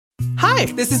Hi,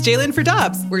 this is Jalen for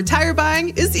Dobbs, where tire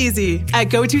buying is easy. At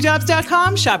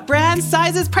GoToDobbs.com, shop brands,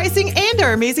 sizes, pricing, and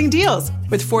our amazing deals.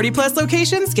 With 40-plus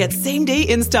locations, get same-day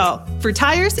install. For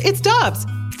tires, it's Dobbs.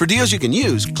 For deals you can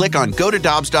use, click on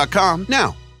GoToDobbs.com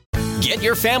now. Get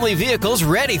your family vehicles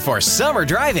ready for summer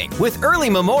driving with early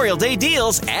Memorial Day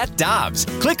deals at Dobbs.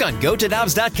 Click on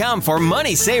GoToDobbs.com for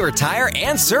money saver tire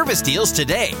and service deals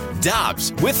today.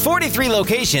 Dobbs, with 43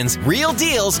 locations, real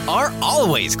deals are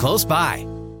always close by.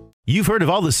 You've heard of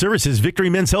all the services Victory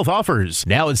Men's Health offers.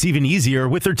 Now it's even easier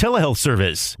with their telehealth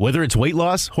service. Whether it's weight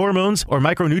loss, hormones, or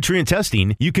micronutrient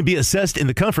testing, you can be assessed in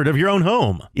the comfort of your own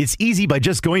home. It's easy by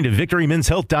just going to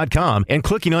victorymenshealth.com and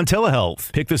clicking on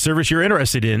telehealth. Pick the service you're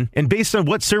interested in, and based on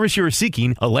what service you are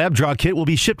seeking, a lab draw kit will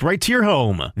be shipped right to your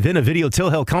home. Then a video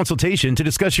telehealth consultation to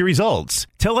discuss your results.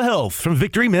 Telehealth from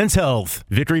Victory Men's Health.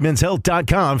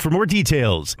 victorymenshealth.com for more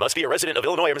details. Must be a resident of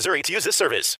Illinois or Missouri to use this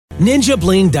service.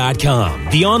 NinjaBling.com,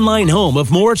 the online home of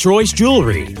Moritz Royce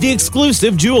Jewelry, the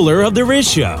exclusive jeweler of the Riz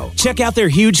Show. Check out their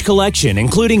huge collection,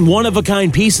 including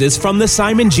one-of-a-kind pieces from the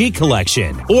Simon G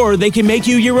collection. Or they can make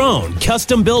you your own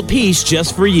custom-built piece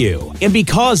just for you. And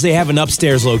because they have an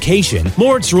upstairs location,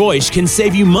 Moritz Royce can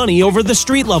save you money over the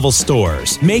street-level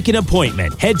stores. Make an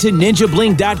appointment. Head to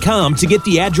NinjaBling.com to get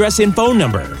the address and phone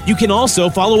number. You can also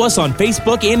follow us on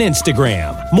Facebook and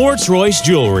Instagram. Moritz Royce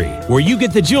Jewelry, where you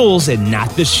get the jewels and not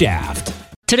the shaft.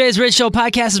 Today's Rich Show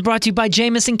podcast is brought to you by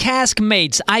Jameson Cask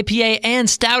Mates, IPA and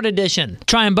Stout Edition.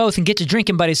 Try them both and get your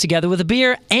drinking buddies together with a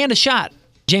beer and a shot.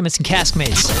 Jameson Cask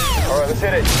Mates. All right, let's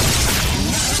hit it.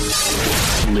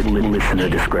 Listener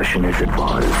discretion is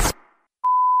advised.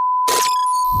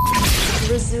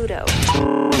 Rizzuto.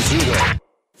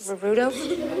 Rizzuto.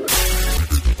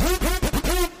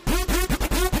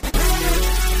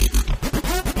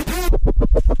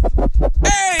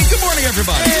 Hey, good morning,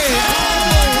 everybody.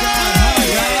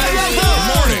 Good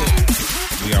morning.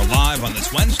 We are live on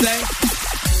this Wednesday,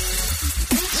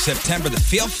 September the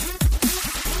 5th,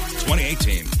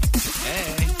 2018.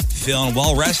 Hey. Feeling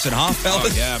well rested, huh,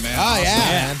 fellas? Oh, yeah, man. Oh, yeah,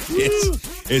 man.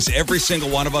 Is every single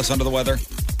one of us under the weather?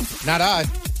 Not I.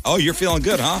 Oh, you're feeling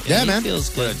good, huh? Yeah, man. Feels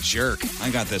good. What a jerk.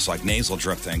 I got this, nasal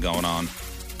drip thing going on.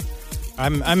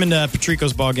 I'm in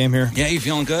Patrico's ball game here. Yeah, you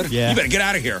feeling good? Yeah. You better get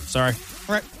out of here. Sorry.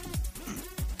 All right.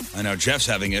 I know Jeff's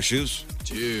having issues.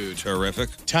 Dude. Terrific.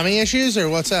 Tummy issues or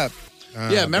what's up?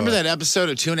 Yeah, remember that episode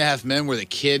of 2.5 Men where the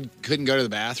kid couldn't go to the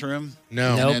bathroom?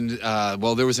 No. Nope. And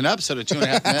well, there was an episode of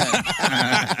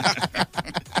 2.5 Men.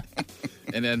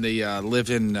 And then the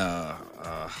live-in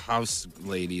house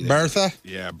lady. There, Bertha?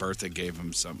 Yeah, Bertha gave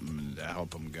him something to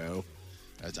help him go.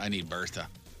 I need Bertha.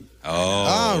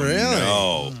 Oh, really?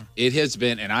 No. It has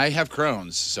been, and I have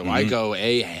Crohn's, so I go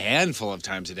a handful of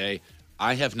times a day.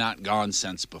 I have not gone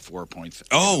since before Point Fest.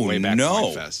 Oh, way back no.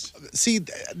 Point Fest. See,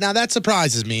 now that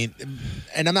surprises me.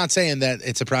 And I'm not saying that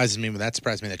it surprises me, but that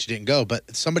surprised me that you didn't go.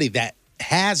 But somebody that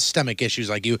has stomach issues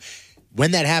like you, when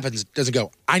that happens, doesn't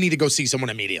go, I need to go see someone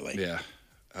immediately. Yeah.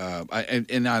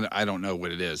 I don't know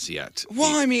what it is yet.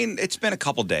 Well, I mean, it's been a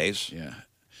couple days. Yeah.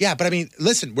 Yeah, but I mean,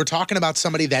 listen, we're talking about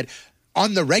somebody that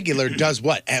on the regular does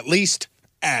what? At least.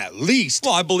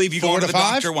 Well, I believe you 4 going to to the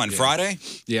 5? doctor when? Yeah. Friday?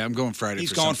 Yeah, I'm going Friday.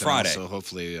 He's for going something Friday. else, so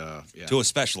hopefully, yeah. To a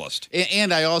specialist.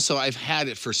 And I've had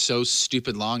it for so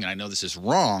stupid long, and I know this is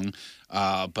wrong,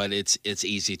 but it's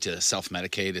easy to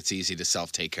self-medicate. It's easy to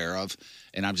self-take care of.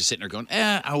 And I'm just sitting there going,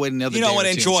 I'll wait another day. You know what? or two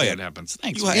and Enjoy see it. what happens.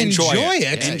 Thanks. You man. enjoy it.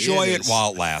 Yeah, Enjoy it is.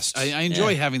 while it lasts. I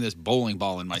enjoy having this bowling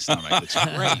ball in my stomach. It's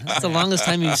great. That's the longest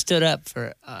time you've stood up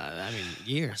for,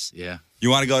 years. Yeah. You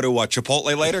want to go to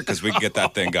Chipotle later? Because we can get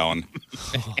that thing going.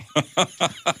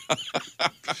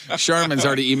 Sharman's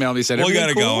already emailed me, said, We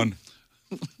got it cool? going.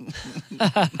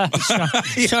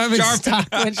 Sharman's stock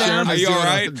went down. Are you all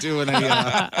right?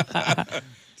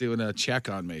 Doing a check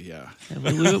on me, yeah.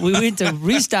 We went to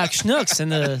restock Schnucks,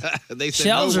 and the They said,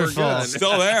 shelves no, are we're full. good.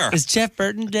 Still there. Is Jeff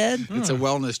Burton dead? It's a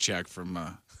wellness check from,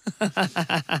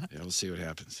 yeah, we'll see what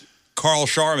happens. Carl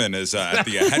Sharman is at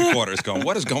the headquarters going,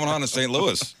 what is going on in St.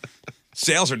 Louis?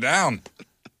 Sales are down.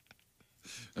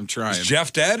 I'm trying. Is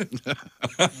Jeff dead?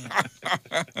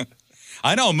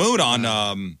 I know, Moon at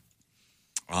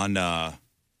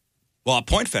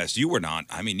Point Fest, you were not.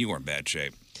 I mean, you were in bad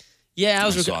shape. Yeah, I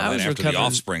was after recovering. the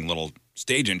Offspring little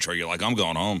stage intro, you're like, I'm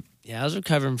going home. Yeah, I was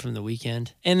recovering from the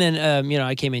weekend, and then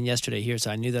I came in yesterday here, so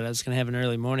I knew that I was going to have an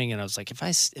early morning, and I was like, if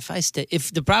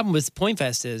the problem with Point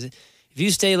Fest is if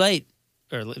you stay late,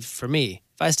 or for me,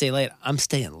 if I stay late, I'm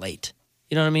staying late.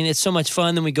 You know what I mean? It's so much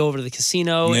fun. Then we go over to the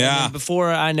casino. Yeah. And before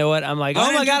I know it, I'm like,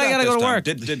 oh my God, I got to go to work.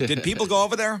 Did people go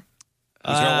over there?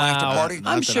 Was there a laughter party?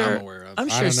 I'm sure. I'm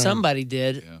sure somebody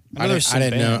did. Yeah. I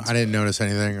didn't know. I didn't notice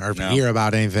anything or hear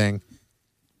about anything.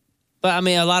 But I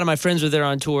mean, a lot of my friends were there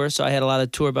on tour, so I had a lot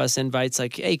of tour bus invites.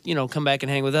 Like, hey, come back and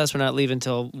hang with us. We're not leaving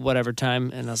till whatever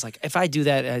time. And I was like, if I do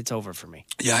that, it's over for me.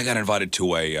 Yeah, I got invited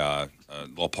to a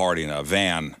little party in a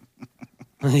van.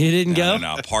 You didn't go?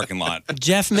 No, parking lot.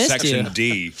 Jeff missed Section you.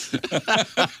 D.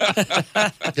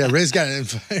 Yeah, Riz got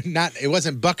it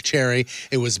wasn't Buck Cherry,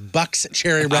 it was Buck's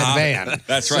Cherry Red Van.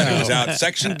 That's right. It was out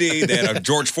Section D. They had a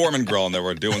George Foreman grill, and they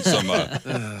were doing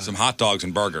some hot dogs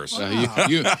and burgers.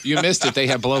 You missed it. They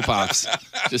had blow pops.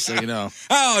 Just so you know.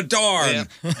 Oh, darn.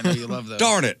 Yeah, I know you love those.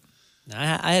 Darn it.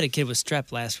 I had a kid with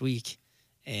strep last week,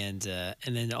 and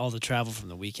then all the travel from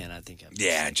the weekend, I think.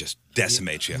 Yeah, it just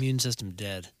decimates you. Immune system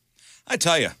dead. I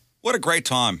tell you, what a great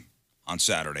time on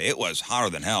Saturday. It was hotter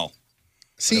than hell.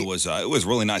 See, it was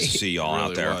really nice to see y'all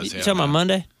out there. You talking about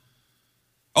Monday?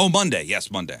 Oh, Monday. Yes,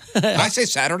 Monday. Did I say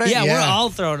Saturday? Yeah, we're all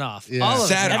thrown off. Yeah. All of us,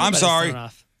 Saturday. I'm everybody's sorry. thrown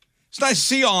off. It's nice to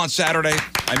see y'all on Saturday.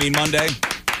 I mean, Monday.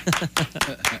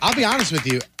 I'll be honest with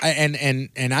you,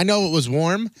 and I know it was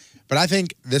warm, but I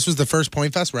think this was the first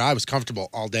Point Fest where I was comfortable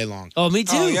all day long. Oh, me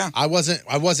too. Oh, yeah. I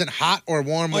wasn't hot or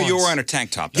warm. Well, once. you were in a tank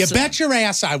top. You bet your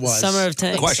ass I was. Summer of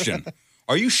tanks. Question.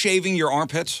 Are you shaving your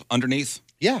armpits underneath?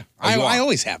 Yeah, Oh, you I are?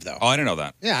 always have though. Oh, I didn't know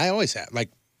that. Yeah, I always have. Like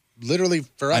literally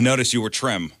forever. I noticed you were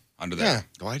trim under there. Yeah.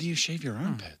 Why do you shave your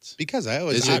armpits? Because I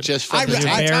always. Is it just from I the read,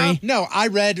 tank top? No, I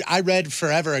read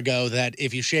forever ago that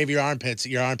if you shave your armpits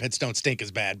don't stink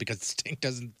as bad because the stink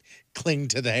doesn't cling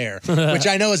to the hair, which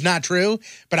I know is not true.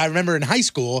 But I remember in high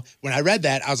school when I read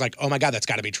that, I was like, oh my God, that's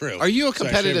got to be true. Are you a So I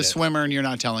competitive shaved it. swimmer and you're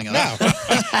not telling us? No,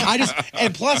 I just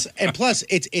and plus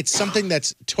it's something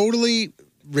that's totally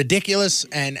ridiculous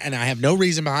and I have no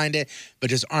reason behind it, but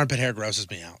just armpit hair grosses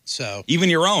me out. So Even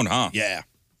your own, huh? yeah.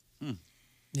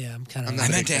 Yeah, I'm kind of. I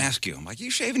meant to ask you. I'm like, you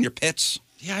shaving your pits?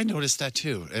 Yeah, I noticed that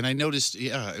too. And I noticed,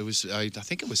 it was, I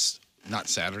think it was not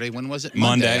Saturday. When was it?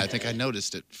 Monday. I think I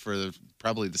noticed it for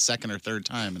probably the second or third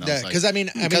time. And I Yeah, was like, 'cause I mean-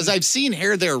 because I've seen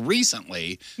hair there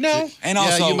recently. No. And Yeah,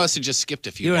 also, you must have just skipped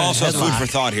a few. You're in a also food headlock. for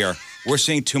thought here. We're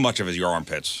seeing too much of your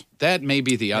armpits. That may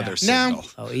be the other signal.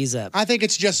 Oh, ease up. I think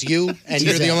it's just you and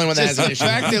you're the only one that has Just an the issue.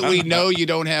 fact that we know you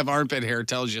don't have armpit hair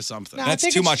tells you something. No, I That's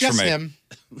think too it's much for just me. Him.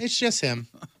 It's just him.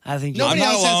 I think I'm not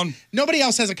else alone. Nobody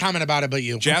else has a comment about it but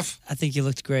you. Jeff, I think you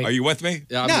looked great. are you with me?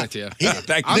 Yeah, I'm No. with you.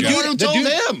 Thank you, I'm Jeff. the one who told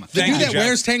him. The Thank dude you, that Jeff.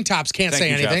 wears tank tops can't Thank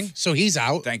say you, Jeff. anything, so he's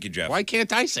out. Thank you, Jeff. Why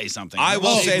can't I say something? I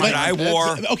will say my that I armpits.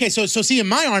 wore. Okay, so seeing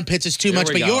my armpits is too There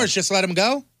much, we but go. yours just let him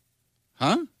go.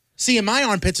 Huh? Seeing my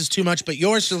armpits is too much, but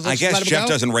yours just I guess let him Jeff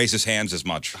go. doesn't raise his hands as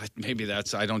much. Maybe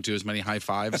that's, I don't do as many high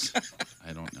fives.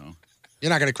 I don't know.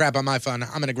 You're not gonna crap on my fun.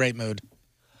 I'm in a great mood.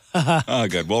 Oh,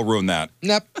 good. We'll ruin that.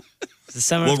 Nope. It's the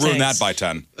summer We'll of ruin tanks. that by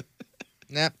 10.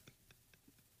 Nope.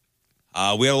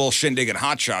 We had a little shindig at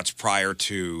Hot Shots prior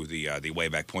to the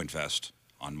Wayback Point Fest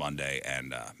on Monday,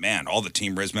 and man, all the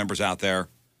Team Riz members out there,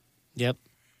 Yep.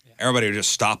 everybody would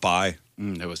just stop by,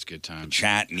 That was a good time.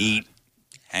 chat and eat,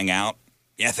 hang out.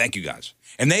 Yeah, thank you guys.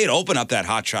 And they had opened up that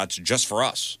Hot Shots just for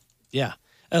us. Yeah.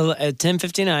 At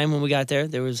 10:59 when we got there,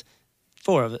 there was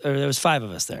there was 5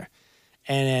 of us there,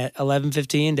 and at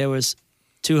 11:15 there was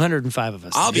 205 of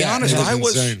us. I'll be Yeah, honest, it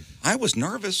was I insane. was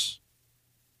nervous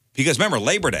because remember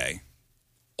Labor Day,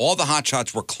 all the Hot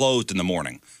Shots were closed in the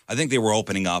morning. I think they were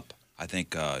opening up. I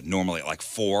think normally at like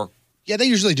 4. Yeah, they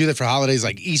usually do that for holidays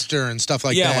like Easter and stuff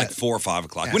like that. like 4 or 5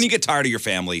 o'clock. Yeah. When you get tired of your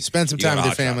family, Spend some you go time to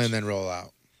with your Hot family Shots. and then roll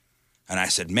out. And I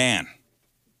said, man,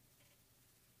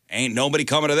 ain't nobody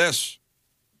coming to this.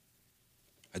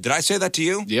 Did I say that to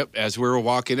you? Yep. As we were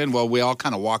walking in, well, we all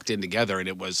kind of walked in together, and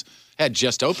it had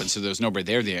just opened, so there was nobody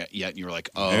there yet. And you were like,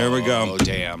 "Oh, There we go. Oh,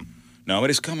 damn."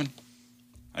 Nobody's coming.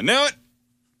 I knew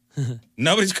it.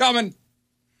 Nobody's coming.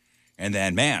 And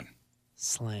then, man,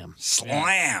 Slammed.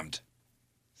 Slammed.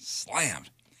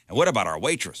 And what about our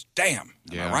waitress? Damn.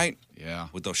 Am I right? Yeah.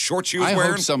 With those shorts she was I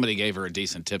wearing? hope somebody gave her a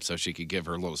decent tip so she could give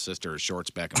her little sister her shorts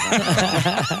back and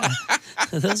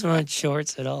forth. Those weren't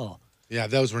shorts at all. Yeah,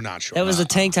 those were not short. That was a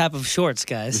tank top of shorts,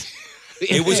 guys.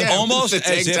 It was Yeah, almost the as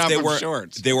tank if top they of were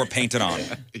shorts. they were painted on.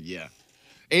 Yeah.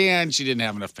 And she didn't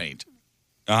have enough paint.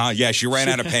 Yeah, she ran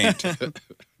out of paint.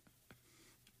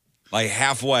 Like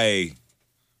halfway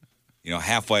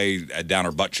down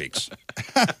her butt cheeks.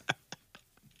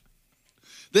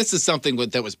 This is something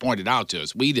that was pointed out to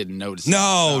us. We didn't notice.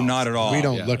 No, not at all. We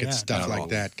don't look at stuff not at like all.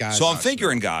 that, guys. So I'm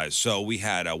figuring, guys, so we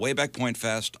had a Wayback Point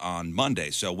Fest on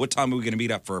Monday. So what time are we going to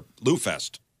meet up for Lou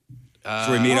Fest?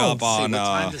 Should we meet up on... What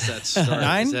time does that start?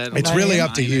 9? Is that It's really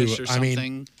up to you. 9-ish or I mean,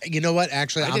 something? you know what?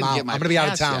 Actually, I I'm didn't out. get I'm my going to be out of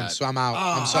pass town, yet. so I'm out.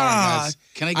 I'm sorry, guys.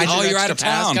 Can I get Oh, your you're extra out of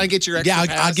pass? town. Can I get your extra Yeah,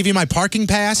 pass? I'll give you my parking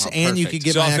pass, Oh, and you perfect. could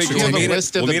give So my I'll extra figure Do you we'll have meet a at-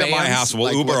 list of we'll the meet at my bands? house. We'll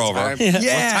Like, Uber what over. time-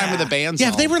 Yeah. What time are the bands Yeah,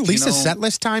 have they on? released You a know? set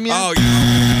list time yet? Oh,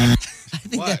 yeah.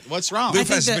 What? What's wrong? Lou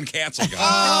Fest has been canceled, guys.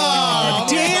 Oh,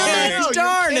 damn it!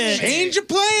 Darn it! Change your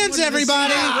plans,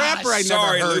 everybody. Rapper I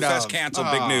Sorry, never Lou heard Fest of. canceled.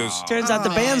 Big news. Turns out the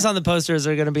bands on the posters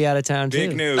are going to be out of town too.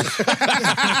 Big news.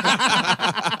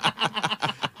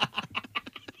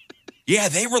 Yeah,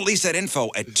 they released that info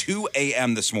at 2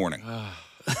 a.m. this morning.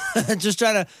 Just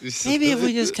try to. Maybe if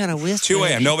we just kind of whisper. 2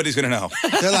 a.m. Nobody's going to know.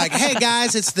 They're like, hey,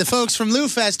 guys, it's the folks from Lou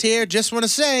Fest here. Just want to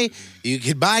say you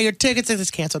could buy your tickets if it's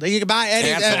canceled. You can buy it.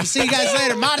 Canceled. See you guys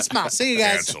later. Modest Mouse. See you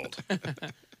guys. Canceled.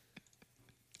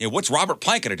 Yeah, what's Robert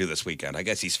Plant going to do this weekend? I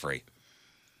guess he's free.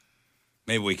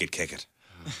 Maybe we could kick it.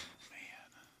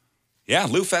 Yeah,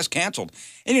 Lou Fest canceled.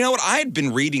 And you know what? I had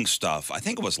been reading stuff, I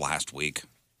think it was last week.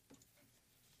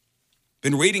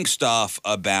 Been reading stuff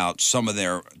about some of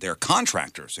their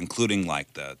contractors, including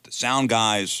like the sound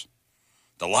guys,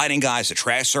 the lighting guys, the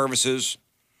trash services.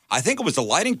 I think it was the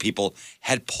lighting people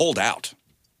had pulled out.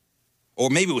 Or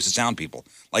maybe it was the sound people.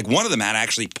 Like one of them had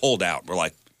actually pulled out.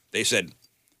 They said,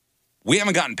 we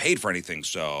haven't gotten paid for anything,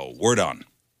 so we're done.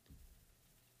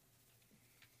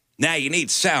 Now you need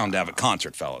sound to have a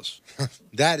concert, fellas.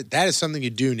 That is something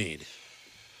you do need.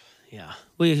 Yeah,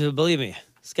 believe me.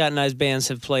 Scott and I's bands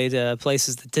have played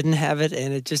places that didn't have it,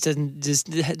 and it just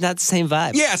doesn't, not the same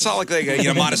vibe. Yeah, it's not like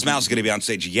Modest Mouse is going to be on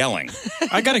stage yelling.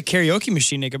 I got a karaoke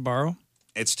machine they could borrow.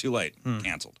 It's too late.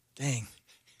 Canceled. Dang.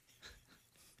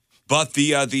 But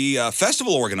the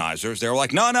festival organizers, they were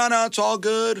like, no, it's all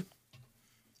good.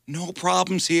 No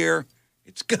problems here.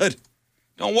 It's good.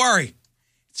 Don't worry.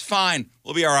 It's fine.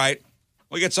 We'll be all right.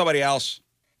 We'll get somebody else.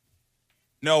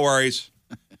 No worries.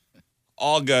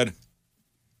 All good.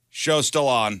 Show's still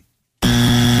on.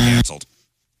 Canceled.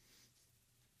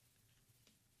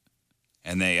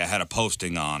 And they had a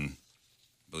posting on,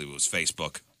 I believe it was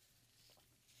Facebook.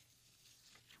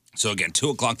 So again, 2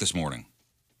 o'clock this morning.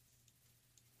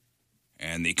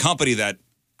 And the company that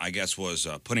I guess was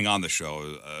putting on the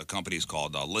show, a company is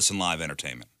called Listen Live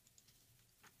Entertainment.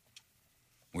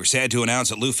 We're sad to announce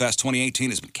that Lou Fest 2018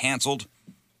 has been canceled.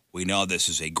 We know this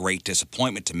is a great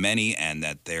disappointment to many and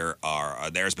that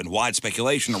there's been wide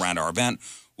speculation around our event.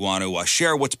 We want to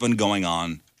share what's been going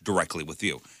on directly with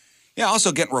you. Yeah,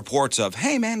 also getting reports of,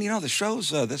 hey, man, the show's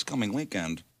this coming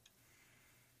weekend.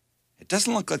 It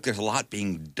doesn't look like there's a lot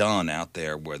being done out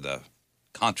there where the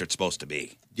concert's supposed to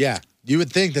be. Yeah, you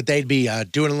would think that they'd be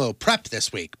doing a little prep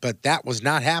this week, but that was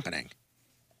not happening.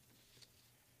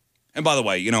 And by the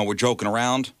way, we're joking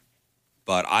around,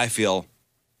 but I feel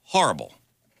horrible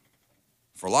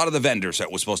for a lot of the vendors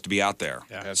that were supposed to be out there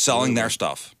selling their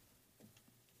stuff.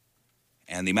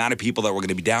 And the amount of people that were going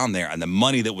to be down there and the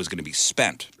money that was going to be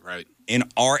spent in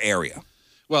our area.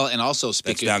 Well, and also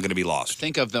speaking, that's now going to be lost.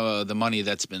 Think of the money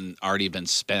that's already been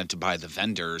spent by the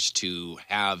vendors to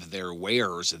have their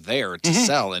wares there to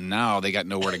sell, and now they got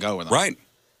nowhere to go with them. Right.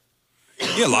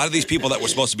 Yeah, a lot of these people that were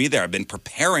supposed to be there have been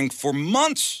preparing for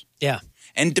months. Yeah.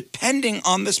 And depending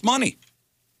on this money.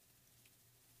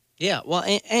 Yeah, well,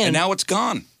 and now it's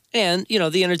gone. And,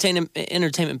 the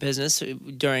entertainment business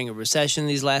during a recession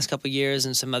these last couple of years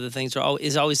and some other things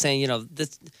is always saying,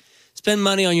 spend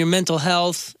money on your mental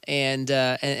health and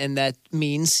that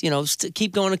means,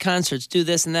 keep going to concerts, do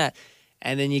this and that.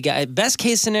 And then you got, best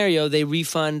case scenario, they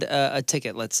refund a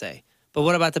ticket, let's say. But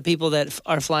what about the people that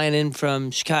are flying in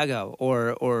from Chicago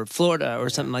or Florida or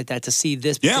something like that to see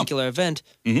this particular event?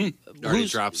 Mm-hmm. Already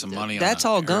dropped some money. That's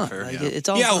all gone. It's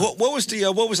all gone. What was the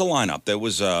lineup? There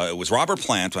was it was Robert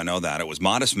Plant. I know that. It was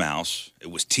Modest Mouse. It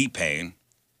was T-Pain.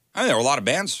 I mean, there were a lot of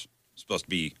bands supposed to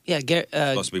be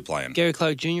playing. Gary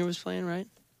Clark Jr. was playing, right?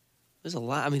 There's a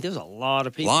lot. I mean, there was a lot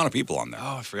of people. A lot of people on there.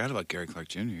 Oh, I forgot about Gary Clark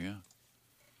Jr. Yeah.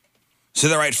 So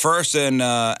they're right first, and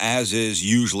as is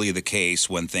usually the case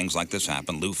when things like this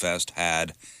happen, Lou Fest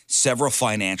had several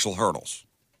financial hurdles.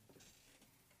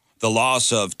 The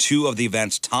loss of 2 of the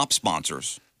event's top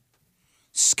sponsors,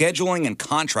 scheduling and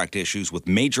contract issues with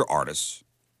major artists,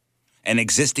 and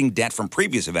existing debt from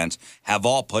previous events have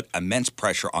all put immense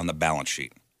pressure on the balance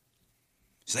sheet.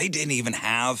 So they didn't even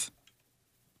have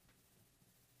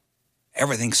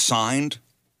everything signed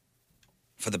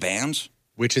for the bands.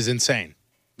 Which is insane.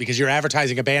 Because you're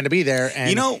advertising a band to be there,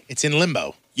 and it's in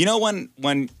limbo. When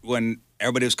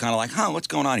everybody was kind of like, what's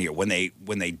going on here? When they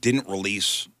didn't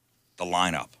release the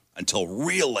lineup until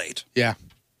real late. Yeah.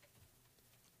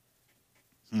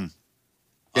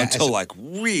 Until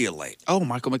real late. Oh,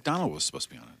 Michael McDonald was supposed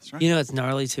to be on it. That's right. What's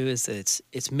gnarly too is that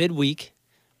it's midweek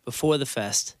before the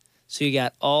fest, so you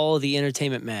got all the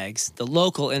entertainment mags, the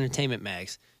local entertainment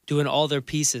mags, doing all their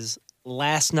pieces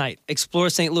last night. Explore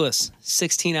St. Louis,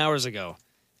 16 hours ago.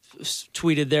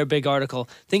 tweeted their big article.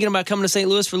 Thinking about coming to St.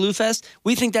 Louis for Lou Fest?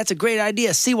 We think that's a great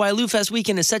idea. See why Lou Fest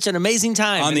weekend is such an amazing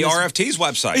time. On the RFT's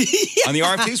website. On the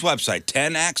RFT's website.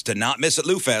 10 acts to not miss at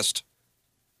Lou Fest.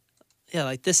 Yeah,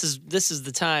 like this is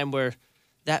the time where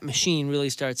that machine really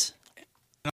starts.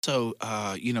 Also,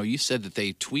 you said that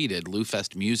they tweeted, Lou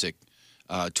Fest Music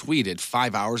tweeted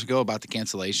 5 hours ago about the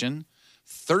cancellation.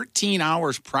 13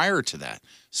 hours prior to that.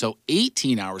 So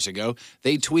 18 hours ago,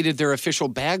 they tweeted their official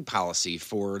bag policy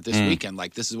for this weekend.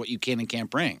 Like, this is what you can and can't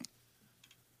bring.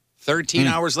 13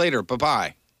 hours later,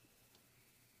 bye-bye.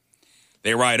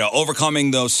 They write,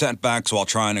 overcoming those setbacks while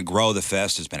trying to grow the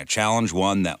fest has been a challenge,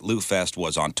 one that Lou Fest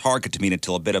was on target to meet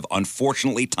until a bit of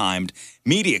unfortunately timed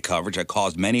media coverage that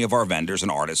caused many of our vendors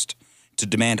and artists to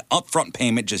demand upfront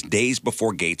payment just days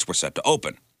before gates were set to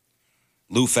open.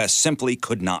 Lou Fest simply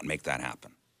could not make that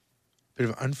happen. Bit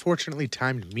of unfortunately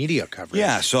timed media coverage.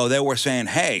 Yeah, so they were saying,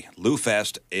 hey, Lou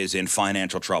Fest is in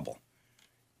financial trouble.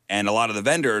 And a lot of the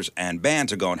vendors and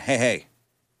bands are going, hey,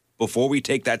 before we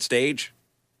take that stage,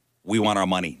 we want our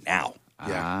money now.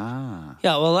 Yeah,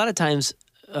 well, a lot of times,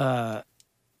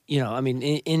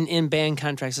 in band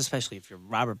contracts, especially if you're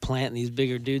Robert Plant and these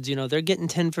bigger dudes, they're getting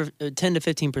 10 to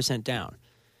 15% down.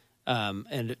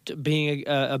 And being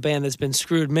a band that's been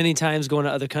screwed many times going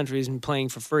to other countries and playing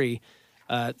for free,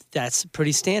 that's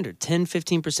pretty standard, 10,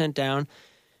 15% down.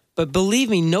 But believe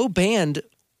me, no band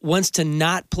wants to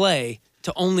not play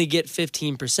to only get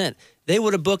 15%. They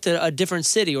would have booked a different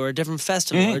city or a different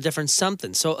festival or a different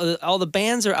something. So all the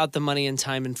bands are out the money and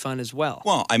time and fun as well.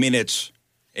 Well, I mean, it's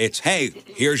hey,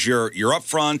 here's your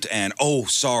upfront, and oh,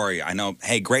 sorry, I know,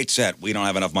 hey, great set, we don't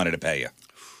have enough money to pay you.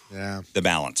 Yeah. The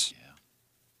balance.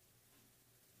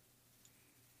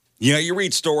 Yeah. You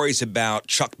read stories about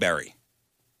Chuck Berry.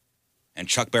 And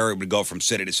Chuck Berry would go from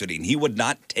city to city, and he would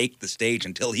not take the stage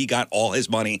until he got all his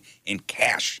money in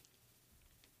cash.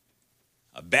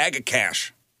 A bag of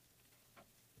cash.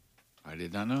 I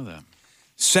did not know that.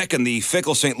 Second, the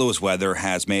fickle St. Louis weather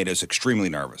has made us extremely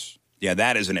nervous. Yeah,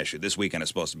 that is an issue. This weekend is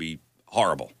supposed to be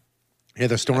horrible. Yeah,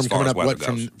 the storm coming up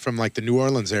from like the New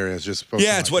Orleans area is just supposed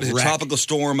to it's what is it, Tropical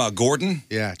Storm Gordon?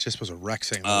 Yeah, it just was a wreck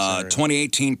St. Louis area.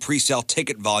 2018 pre-sale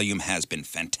ticket volume has been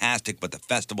fantastic, but the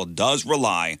festival does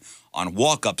rely on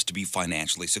walk-ups to be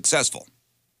financially successful.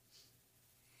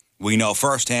 We know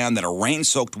firsthand that a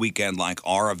rain-soaked weekend like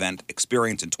our event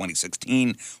experience in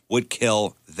 2016 would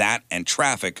kill that and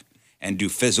traffic and do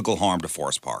physical harm to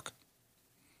Forest Park.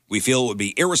 We feel it would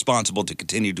be irresponsible to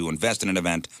continue to invest in an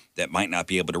event that might not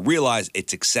be able to realize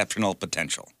its exceptional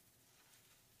potential.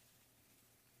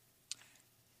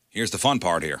 Here's the fun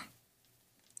part here.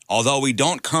 Although we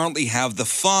don't currently have the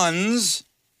funds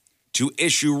to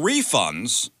issue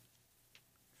refunds,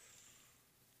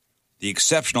 the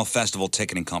exceptional festival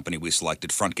ticketing company we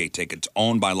selected, Frontgate Tickets,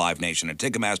 owned by Live Nation and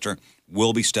Ticketmaster,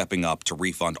 will be stepping up to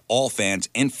refund all fans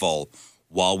in full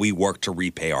while we work to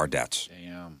repay our debts.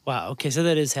 Wow, okay, so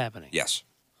that is happening. Yes.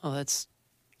 Oh, that's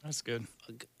good.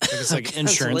 It's like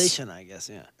insurance. Cancellation, I guess,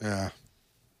 yeah. Yeah.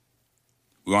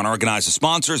 We want to recognize the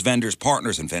sponsors, vendors,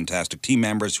 partners, and fantastic team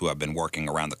members who have been working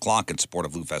around the clock in support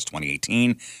of Lou Fest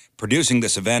 2018. Producing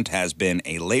this event has been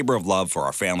a labor of love for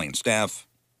our family and staff.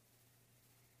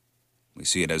 We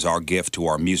see it as our gift to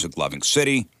our music-loving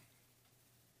city.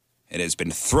 It has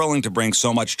been thrilling to bring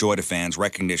so much joy to fans,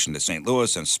 recognition to St.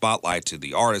 Louis, and spotlight to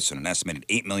the artists, and an estimated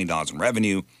 $8 million in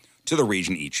revenue to the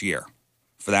region each year.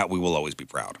 For that, we will always be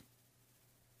proud.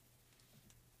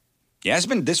 Yeah,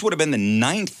 this would have been the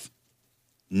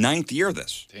ninth year of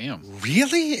this. Damn.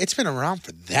 Really? It's been around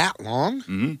for that long?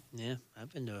 Mm-hmm. Yeah,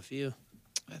 I've been to a few.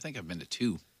 I think I've been to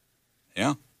 2.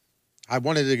 Yeah. I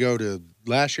wanted to go to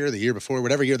last year, the year before,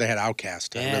 whatever year they had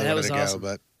Outkast. I really that was wanted to awesome. go,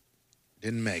 but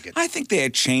didn't make it. I think they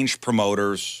had changed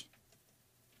promoters.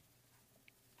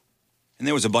 And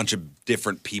there was a bunch of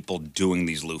different people doing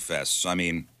these Lou Fests. I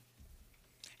mean,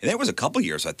 and there was a couple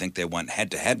years, I think, they went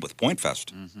head-to-head with Point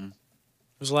Fest. Mm-hmm.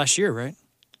 It was last year, right?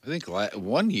 I think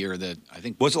 1 year that I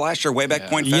think... Was it last year, way back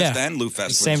Point Fest and Lou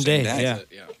Fest? Same day,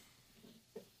 yeah.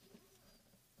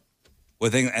 Well,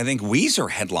 I think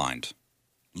Weezer headlined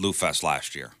Lou Fest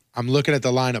last year. I'm looking at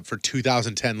the lineup for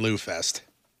 2010 Lou Fest.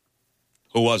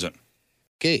 Who was it?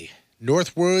 Okay.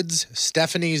 Northwoods,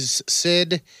 Stephanie's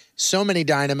Sid, So Many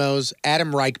Dynamos,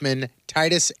 Adam Reichman,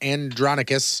 Titus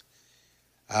Andronicus,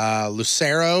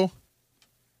 Lucero,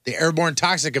 the Airborne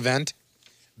Toxic Event,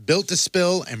 Built to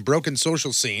Spill, and Broken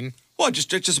Social Scene. Well,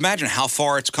 just imagine how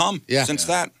far it's come since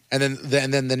that. And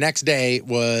then the next day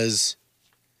was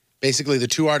basically the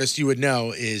two artists you would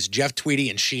know is Jeff Tweedy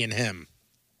and She and Him.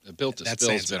 The Built to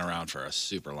Spill's been around for a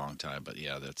super long time, but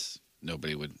yeah, I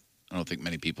don't think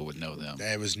many people would know them.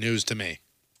 It was news to me.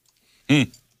 Yeah,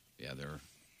 Yeah, they're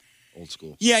old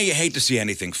school. Yeah, you hate to see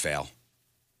anything fail.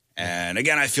 And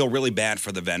again, I feel really bad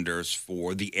for the vendors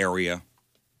for the area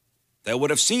that would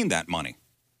have seen that money.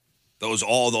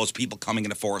 All those people coming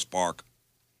into Forest Park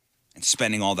and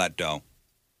spending all that dough.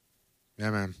 Yeah,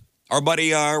 man. Our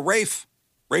buddy Rafe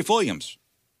Williams,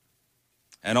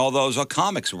 and all those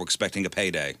comics who were expecting a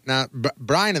payday. Now,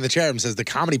 Brian in the chat room says the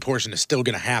comedy portion is still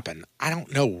going to happen. I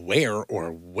don't know where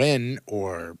or when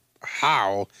or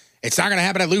how. It's not going to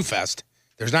happen at Lou Fest.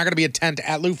 There's not going to be a tent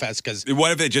at Lou Fest because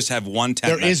what if they just have one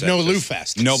tent? There is no Lou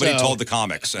Fest. Nobody told the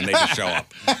comics, and they just show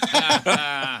up.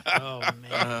 Oh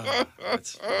man.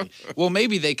 That's funny. Well,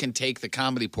 maybe they can take the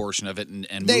comedy portion of it and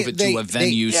move it to a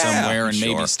venue somewhere and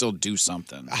maybe still do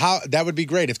something. That would be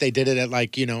great if they did it at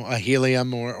like a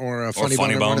Helium or a Funny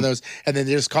Bone or one of those, and then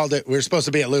they just called it. We're supposed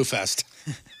to be at Lou Fest.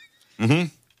 Mm-hmm.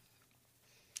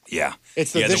 Yeah.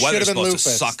 It's the weather's supposed to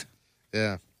suck.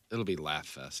 Yeah. It'll be Laugh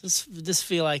Fest. This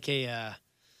feel like a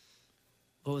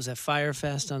what was that, Fire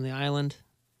Fest on the island?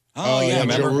 Oh yeah,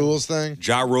 Ja Rule's thing.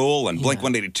 Ja Rule and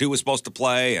Blink-182 was supposed to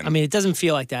play. And I mean, it doesn't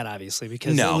feel like that, obviously,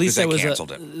 because no, at least they there was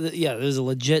canceled it. Yeah, there was a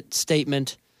legit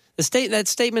statement. That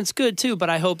statement's good too, but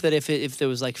I hope that if there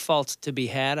was like fault to be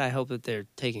had, I hope that they're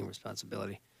taking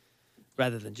responsibility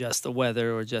rather than just the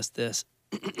weather or just this.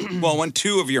 Well, when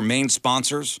two of your main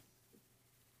sponsors,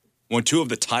 when two of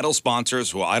the title sponsors,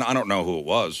 who I don't know who it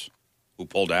was, who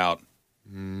pulled out.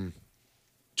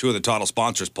 Two of the title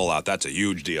sponsors pull out. That's a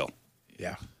huge deal.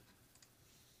 Yeah.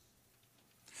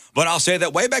 But I'll say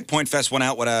that Wayback Point Fest went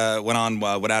on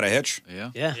without a hitch.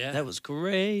 Yeah, that was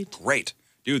great. Great.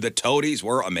 Dude, the Toadies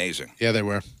were amazing. Yeah, they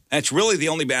were. And it's really the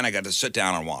only band I got to sit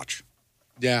down and watch.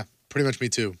 Yeah, pretty much me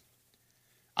too.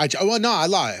 I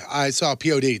lie. I saw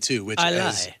POD too, which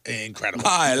is incredible.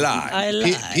 I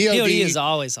lie. POD is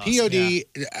always awesome. POD,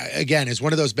 again, is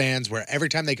one of those bands where every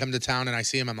time they come to town and I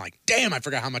see them, I'm like, damn, I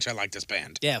forgot how much I like this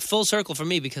band. Yeah, full circle for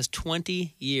me because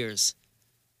 20 years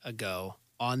ago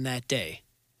on that day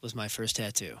was my first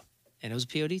tattoo. And it was a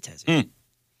POD tattoo.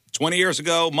 20 years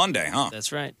ago, Monday, huh?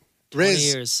 That's right.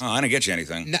 Riz, years. Oh, I didn't get you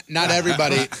anything. Not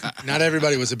everybody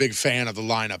was a big fan of the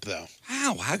lineup, though.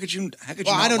 How? How could you Well, not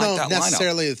I don't like know that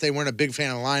necessarily lineup? if they weren't a big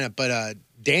fan of the lineup, but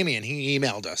Damien, he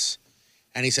emailed us.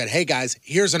 And he said, hey, guys,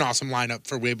 here's an awesome lineup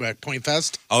for Wayback Point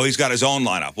Fest. Oh, he's got his own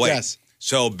lineup. Wait. Yes.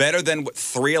 So better than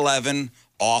 311,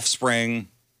 Offspring,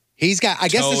 He's got, I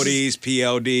guess Toadies,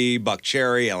 POD, Buck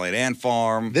Cherry, LA Ant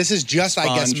Farm. This is just, I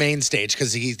guess, Sponge. main stage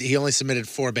because he only submitted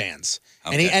 4 bands.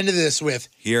 Okay. And he ended this with,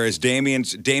 Here is Damien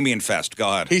Fest.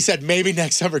 Go ahead. he said, maybe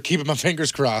next summer, keeping my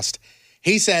fingers crossed.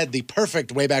 He said the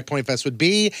perfect Wayback Point Fest would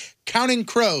be Counting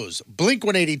Crows,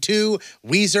 Blink-182,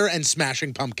 Weezer, and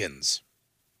Smashing Pumpkins.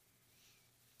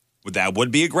 That would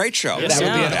be a great show. That would be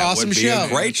an awesome That would be show. a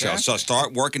great show. So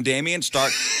start working, Damien.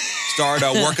 Start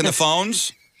working the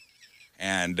phones.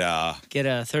 And get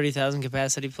a 30,000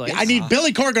 capacity place. I need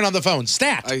Billy Corgan on the phone.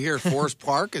 Stat. I hear Forest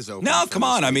Park is open. no, come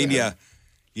on. I mean,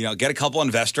 you know, get a couple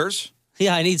investors.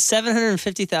 Yeah, I need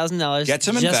 $750,000. Get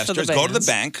some just investors. For the Go to the bands.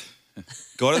 bank.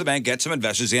 Go to the bank. Get some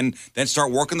investors in. Then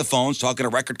start working the phones, talking to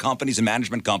record companies and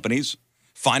management companies.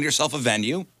 Find yourself a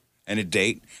venue and a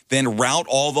date. Then route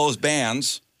all those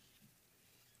bands.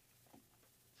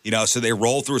 You know, so they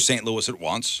roll through St. Louis at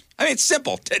once. I mean, it's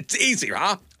simple. It's easy,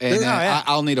 huh? And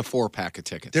I'll need a 4-pack of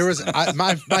tickets. There was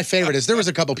my favorite is there was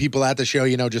a couple people at the show,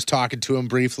 you know, just talking to him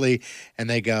briefly, and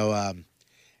they go,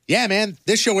 "Yeah, man,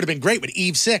 this show would have been great with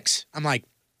Eve 6." I'm like,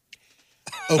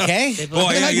 "Okay,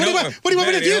 Boy, yeah, you know what do you want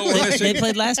me to do?" what They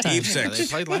played last time. Eve 6. They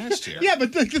played last year. Yeah,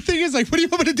 but the thing is, like, what do you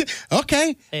want me to do?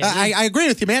 Okay, Hey, I agree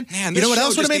with you, man. Man, you this know what show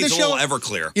else would have just made the needs a show little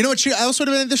Everclear. You know what else would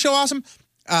have made the show awesome?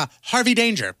 Harvey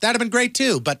Danger. That'd have been great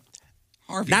too, but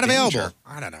Harvey not available. Danger.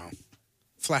 I don't know.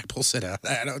 Flagpole Sitta.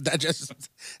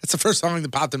 That's the first song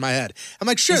that popped in my head. I'm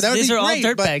like, sure, that would be These are all great,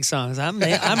 but dirtbag songs. I'm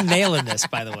nailing this,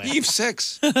 by the way. Eve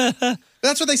 6.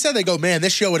 that's what they said. They go, man,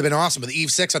 this show would have been awesome with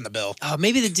Eve 6 on the bill. Oh,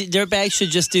 maybe the dirtbags should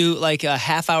just do like a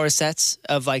half-hour sets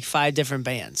of like 5 different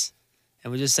bands,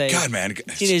 and we just say, God, man.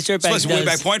 Teenage Dirtbag It's way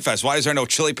back Point Fest. Why is there no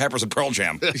Chili Peppers and Pearl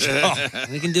Jam? Oh,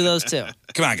 we can do those too.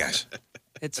 come on, guys.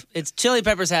 It's Chili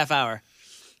Peppers half hour.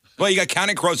 Well, you got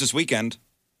Counting Crows this weekend.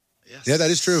 Yeah, that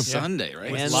is true. Sunday,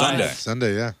 right? And Sunday. live.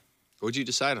 Sunday, yeah. What'd you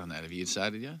decide on that? Have you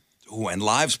decided yet? Ooh, and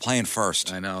Live's playing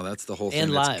first. I know. That's the whole And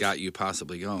thing that's live. got you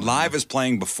possibly going. Live is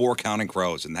playing before Counting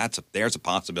Crows, and there's a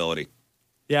possibility.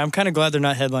 Yeah, I'm kind of glad they're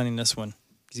not headlining this one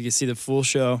because you can see the full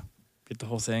show, get the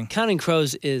whole thing. Counting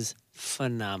Crows is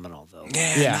phenomenal, though.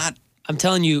 Yeah. I'm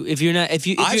telling you, if you're not, I've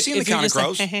seen the Counting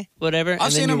Crows. Like, whatever, and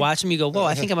seen then you them. watch them, you go, whoa,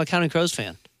 I think I'm a Counting Crows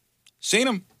fan. Seen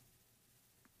them.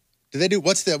 Do they do,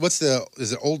 what's the,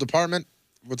 is it Old Department?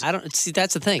 I don't see.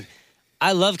 That's the thing.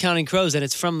 I love Counting Crows, and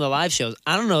it's from the live shows.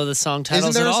 I don't know the song titles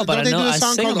Isn't there at all, but I don't know they do I a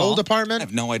song sing called them all. Old Apartment? I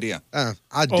have no idea. I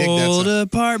dig that Old song.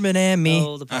 apartment and me.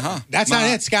 Old Apartment. Uh-huh. That's not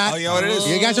it, Scott. Oh, you know what it is?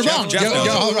 You guys are wrong. Jeff You're knows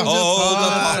all it. wrong. Old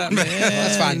Apartment.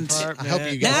 That's fine. I hope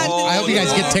you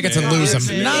guys get tickets and lose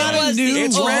them. Not a new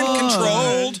It's one. rent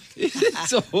controlled.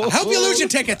 I hope you lose your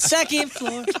tickets. Second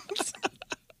floor.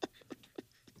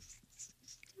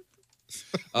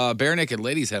 Bare Naked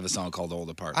Ladies have a song called Old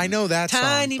Apartment. I know that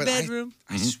Tiny song, but bedroom.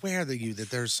 I swear to you that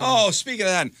there's some. Oh, speaking of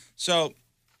that, so,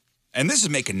 and this is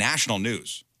making national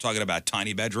news, talking about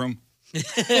tiny bedroom.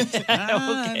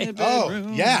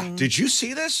 Oh, yeah. Did you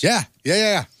see this? Yeah.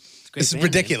 This is band,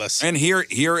 ridiculous. And here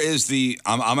is the,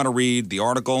 I'm going to read the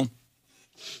article,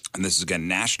 and this is again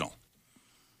national.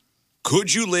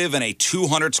 Could you live in a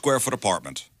 200 square foot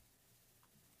apartment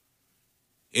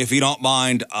if you don't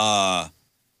mind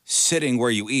sitting where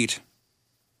you eat?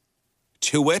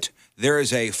 To wit, there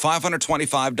is a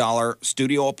 $525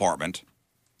 studio apartment.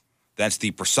 That's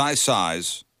the precise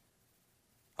size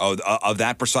of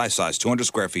that precise size, 200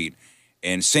 square feet,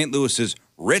 in St. Louis's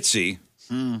ritzy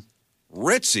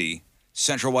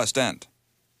Central West End.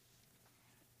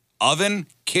 Oven,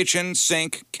 kitchen,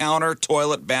 sink, counter,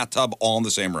 toilet, bathtub, all in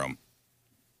the same room.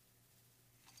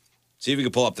 See if you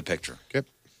can pull up the picture. Okay.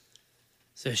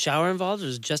 Is there a shower involved, or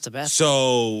is it just a bathroom?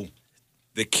 So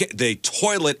the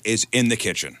toilet is in the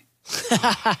kitchen.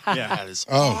 That is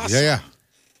Yeah.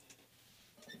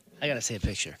 I gotta see a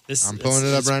picture. I'm pulling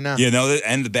it up right now. You know,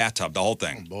 and the bathtub, the whole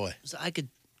thing. Oh, boy. So I could.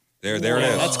 There it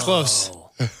is. That's close.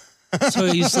 So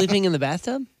are you sleeping in the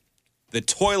bathtub? The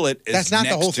toilet is That's not the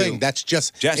next whole to- thing. That's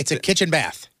just it's a kitchen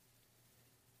bath.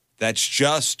 That's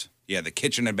just, the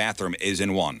kitchen and bathroom is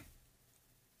in one.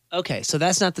 Okay, so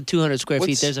that's not the 200 square feet.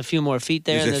 What's- There's a few more feet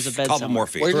there, and there's a bed couple somewhere. more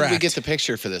feet. Where did we Correct. get the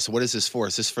picture for this? What is this for?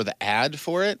 Is this for the ad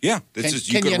for it? Yeah, this Can, is.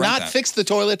 You can could you rent not that. fix the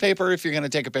toilet paper if you're going to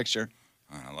take a picture?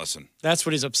 Listen. That's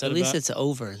what he's upset At least about. it's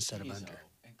over instead of under.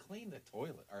 And clean the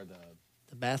toilet or the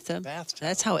The bathtub? bathtub.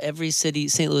 That's how every St.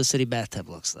 Louis city bathtub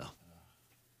looks, though.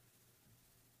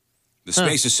 The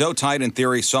space is so tight. In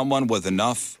theory, someone with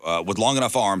long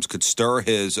enough arms could stir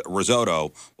his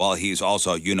risotto while he's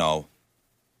also,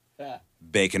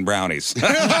 baking brownies.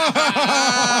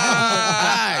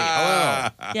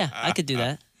 Yeah, I could do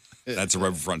that That's the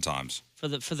Riverfront Times. for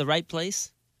the right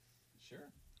place.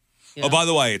 Oh, by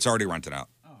the way, it's already rented out.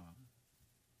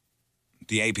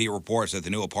 The AP reports that the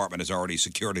new apartment has already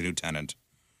secured a new tenant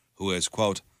who is,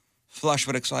 quote, flush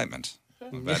with excitement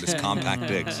about his compact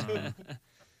digs.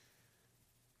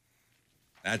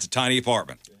 That's a tiny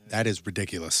apartment. That is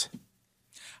ridiculous.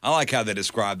 I like how they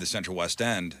describe the Central West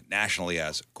End nationally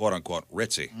as, quote unquote,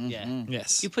 ritzy. Yeah.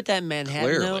 Yes. You put that in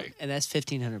Manhattan, though, Clearly. and that's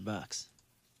 $1,500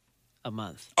 a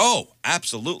month. Oh,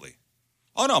 absolutely.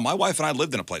 Oh, no, my wife and I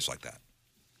lived in a place like that.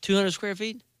 200 square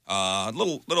feet A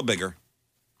little bigger.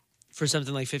 for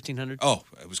something like 1,500. Oh,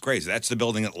 it was crazy. That's the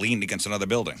building that leaned against another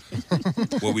building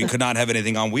where we could not have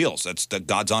anything on wheels. That's the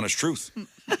God's honest truth.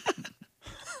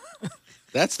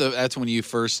 That's when you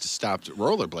first stopped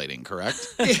rollerblading,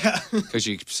 correct? Yeah. Because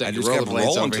you set I your just kept rollerblades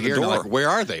rolling over to the here. And door. like, where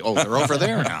are they? Oh, they're over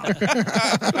there now.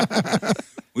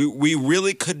 We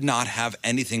really could not have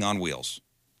anything on wheels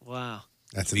Wow.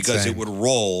 That's because insane. it would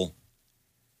roll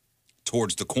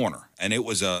towards the corner, and it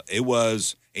was a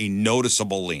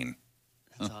noticeable lean.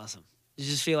 That's awesome. Did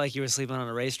you just feel like you were sleeping on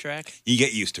a racetrack? You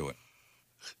get used to it.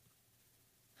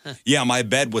 Yeah, my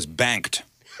bed was banked.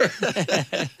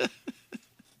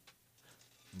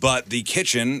 But the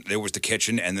kitchen, there was the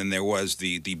kitchen, and then there was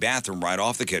the bathroom right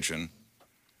off the kitchen.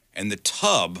 And the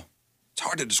tub, it's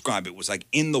hard to describe, it was like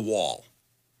in the wall.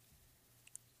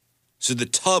 So the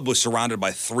tub was surrounded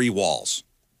by 3 walls,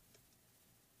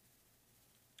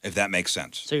 if that makes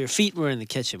sense. So your feet were in the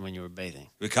kitchen when you were bathing.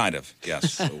 Kind of,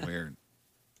 yes. So weird.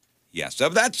 Yes, so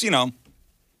that's,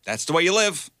 that's the way you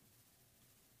live.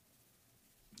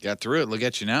 Got through it. Look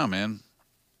at you now, man.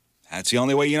 That's the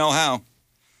only way you know how.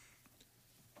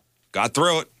 Got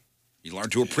through it. You learn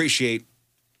to appreciate.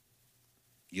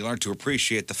 You learn to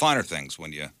appreciate the finer things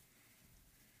when you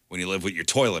live with your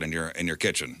toilet in your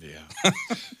kitchen. Yeah.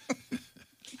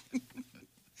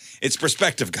 It's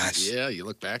perspective, guys. Yeah, you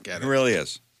look back at It it. really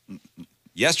is.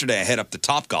 Yesterday, I hit up the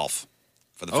Top Golf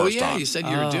for the Oh, first yeah, time. you said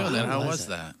you were doing that. how How was was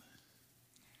that?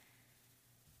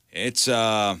 It's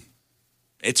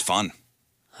fun.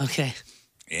 Okay.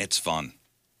 It's fun,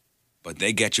 but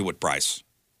they get you with price.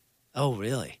 Oh,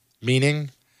 really? Meaning?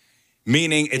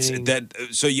 Meaning it's that.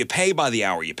 So you pay by the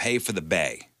hour. You pay for the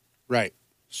bay. Right.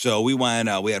 So we went.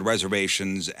 We had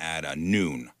reservations at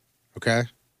noon. Okay.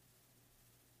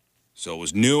 So it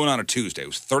was noon on a Tuesday. It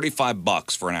was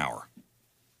 $35 for an hour.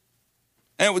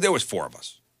 And there was 4 of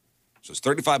us. So it's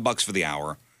 $35 for the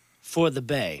hour. For the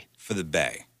bay. For the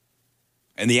bay.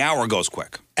 And the hour goes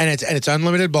quick. And it's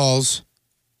unlimited balls.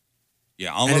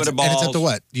 Yeah, unlimited balls. And it's up to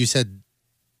what? You said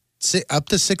up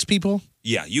to 6 people?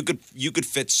 Yeah, you could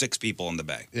fit 6 people in the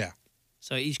bay. Yeah.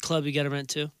 So each club you got to rent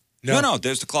to? No,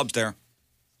 there's the clubs there.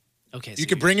 Okay. So you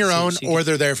could bring your own, or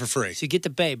they're there for free. So you get the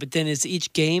bay, but then is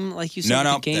each game, like you said,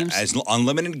 No, games? as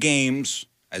unlimited games,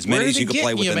 as many as you can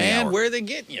play within the hour. Where are they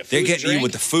getting you? They're getting you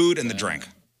with the food and the drink.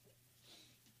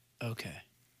 Okay.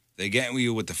 They get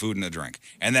you with the food and the drink.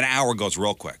 And that hour goes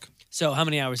real quick. So how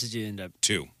many hours did you end up?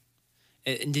 2.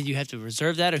 And did you have to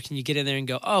reserve that, or can you get in there and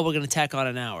go, oh, we're going to tack on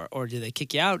an hour? Or do they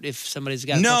kick you out if somebody's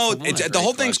got No, the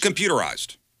whole thing's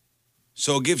computerized.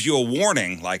 So it gives you a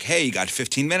warning like, hey, you got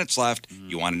 15 minutes left.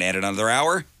 You want to add another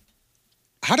hour?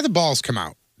 How do the balls come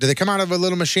out? Do they come out of a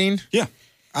little machine? Yeah.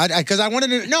 Because I wanted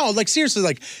to know, like, seriously,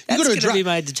 like, That's going to be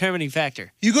my determining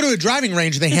factor. You go to a driving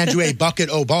range and they hand you a bucket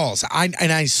of balls.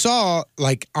 I saw,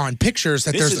 like, on pictures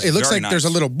that it looks like there's a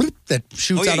little bloop that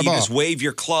shoots out a ball. You just wave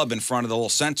your club in front of the little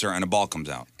sensor and a ball comes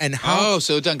out. And how? Oh,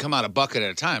 so it doesn't come out a bucket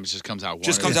at a time. It just comes out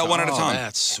one. One at a time.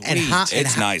 That's sweet.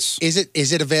 It's nice.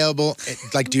 Is it available?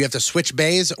 Like, do you have to switch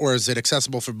bays, or is it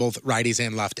accessible for both righties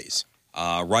and lefties?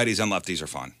 Righties and lefties are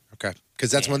fine. Okay. Because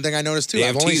that's one thing I noticed, too. They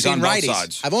have I've only tees seen on both righties.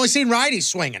 sides. I've only seen righties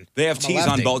swinging. They have I'm a tees on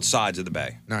lefty. both sides of the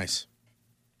bay. Nice.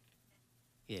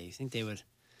 Yeah, you think they would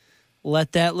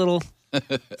let that little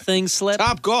thing slip?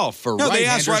 Top golf for No, they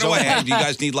asked right right-handers away, only. hey, do you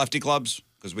guys need lefty clubs?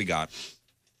 Because we got.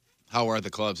 How are the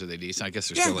clubs? Are they decent? I guess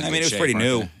they're Yeah, still in I good mean, it was shape, pretty aren't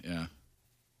new. they? Yeah.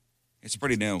 It's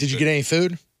pretty new. Did you get any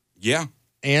food? Yeah.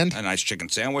 And? A nice chicken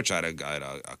sandwich. I had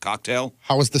a cocktail.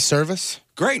 How was the service?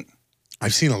 Great.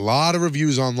 I've seen a lot of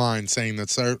reviews online saying that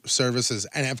services,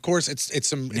 and of course, it's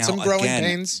some growing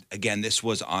pains. Again, this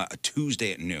was on a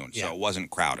Tuesday at noon, so it wasn't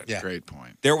crowded. Yeah. Great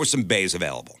point. There were some bays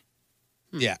available.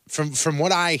 Yeah, from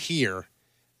what I hear,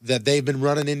 that they've been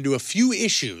running into a few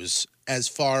issues as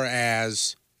far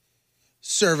as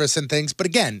service and things. But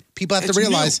again, people have to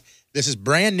realize this is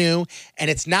brand new, and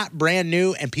it's not brand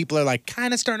new, and people are like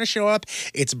kind of starting to show up.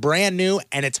 It's brand new,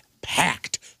 and it's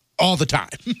packed all the time.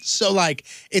 So, like,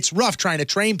 it's rough trying to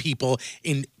train people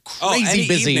in crazy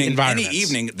busy environments. Any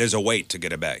evening, there's a wait to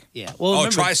get a bay. Yeah. Well,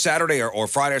 remember, try Saturday or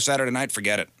Friday or Saturday night,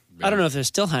 forget it. I don't know if they're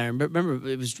still hiring, but remember,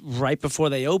 it was right before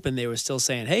they opened. They were still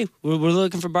saying, hey, we're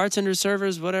looking for bartenders,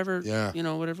 servers, whatever,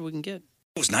 whatever we can get.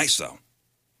 It was nice, though.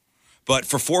 But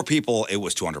for 4 people, it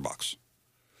was $200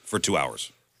 for 2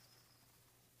 hours.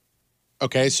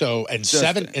 Okay, so, and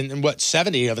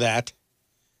 70 of that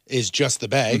is just the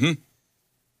bay. Mm-hmm.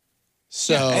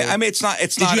 So, yeah, I mean, it's not.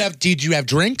 Did you have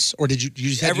drinks, or did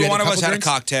you? Every one of us had drinks? a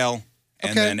cocktail,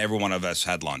 and then every one of us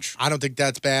had lunch. I don't think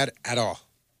that's bad at all.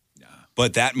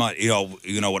 But that much,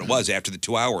 you know what it was. After the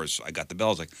 2 hours, I got the bill. I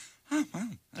was like, oh, wow,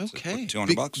 that's okay,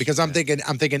 $200. Because I'm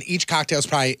thinking each cocktail is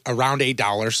probably around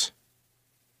 $8,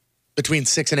 between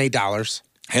 $6 and $8.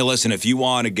 Hey, listen, if you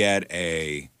want to get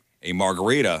a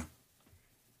margarita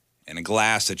and a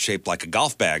glass that's shaped like a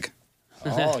golf bag,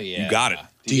 oh yeah, you got it.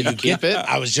 Do you keep it?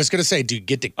 I was just gonna say, do you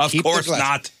get to keep Of course the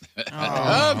glass? not.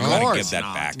 Of course give that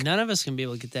back. None of us can be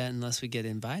able to get that unless we get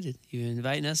invited. You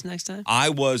inviting us next time? I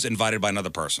was invited by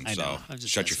another person, I know. so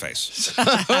shut your face.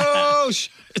 Oh,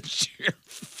 shut your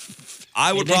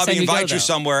I would Next probably time you go, invite you though.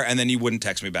 somewhere, and then you wouldn't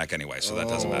text me back anyway, so that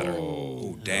doesn't matter.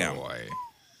 Oh, damn. Boy.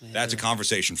 That's a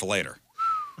conversation for later.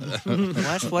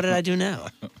 What did I do now?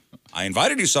 I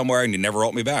invited you somewhere, and you never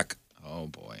wrote me back. Oh,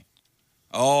 boy.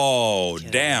 Oh,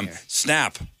 damn.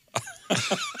 Snap.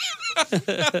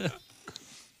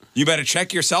 You better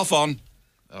check your cell phone.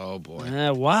 Oh,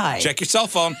 boy. Why? Check your cell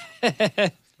phone.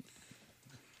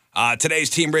 Today's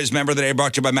Team Riz member of the day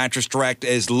brought to you by Mattress Direct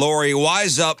is Lori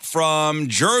Wiseup from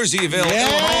Jerseyville,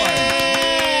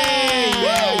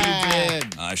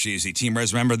 Illinois. She's the Team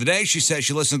Riz member of the day. She says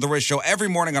she listens to the Riz Show every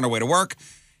morning on her way to work.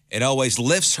 It always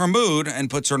lifts her mood and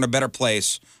puts her in a better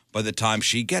place by the time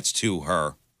she gets to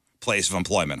her place of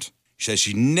employment. She says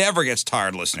she never gets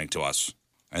tired listening to us.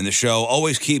 And the show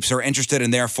always keeps her interested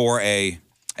and therefore a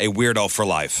weirdo for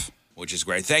life, which is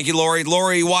great. Thank you, Lori.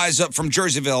 Lori Wiseup from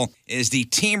Jerseyville is the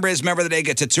Team Riz member of the day.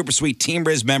 Gets a super sweet Team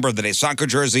Riz member of the day soccer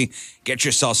jersey. Get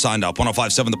yourself signed up.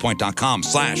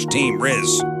 1057thepoint.com/Team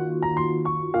Riz.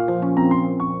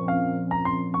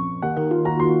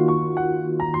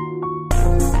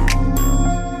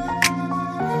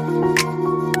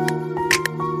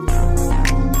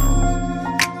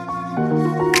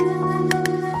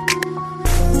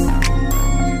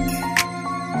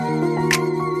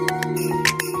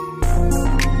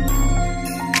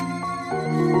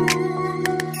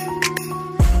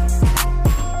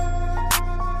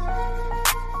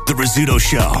 The Rizzuto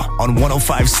Show on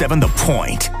 1057 The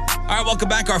Point. All right, welcome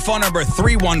back. Our phone number,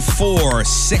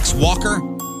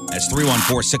 314-6-WALKER. That's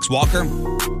 314-6-WALKER.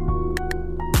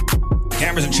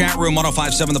 Cameras in chat room,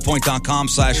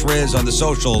 1057thepoint.com/Riz on the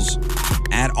socials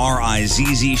at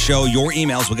RIZZ Show. Your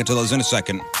emails, we'll get to those in a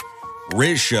second.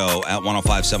 RizShow at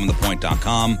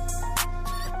 1057thepoint.com.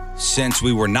 Since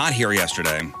we were not here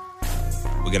yesterday,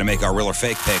 we're going to make our real or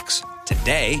fake picks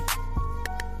today.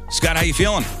 Scott, how you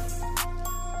feeling?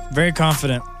 Very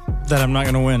confident that I'm not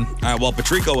going to win. All right, well,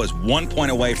 Patrico is 1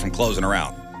 point away from closing her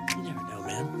out. You never know,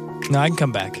 man. No, I can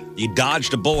come back. You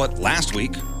dodged a bullet last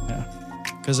week. Yeah.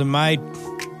 Because of my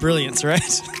brilliance,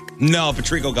 right? No,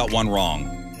 Patrico got one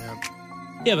wrong.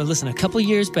 Yeah, but listen, a couple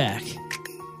years back.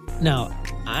 Now,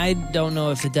 I don't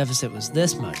know if the deficit was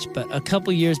this much, but a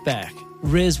couple years back,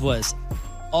 Riz was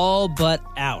all but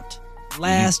out.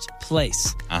 Last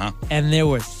place. And there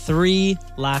were 3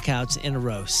 lockouts in a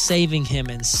row, saving him.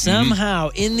 And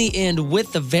somehow, in the end,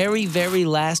 with the very, very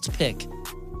last pick,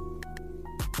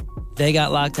 they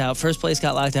got locked out. First place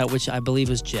got locked out, which I believe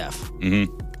was Jeff. And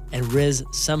Riz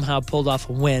somehow pulled off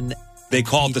a win. They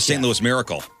call it the St. Louis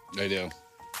Miracle. They do.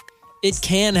 It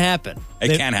can happen.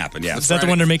 It can happen, yeah. Is that the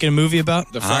one they're making a movie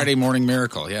about? The Friday Morning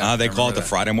Miracle, yeah. They call it the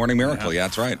Friday Morning Miracle. Yeah,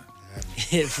 that's right.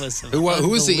 It was Who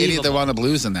was the idiot that won the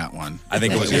Blues in that one? I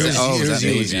think it was you.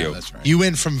 It was you. That's right. You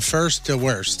went from first to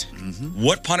worst.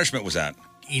 What punishment was that?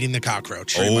 Eating the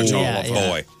cockroach.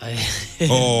 Boy.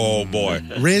 Oh, boy.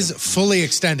 Riz fully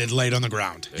extended, laid on the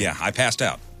ground. Yeah, I passed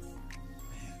out.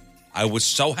 I was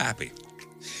so happy.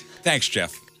 Thanks,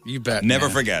 Jeff. You bet. Never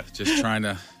man. forget. Just trying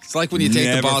to. It's like when you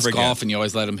take the boss golf and you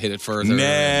always let him hit it further.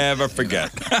 Never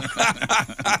forget.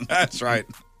 That's right.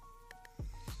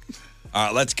 All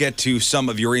right, let's get to some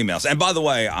of your emails. And by the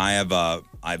way,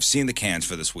 I've seen the cans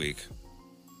for this week.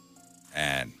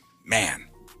 And man.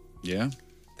 Yeah.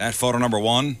 That photo number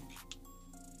 1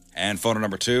 and photo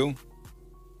number 2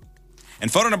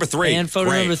 and photo number 3. And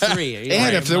photo number 3.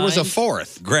 And if there was a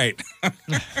 4th. Great. All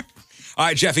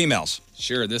right, Jeff, emails.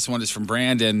 Sure. This one is from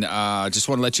Brandon. Just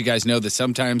want to let you guys know that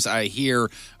sometimes I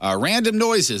hear random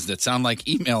noises that sound like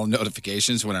email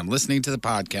notifications when I'm listening to the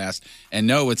podcast. And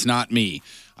no, it's not me.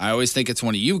 I always think it's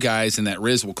one of you guys and that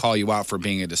Riz will call you out for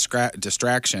being a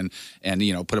distraction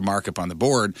and, put a mark up on the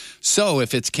board. So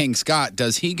if it's King Scott,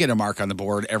 does he get a mark on the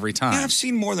board every time? Yeah, I've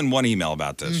seen more than one email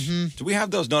about this. Do we have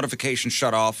those notifications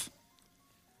shut off?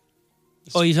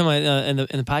 Oh, you're talking about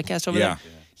in the podcast over there?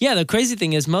 Yeah, the crazy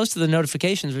thing is most of the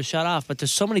notifications were shut off, but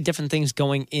there's so many different things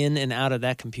going in and out of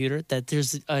that computer that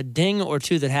there's a ding or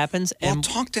two that happens. Well,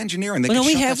 talk to engineering. They can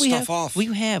shut that stuff off.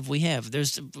 We have.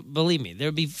 Believe me,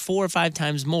 there'd be 4 or 5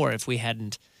 times more if we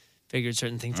hadn't figured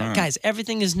certain things out. Guys,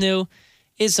 everything is new.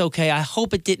 It's okay. I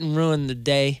hope it didn't ruin the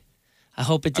day. I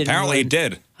hope it didn't. Apparently it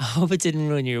did. I hope it didn't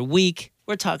ruin your week.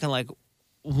 We're talking like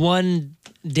one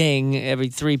ding every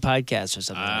 3 podcasts or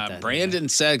something like that. Brandon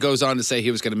goes on to say he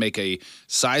was going to make a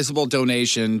sizable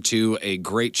donation to a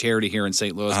great charity here in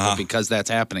St. Louis, but because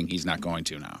that's happening, he's not going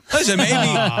to now. Listen,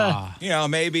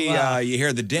 maybe, you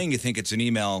hear the ding, you think it's an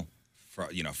email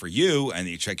for you, and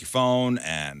you check your phone,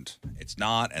 and it's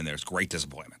not, and there's great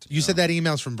disappointment. You said that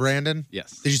email's from Brandon?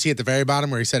 Yes. Did you see at the very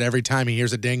bottom where he said every time he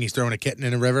hears a ding, he's throwing a kitten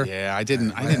in a river? Yeah, I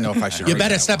didn't know if I should. You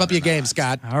better step up your game,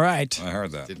 Scott. All right. I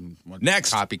heard that. Didn't want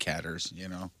next. Copycatters,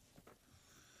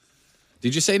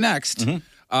 Did you say next?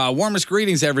 Warmest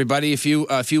greetings, everybody. A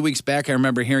few weeks back, I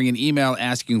remember hearing an email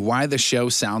asking why the show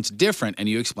sounds different, and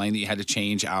you explained that you had to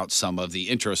change out some of the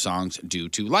intro songs due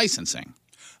to licensing.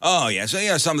 Oh, yeah. So,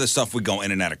 some of the stuff we go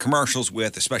in and out of commercials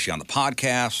with, especially on the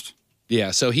podcast.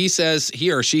 Yeah, so he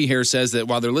or she says that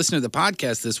while they're listening to the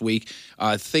podcast this week,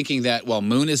 thinking that,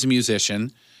 Moon is a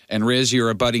musician, and Riz, you're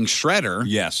a budding shredder.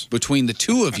 Yes. Between the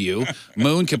two of you,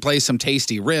 Moon could play some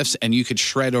tasty riffs, and you could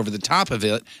shred over the top of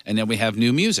it, and then we have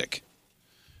new music.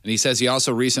 And he says he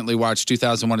also recently watched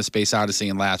 2001: A Space Odyssey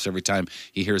and laughs every time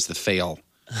he hears the fail.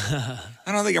 I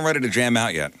don't think I'm ready to jam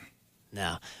out yet.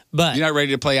 No. But you're not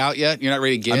ready to play out yet? You're not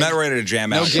ready to gig? I'm not ready to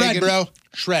jam out. Shred, bro.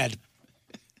 Shred.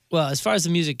 Well, as far as the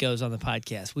music goes on the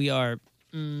podcast, we are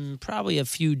probably a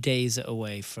few days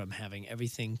away from having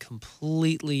everything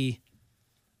completely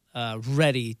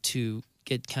ready to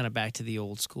get kind of back to the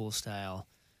old school style.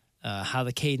 How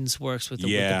the cadence works with the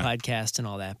podcast and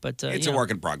all that. But it's a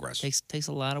work in progress. Takes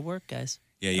a lot of work, guys.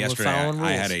 Yeah, yesterday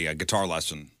I had a guitar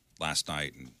lesson last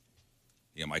night, and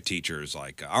my teacher's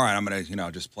like, all right, I'm going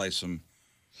to, just play some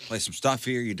stuff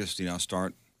here. You just,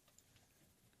 start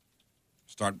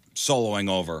soloing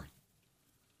over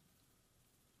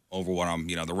what I'm,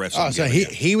 the riffs. Oh, so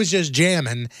he was just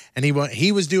jamming, and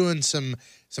he was doing some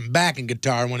some backing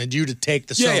guitar, wanted you to take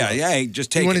the solo. Yeah.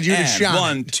 Just take he wanted it. you to And shine.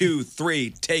 1, 2, 3,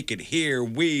 take it. Here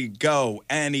we go.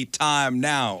 Anytime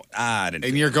now. And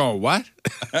you're going, what?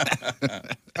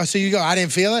 Oh, so you go, I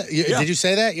didn't feel it? Did you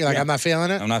say that? You're like, I'm not feeling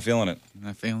it? I'm not feeling it.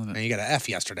 Man, you got an F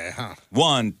yesterday, huh?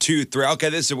 1, 2, 3. Okay,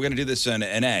 we're going to do this in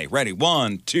A. Ready?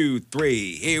 1, 2,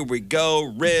 3. Here we go.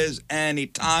 Riz,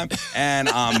 anytime. And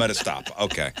I'm going to stop.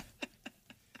 Okay.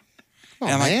 Oh,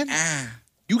 man.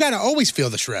 You got to always feel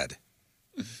the shred.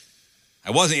 I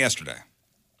wasn't yesterday.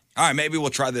 All right, maybe we'll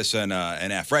try this in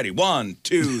F. Ready? 1,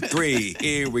 2, 3.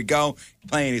 Here we go.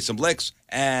 Playing some licks.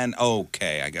 And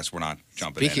okay, I guess we're not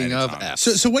jumping Speaking in. of F.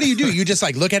 So what do? You just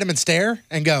like look at him and stare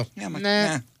and go,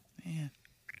 nah.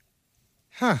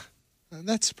 Huh.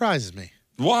 That surprises me.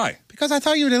 Why? Because I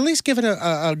thought you would at least give it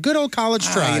a good old college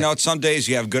try. Some days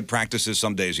you have good practices,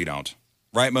 some days you don't.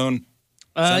 Right, Moon?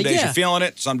 Some days you're feeling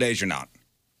it, some days you're not.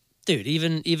 Dude,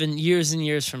 even years and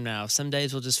years from now, some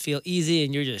days will just feel easy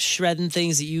and you're just shredding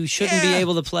things that you shouldn't be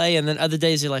able to play, and then other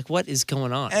days you're like, what is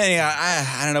going on? Hey,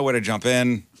 I don't know where to jump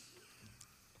in.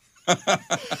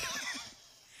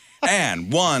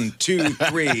 And 1, 2,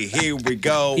 3, here we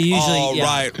go. All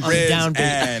right, Riz,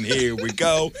 and here we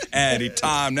go.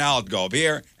 Anytime now, let's go up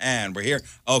here, and we're here.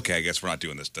 Okay, I guess we're not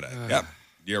doing this today. Yep,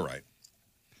 you're right.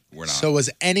 We're not. So was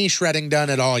any shredding done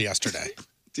at all yesterday?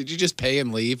 Did you just pay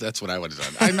and leave? That's what I would have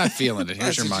done. I'm not feeling it.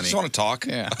 Here's your money. Just want to talk.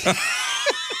 Yeah.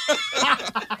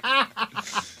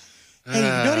 Hey, you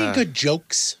know any good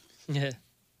jokes? Yeah.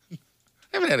 I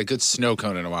haven't had a good snow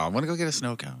cone in a while. I want to go get a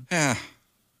snow cone. Yeah.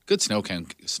 Good snow cone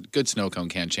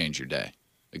can change your day.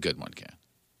 A good one can.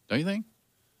 Don't you think?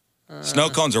 Snow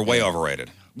cones are way overrated.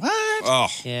 What? Oh.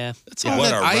 Yeah. That's all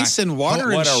that ice and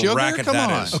water and sugar? Come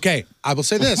on. Okay, I will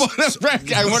say this. I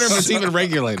wonder if it's even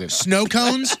regulated. Snow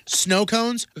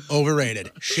cones,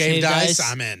 overrated. Shaved ice,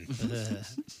 I'm in.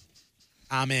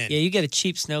 I'm in. Yeah, you get a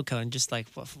cheap snow cone, just like,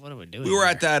 what are we doing? We were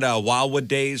at that Wildwood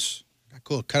Days.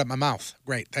 Cool, cut up my mouth.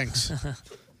 Great, thanks.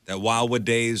 That Wildwood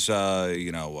Days,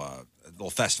 little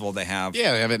festival they have.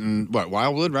 Yeah, they have it in,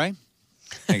 Wildwood, right?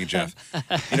 Thank you, Jeff.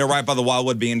 Right by the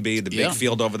Wildwood B&B, the big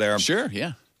field over there. Sure,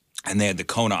 yeah. And they had the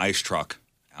Kona ice truck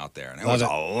out there. And there Love was it.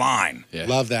 a line. Yeah.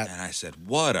 Love that. And I said,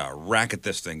 what a racket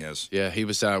this thing is. Yeah, he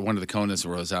was one of the Konas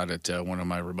was out at one of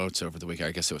my remotes over the weekend.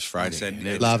 I guess it was Friday. I said,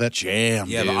 And love it. Jam,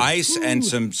 Yeah, dude. the ice and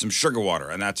some sugar water,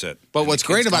 and that's it. But And what's the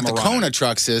great kids about the come running. Kona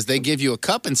trucks is they give you a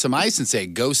cup and some ice and say,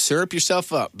 go syrup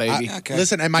yourself up, baby. Okay.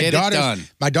 Listen, and Get it done.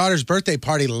 my daughter's birthday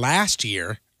party last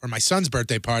year, or my son's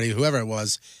birthday party, whoever it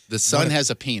was. The son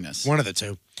has a penis. One of the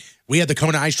two. We had the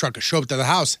Kona ice truck show up to the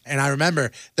house, and I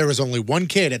remember there was only one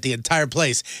kid at the entire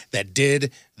place that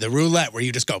did the roulette where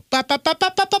you just go bop, bop, bop,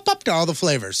 bop, bop, bop, bop to all the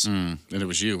flavors. And it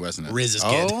was you, wasn't it? Riz's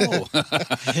kid. Oh.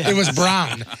 It was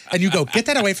brown. And you go, get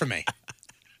that away from me.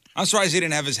 I'm surprised he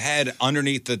didn't have his head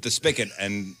underneath the spigot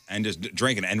and just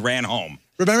drinking and ran home.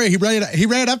 Remember, he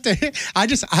ran up to I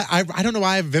don't know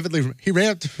why I vividly he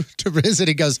ran up to Riz and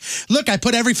he goes, look, I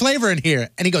put every flavor in here.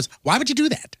 And he goes, why would you do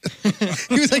that?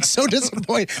 He was like so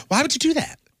disappointed. Why would you do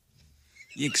that?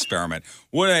 You experiment.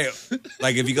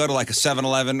 Like if you go to like a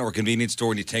 7-Eleven or convenience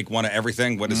store and you take one of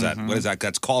everything, what is that? What is that?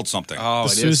 That's called something. Oh,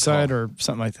 it is Suicide called or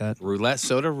something like that. roulette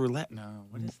soda, roulette. No,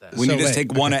 what is that? When you So just wait.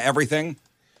 take one of everything?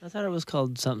 I thought it was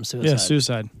called something suicide. Yeah,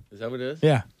 suicide. Is that what it is?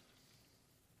 Yeah.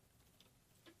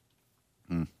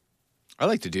 I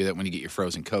like to do that when you get your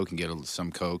frozen Coke and get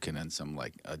some Coke and then some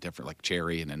like a different like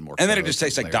cherry and then more. And then it Coke just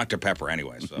tastes like flavor. Dr. Pepper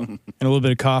anyway. So And a little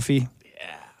bit of coffee.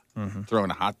 Throw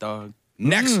in a hot dog.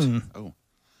 next.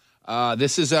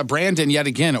 This is Brandon yet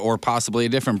again, or possibly a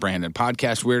different Brandon.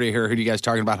 Podcast Weird to heard you guys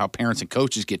talking about how parents and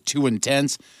coaches get too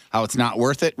intense, how it's not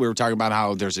worth it. We were talking about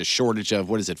how there's a shortage of,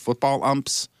 football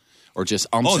umps? Or just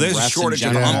umps Oh, and there's a refs in shortage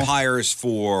of general? umpires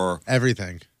for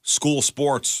Everything. school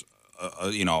sports,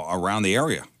 around the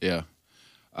area. Yeah.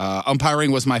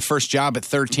 Umpiring was my first job at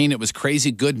 13. It was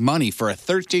crazy good money for a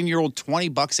 13-year-old,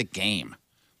 $20 a game.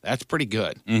 That's pretty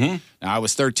good. Mm-hmm. Now, I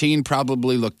was 13,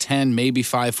 probably looked 10, maybe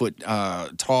 5 foot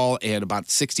tall, and about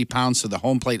 60 pounds. So the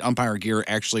home plate umpire gear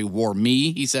actually wore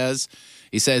me, he says.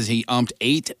 He says he umped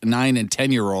 8, 9, and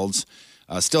 10-year-olds.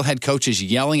 Still had coaches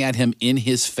yelling at him in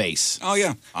his face. Oh,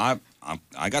 yeah.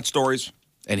 I got stories.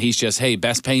 And he's just, hey,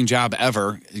 best paying job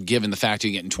ever, given the fact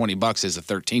you're getting $20 as a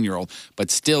 13-year-old.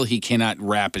 But still, he cannot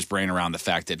wrap his brain around the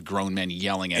fact that grown men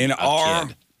yelling at a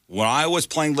kid. When I was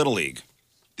playing Little League,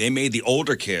 they made the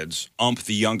older kids ump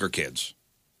the younger kids.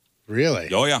 Really?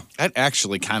 Oh, yeah. That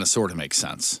actually kind of sort of makes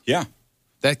sense. Yeah.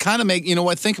 That kind of you know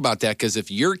what? Think about that, because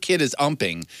if your kid is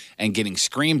umping and getting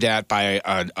screamed at by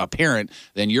a parent,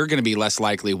 then you're going to be less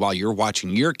likely while you're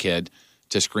watching your kid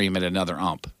to scream at another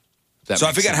ump. So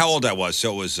I forget how old I was.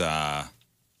 So it was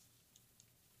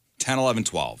 10, 11,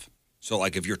 12. So,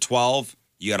 like, if you're 12,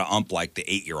 you got to ump like the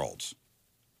 8-year-olds.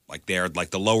 Like, they're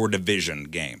like the lower division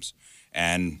games.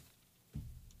 And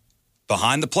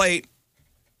behind the plate,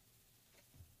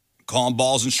 calling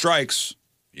balls and strikes,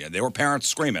 yeah, there were parents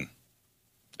screaming.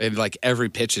 And like every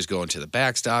pitch is going to the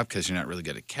backstop because you're not really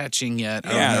good at catching yet.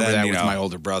 I Yeah, remember then, that you with know. my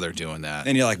older brother doing that.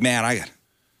 Then you're like, man, I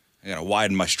got to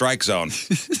widen my strike zone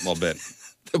a little bit.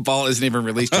 The ball isn't even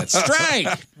released yet.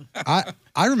 Strike!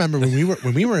 I remember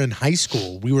when we were in high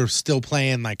school, we were still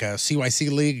playing like a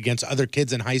CYC league against other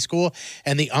kids in high school,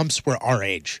 and the umps were our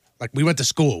age. Like we went to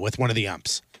school with one of the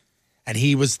umps, and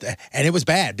it was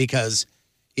bad because,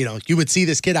 you know, you would see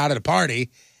this kid out at a party,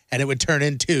 and it would turn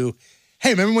into, hey,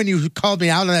 remember when you called me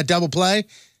out on that double play?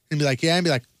 And be like, yeah, and be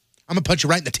like, I'm gonna punch you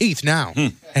right in the teeth now.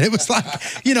 And it was like,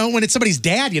 you know, when it's somebody's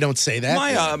dad, you don't say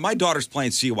that. My daughter's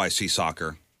playing CYC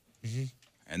soccer,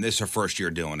 and this is her first year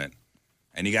doing it.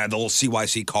 And you got the little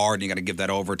CYC card, and you got to give that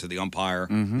over to the umpire or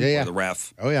the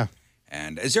ref. Oh yeah.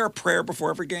 And is there a prayer before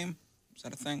every game? Is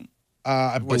that a thing?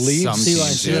 I believe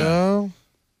so.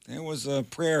 There was a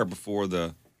prayer before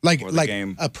the Like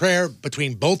game. a prayer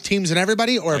between both teams and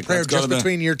everybody, or Like, a prayer let's go just to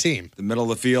between your team? The middle of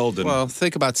the field. And Well,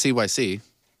 think about CYC.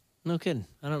 No kidding.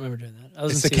 I don't remember doing that. I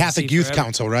was It's in the CYC Catholic Youth forever.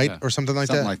 Council, right? Yeah. Or something like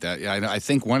Something that? like that. Yeah, I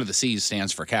think one of the C's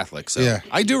stands for Catholic. So Yeah.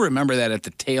 I do remember that at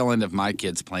the tail end of my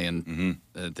kids playing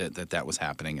that was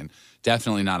happening, and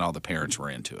definitely not all the parents were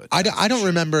into it. I don't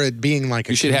remember it being like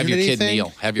a You should have your community kid thing.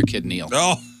 kneel. Have your kid kneel.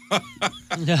 Oh,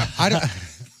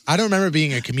 I don't remember it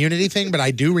being a community thing, but I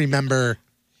do remember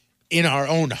in our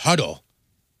own huddle,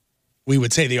 we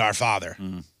would say the Our Father.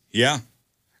 yeah.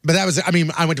 But that was, I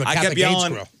mean, I went to a I Catholic kept age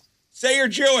yelling, school. say you're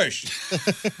Jewish.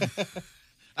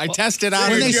 I tested out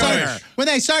Say in you're the Jewish. summer. When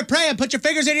they start praying, put your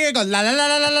fingers in your ear, go la la la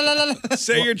la la la la.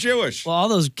 Say you're Jewish. Well, all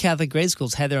those Catholic grade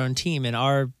schools had their own team, and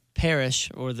our parish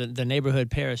or the neighborhood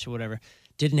parish or whatever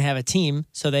didn't have a team,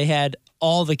 so they had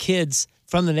all the kids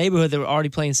from the neighborhood that were already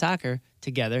playing soccer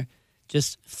together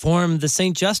just form the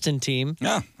St. Justin team.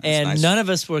 Yeah, that's and nice. none of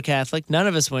us were Catholic, none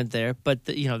of us went there, but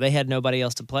they had nobody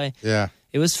else to play. Yeah.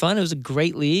 It was fun. It was a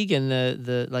great league, and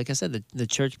the like I said, the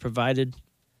church provided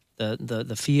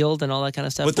the field and all that kind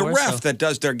of stuff. But the for ref us, so- that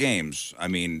does their games, I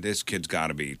mean, this kid's got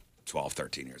to be 12,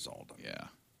 13 years old. Yeah.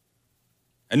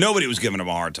 And nobody was giving him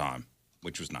a hard time,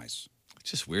 which was nice.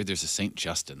 It's just weird. There's a St.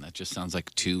 Justin. That just sounds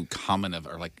like too common of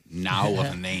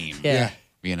a name. Yeah.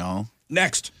 You know?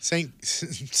 Next.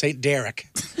 Saint Derek.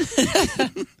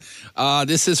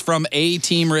 This is from a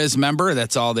Team Riz member.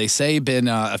 That's all they say. Been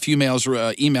a few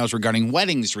emails regarding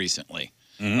weddings recently.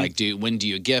 Like, when do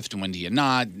you gift and when do you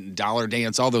not? Dollar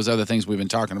dance, all those other things we've been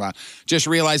talking about. Just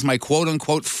realized my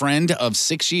quote-unquote friend of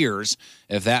 6 years,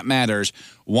 if that matters,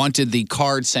 wanted the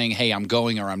card saying, hey, I'm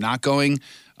going or I'm not going.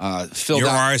 Filled Your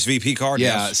out, RSVP card?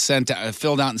 Yeah, Yes.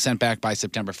 filled out and sent back by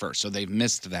September 1st. So they've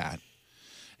missed that.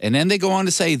 And then they go on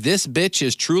to say, this bitch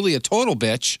is truly a total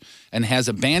bitch and has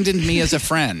abandoned me as a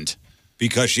friend.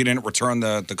 Because she didn't return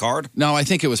the card? No, I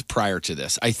think it was prior to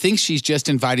this. I think she's just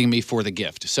inviting me for the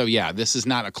gift. So, yeah, this is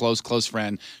not a close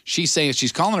friend. She's saying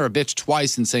she's calling her a bitch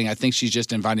twice and saying, I think she's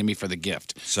just inviting me for the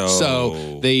gift.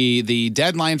 So the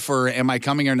deadline for am I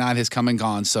coming or not has come and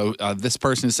gone. So this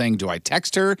person is saying, do I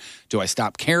text her? Do I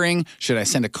stop caring? Should I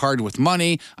send a card with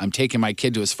money? I'm taking my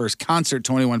kid to his first concert,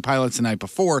 21 Pilots, the night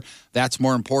before. That's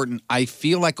more important. I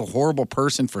feel like a horrible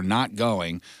person for not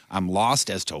going. I'm lost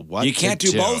as to what You can't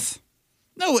to do both?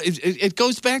 No, it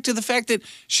goes back to the fact that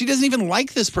she doesn't even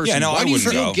like this person. Yeah, no, Why I do you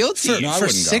wouldn't feel go. guilty? No, I For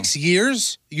wouldn't go. 6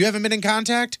 years, you haven't been in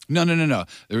contact? No.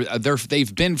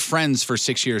 They've been friends for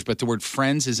 6 years, but the word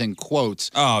friends is in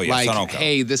quotes. Oh, yes, like, I don't go.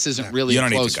 hey, this isn't really You a don't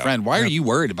need to close go. friend. Why are you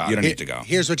worried about You it? don't need to go.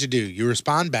 Here's what you do. You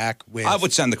respond back with I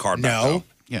would send the card back, no, though.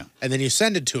 Yeah. and then you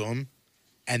send it to him,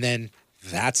 and then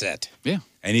that's it. Yeah.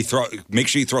 And make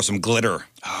sure you throw some glitter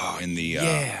in the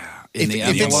In the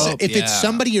if envelope. it's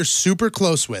somebody you're super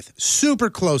close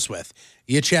with,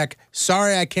 you check,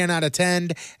 sorry I cannot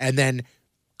attend, and then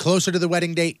closer to the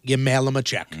wedding date, you mail them a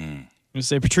check. I'm gonna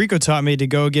say Patrico taught me to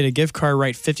go get a gift card,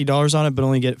 write $50 on it, but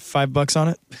only get $5 on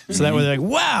it. So that way they're like,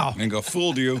 wow. and go,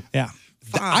 fooled you. Yeah.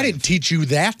 I didn't teach you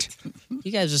that.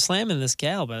 You guys are slamming this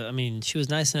gal, but I mean, she was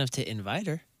nice enough to invite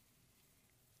her.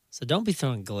 So don't be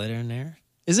throwing glitter in there.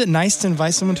 Is it nice to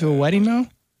invite someone to a wedding, though?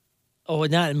 Oh,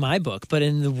 not in my book, but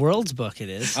in the world's book, it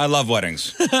is. I love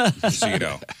weddings. Just so you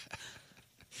know.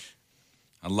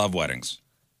 I love weddings.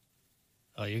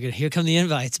 Oh, here come the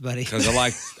invites, buddy. Because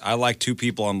I like two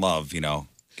people in love,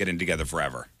 getting together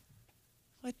forever.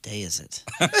 What day is it?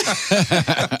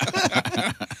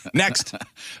 Next.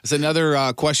 There's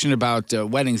another question about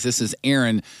weddings. This is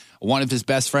Aaron, one of his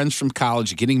best friends from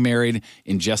college, getting married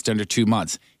in just under 2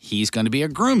 months. He's going to be a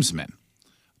groomsman.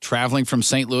 Traveling from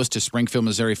St. Louis to Springfield,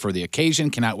 Missouri for the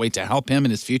occasion. Cannot wait to help him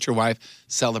and his future wife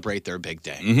celebrate their big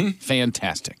day.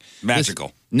 Fantastic.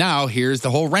 Magical. Now, here's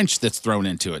the whole wrench that's thrown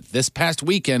into it. This past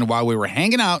weekend, while we were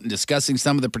hanging out and discussing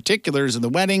some of the particulars of the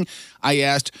wedding, I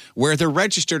asked where they're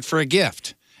registered for a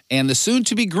gift. And the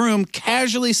soon-to-be groom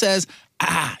casually says,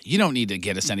 you don't need to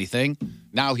get us anything.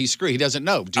 Now he's screwed. He doesn't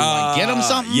know. Do I get him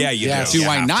something? Yeah, you do. Do You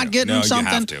I have not to. get No, him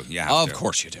something? You have to. Of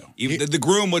course you do. Even the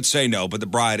groom would say no, but the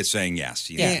bride is saying yes.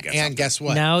 You need to get And something. guess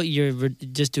what? Now you're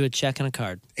just do a check and a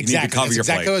card. exactly. need to cover That's your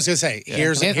exactly plate. what I was going to say.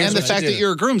 Here's And here's the what fact you that do.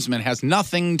 you're a groomsman has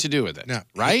nothing to do with it. No.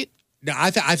 Right? No,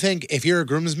 I think if you're a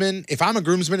groomsman, if I'm a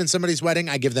groomsman in somebody's wedding,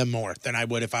 I give them more than I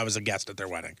would if I was a guest at their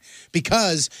wedding.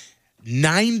 Because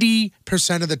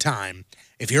 90% of the time,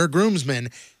 if you're a groomsman,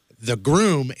 the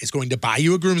groom is going to buy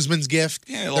you a groomsman's gift.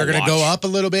 Yeah, a They're little going to go watch. up a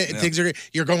little bit. And things are.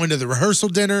 You're going to the rehearsal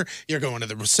dinner. You're going to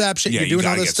the reception. Yeah, you're you doing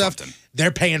all gotta this get stuff. something. They're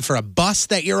paying for a bus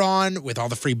that you're on with all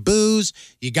the free booze.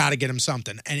 You got to get them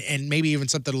something, and maybe even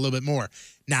something a little bit more.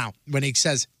 Now, when he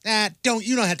says,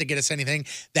 you don't have to get us anything,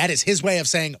 that is his way of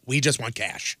saying we just want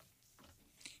cash.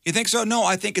 You think so? No,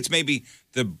 I think it's maybe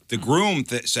the groom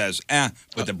that says,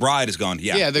 but the bride is going,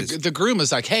 yeah. The groom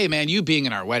is like, hey, man, you being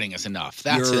in our wedding is enough.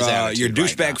 That's his attitude. Your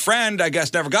douchebag right now. friend, I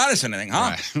guess, never got us anything,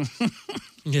 huh?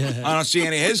 Yeah. I don't see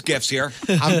any of his gifts here.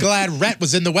 I'm glad Rhett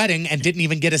was in the wedding and didn't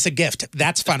even get us a gift.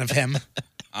 That's fun of him.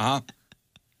 Uh-huh.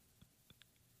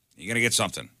 You're going to get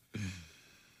something.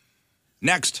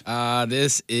 Next.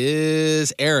 This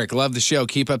is Eric. Love the show.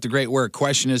 Keep up the great work.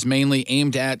 Question is mainly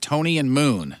aimed at Tony and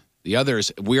Moon. The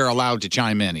others, we're allowed to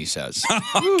chime in, he says.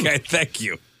 Okay, thank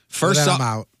you. First Then I'm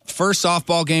out. First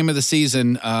softball game of the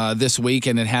season this week,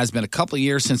 and it has been a couple of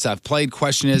years since I've played.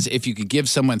 Question is, if you could give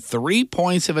someone 3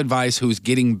 points of advice who's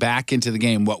getting back into the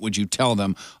game, what would you tell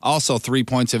them? Also, 3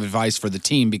 points of advice for the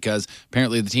team, because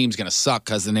apparently the team's going to suck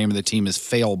because the name of the team is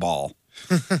Fail Ball.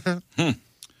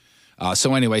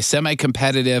 So anyway,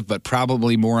 semi-competitive, but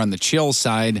probably more on the chill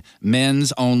side,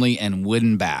 men's only, and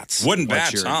wooden bats. Wooden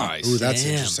What's bats, your huh? advice? Ooh, that's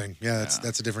Damn. interesting. Yeah,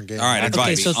 that's a different game. All right,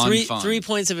 Okay, advice. so Unfun. 3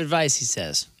 points of advice, he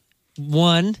says.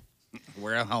 1,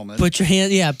 Wear a helmet. put your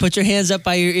hands up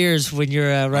by your ears when you're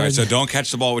running. All right, so don't catch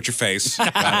the ball with your face.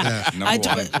 Got it. Number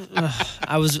one.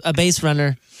 I was a base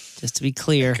runner, just to be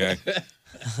clear. Okay.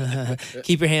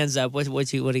 Keep your hands up. What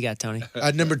do you got, Tony?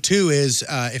 Number 2 is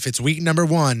if it's week number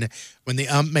 1, when the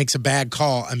ump makes a bad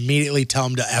call, immediately tell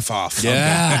him to F off.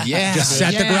 Yeah, yeah. Just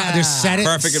set the ground. Just set it.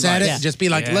 Perfect set advice. it. Just be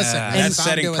like, listen. That's if I'm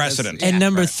setting doing precedent. this- And Yeah,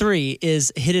 number right. 3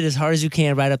 is hit it as hard as you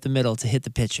can right up the middle to hit the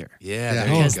pitcher. Yeah, Yeah. there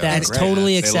you Because go. that's Great.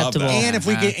 totally They love acceptable. that.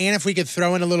 And if we could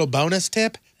throw in a little bonus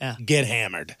tip, Yeah. get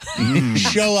hammered.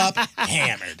 Show up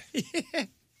hammered.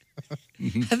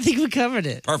 I think we covered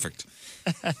it. Perfect.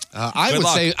 I Good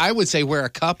luck. would say wear a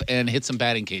cup and hit some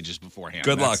batting cages beforehand.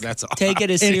 Good luck. That's all. Take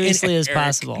it as seriously as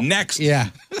possible. Next. Yeah.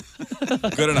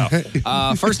 Good enough.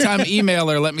 First time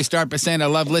emailer. Let me start by saying I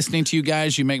love listening to you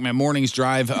guys. You make my mornings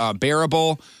drive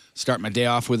bearable. Start my day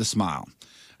off with a smile.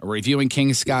 Reviewing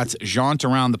King Scott's jaunt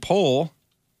around the pole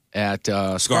at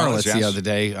Scarlett's the yes. other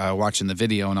day, watching the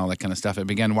video and all that kind of stuff. I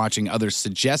began watching other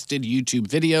suggested YouTube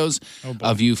videos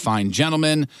of you fine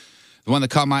gentlemen. The one that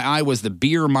caught my eye was the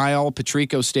beer mile.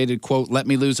 Patrico stated, quote, let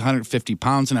me lose 150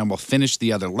 pounds and I will finish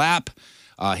the other lap.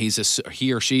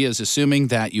 He or she is assuming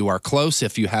that you are close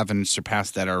if you haven't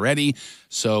surpassed that already.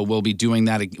 So we'll be doing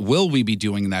that. Will we be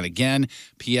doing that again?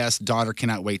 P.S. Daughter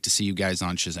cannot wait to see you guys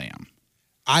on Shazam.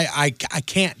 I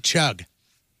can't chug.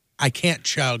 I can't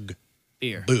chug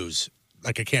Beer. booze.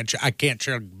 Like I can't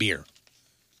chug beer.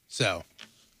 So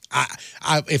I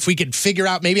if we could figure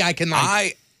out, maybe I can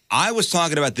like I was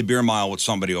talking about the beer mile with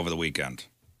somebody over the weekend.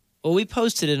 Well, we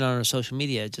posted it on our social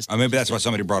media just Maybe that's why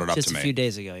somebody brought it up just to a me. few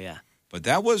days ago. Yeah. But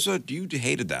that was you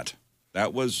hated that.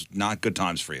 That was not good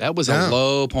times for you. That was No. a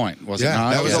low point, was it yeah,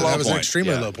 not? that was Yeah. a Low that was an point.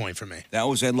 extremely Yeah. low point for me. That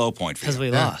was a low point for you. Because we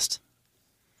Yeah. lost.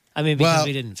 I mean, because Well,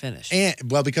 we didn't finish. And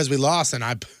because we lost, and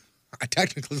I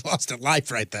technically lost at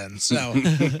life right then. So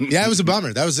yeah, it was a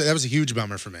bummer. That was a huge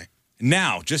bummer for me.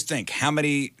 Now, just think how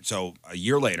many. So a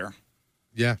year later,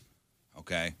 Yeah,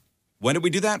 okay. When did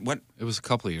we do that? What? It was a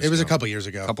couple of years it was ago. a couple years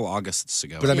ago. A couple Augusts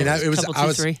ago. But I mean, Yeah, it was couple, I two,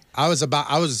 was three. I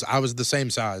was the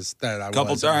same size that I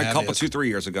Couple. was. All in right, couple heaviest. 2-3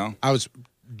 years ago. I was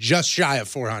just shy of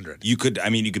 400. You could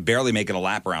barely make it a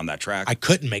lap around that track. I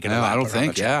couldn't make it. No, a lap I don't around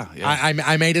think. the track. Yeah.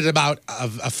 I made it about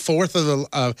a fourth of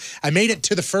the. I made it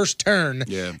to the first turn.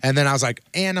 Yeah. And then I was like,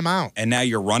 and I'm out. and now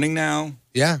you're running now.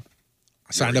 Yeah.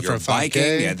 I signed up for You're a 5K.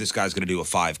 biking. Yeah, this guy's going to do a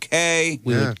 5K.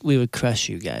 We would crush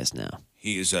you guys now.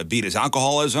 He's beat his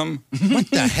alcoholism. What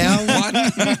the hell? What?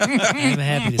 I'm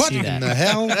happy to What see in that. the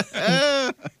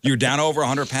hell? You're down over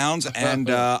 100 pounds, and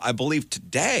I believe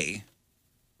today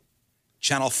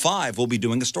Channel 5 will be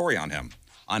doing a story on him,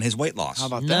 on his weight loss. How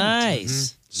about that?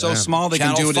 Nice. So small they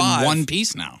Channel can do it 5. in one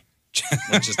piece now.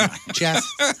 Which is not. Just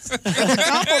That's a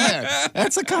compliment.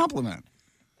 That's a compliment.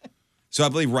 So I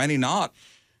believe Randy Knott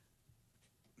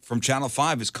from Channel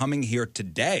 5 is coming here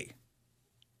today.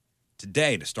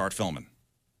 Today to start filming.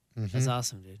 That's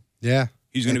awesome, dude. yeah.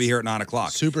 He's going to be here at 9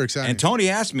 o'clock. Super exciting. And Tony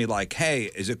asked me, like, hey,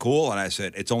 is it cool? And I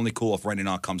said, it's only cool if Randy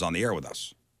Knott comes on the air with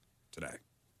us today.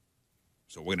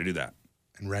 So we're going to do that.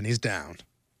 And Rennie's down.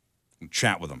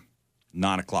 Chat with him.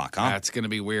 9 o'clock, huh? That's going to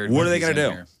be weird. What when are they he's going to in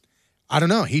do? here. I don't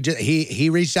know. He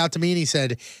reached out to me and he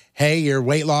said, hey, your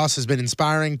weight loss has been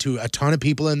inspiring to a ton of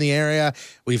people in the area.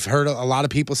 We've heard a lot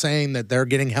of people saying that they're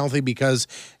getting healthy because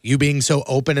you being so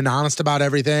open and honest about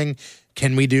everything.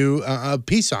 Can we do a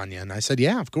piece on you? And I said,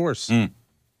 yeah, of course.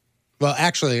 Well,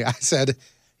 actually, I said,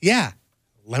 yeah,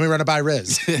 let me run it by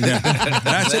Riz. And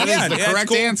I said, That is the correct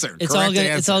cool. answer. It's Correct all gonna.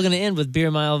 answer. It's all gonna end with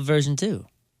Beer Mile version 2.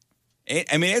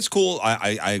 I mean, it's cool.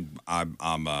 I'm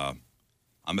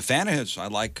a fan of his. I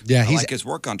like his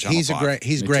work on Channel 5.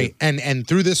 He's great. And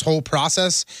through this whole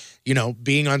process, you know,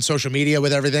 being on social media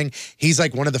with everything, he's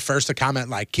like one of the first to comment,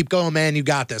 like, keep going, man, you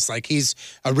got this. Like, he's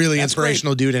a really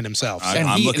inspirational dude in himself. And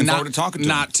I'm looking forward to talking to him.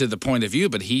 Not to the point of view,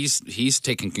 but he's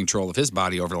taken control of his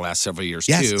body over the last several years,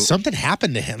 Yes, too. something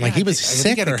happened to him. Like, he was I think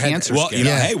sick he had a or had cancer Well, scare. you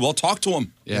know, Yeah. hey, we'll talk to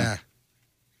him. Yeah.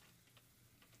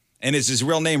 And is his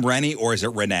real name Rennie or is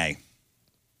it Renee?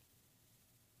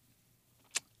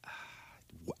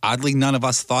 Oddly, none of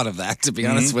us thought of that, to be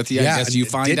honest with you. Yeah, I guess you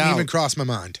find didn't out. even cross my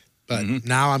mind. But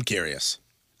now I'm curious.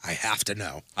 I have to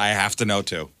know. I have to know,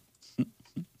 too.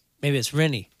 Maybe it's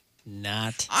Rennie.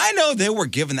 Not. I know they were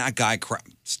giving that guy crap.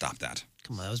 Stop that.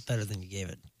 Come on, that was better than you gave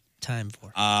it time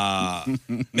for.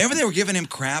 Remember they were giving him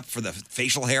crap for the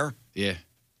facial hair? Yeah.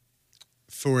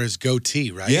 For his goatee,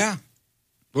 right? Yeah.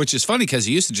 Which is funny because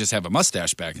he used to just have a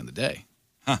mustache back in the day.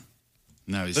 Huh.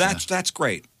 No, he's But that's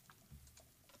great.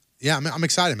 Yeah, I'm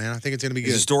excited, man. I think it's going to be Is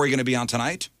the good. story going to be on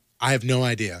tonight? I have no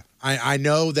idea. I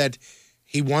know that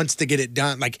he wants to get it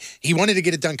done. Like, he wanted to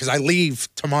get it done because I leave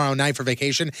tomorrow night for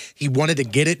vacation. He wanted to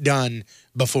get it done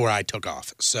before I took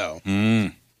off. So.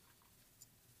 Well,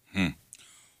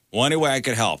 any way I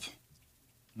could help.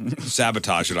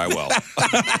 Sabotage it, I will.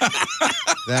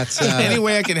 That's any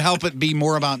way I can help it be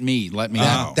more about me. Let me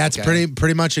know. That's okay?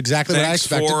 pretty much exactly what I Thanks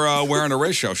expected. for wearing a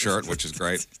Riz Show shirt, which is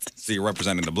great. See, you're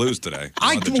representing the Blues today.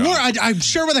 I'm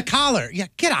sure with a collar. Yeah,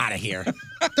 get out of here.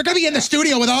 They're going to be in the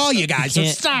studio with all you guys, so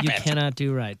stop You it. cannot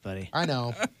do right, buddy. I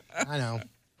know.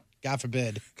 God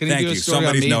forbid. Can he Thank do a you. story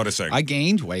Somebody's on me? noticing. I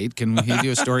gained weight. Can he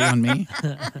do a story on me?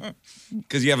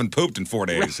 Because you haven't pooped in 4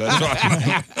 days. That's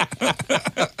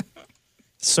why.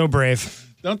 So brave.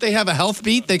 Don't they have a health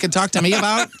beat they could talk to me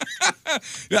about?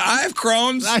 Yeah, I have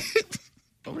Crohn's.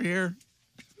 Over here.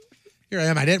 Here I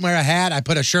am. I didn't wear a hat. I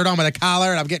put a shirt on with a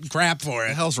collar, and I'm getting crap for What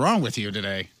the it. hell's wrong with you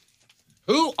today?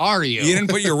 Who are you? You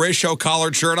didn't put your Riz Show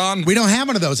collared shirt on? We don't have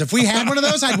one of those. If we had one of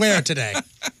those, I'd wear it today.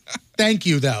 Thank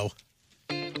you, though.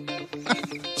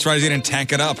 Surprised you didn't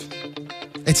tank it up.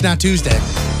 It's not Tuesday.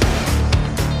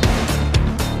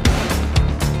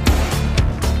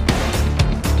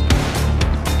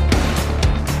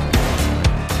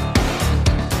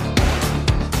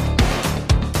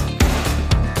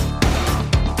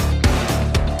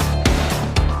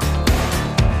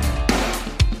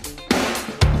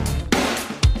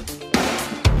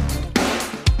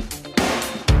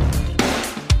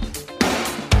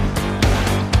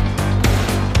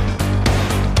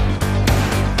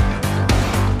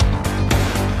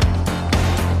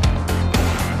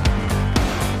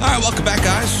 All right, welcome back,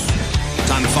 guys.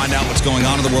 Time to find out what's going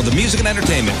on in the world of music and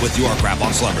entertainment with your Crap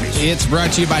on Celebrities. It's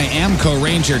brought to you by Amco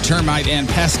Ranger Termite and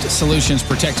Pest Solutions,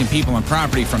 protecting people and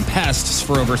property from pests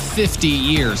for over 50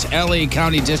 years. LA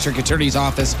County District Attorney's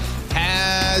Office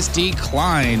has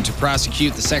declined to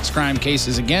prosecute the sex crime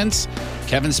cases against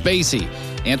Kevin Spacey,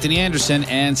 Anthony Anderson,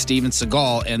 and Steven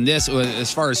Seagal. And this,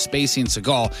 as far as Spacey and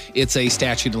Seagal, it's a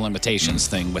statute of limitations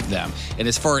thing with them. It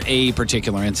is for a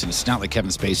particular incident. It's not like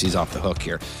Kevin Spacey's off the hook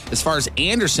here. As far as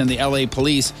Anderson, the LA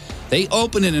police, they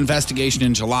opened an investigation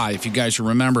in July. If you guys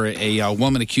remember, a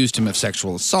woman accused him of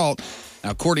sexual assault. Now,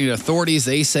 according to authorities,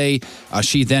 they say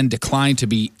she then declined to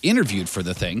be interviewed for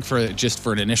the thing, for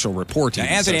an initial report. Now,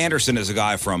 Anthony Anderson is a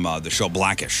guy from the show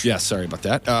Blackish. Yeah, sorry about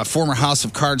that. Former House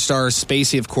of Cards star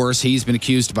Spacey, of course, he's been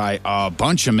accused by a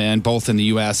bunch of men, both in the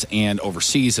U.S. and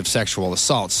overseas, of sexual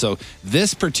assault. So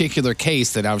this particular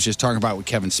case that I was just talking about with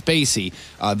Kevin Spacey,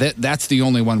 that's the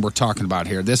only one we're talking about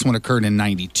here. This one occurred in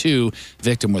 92.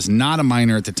 Victim was not a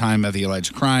minor at the time of the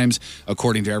alleged crimes,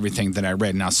 according to everything that I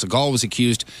read. Now, Seagal was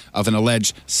accused of an alleged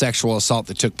alleged sexual assault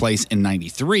that took place in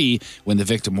 93 when the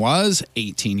victim was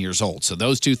 18 years old. So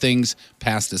those two things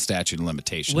passed the statute of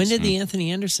limitations. When did the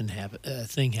Anthony Anderson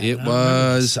thing happen? It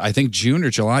was, I think, June or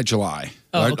July. July.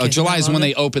 Oh, okay. July is when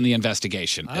they opened the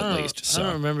investigation, at least. So. I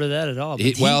don't remember that at all.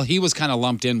 He was kind of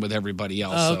lumped in with everybody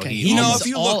else. Oh, okay. So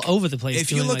He's all over the place.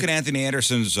 If you look at Anthony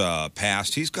Anderson's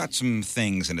past, he's got some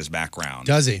things in his background.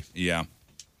 Does he? Yeah.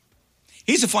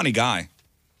 He's a funny guy,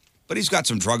 but he's got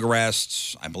some drug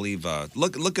arrests. I believe.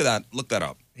 Look at that. Look that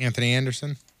up. Anthony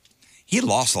Anderson. He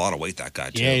lost a lot of weight. That guy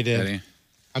too. Yeah, he did.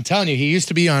 I'm telling you, he used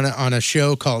to be on a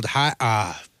show called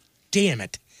damn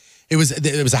it. It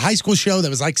was a high school show that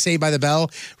was like Saved by the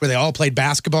Bell, where they all played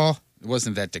basketball. It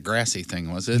wasn't that Degrassi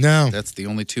thing, was it? No. That's the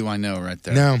only two I know right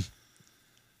there. No.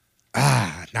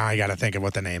 Now I got to think of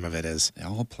what the name of it is. They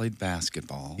all played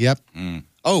basketball. Yep.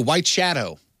 Oh, White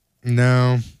Shadow.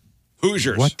 No.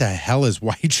 Hoosiers. What the hell is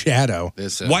White Shadow?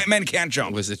 This, White Men Can't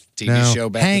Jump. It was a TV show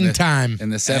back Hang Time in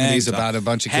the 70s about a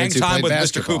bunch of kids who Time played with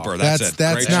basketball. Mr. Cooper. That's it.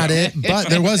 That's Great not show. it. But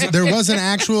there was an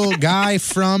actual guy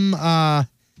from like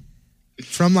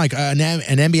an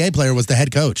NBA player was the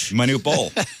head coach. Manute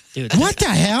Bol. Dude, what the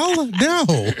hell? No.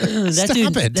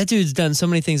 Stop it. That dude's done so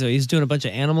many things. Though. He's doing a bunch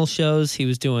of animal shows.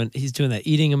 He's doing that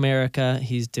Eating America.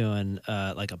 He's doing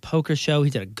like a poker show. He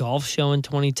did a golf show in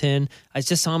 2010. I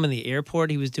just saw him in the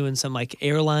airport. He was doing some like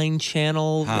airline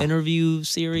channel interview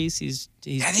series.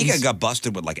 I think I got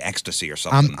busted with like ecstasy or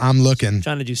something. I'm looking.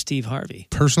 Trying to do Steve Harvey.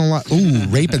 Personal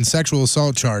rape and sexual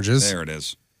assault charges. There it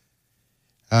is.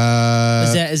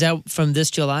 Is that from this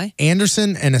July?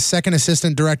 Anderson and a second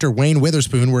assistant director, Wayne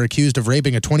Witherspoon, were accused of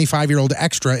raping a 25-year-old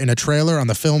extra in a trailer on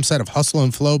the film set of Hustle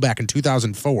and Flow back in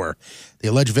 2004. The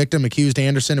alleged victim accused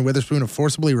Anderson and Witherspoon of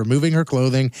forcibly removing her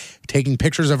clothing, taking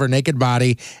pictures of her naked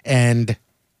body, and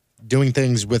doing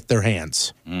things with their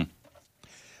hands.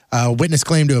 Witness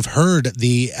claimed to have heard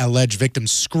the alleged victim's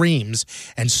screams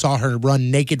and saw her run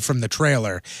naked from the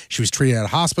trailer. She was treated at a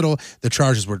hospital. The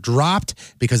charges were dropped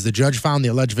because the judge found the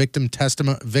alleged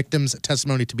victim's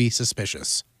testimony to be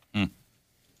suspicious.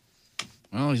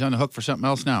 Well, he's on the hook for something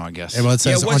else now, I guess. Well, it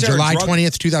says on July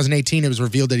 20th, 2018, it was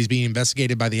revealed that he's being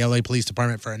investigated by the LA Police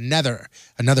Department for another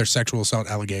sexual assault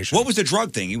allegation. What was the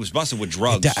drug thing? He was busted with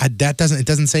drugs. It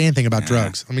doesn't say anything about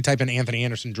drugs. Let me type in Anthony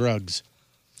Anderson drugs.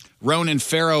 Ronan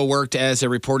Farrow worked as a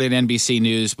reporter at NBC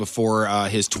News before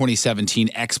his 2017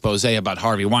 expose about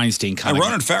Harvey Weinstein.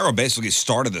 Ronan Farrow basically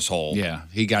started this whole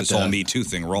he got this whole Me Too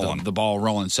thing rolling. The ball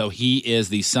rolling. So he is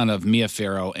the son of Mia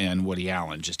Farrow and Woody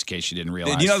Allen, just in case you didn't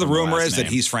realize. You know the rumor is name.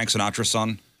 that he's Frank Sinatra's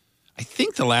son? I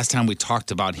think the last time we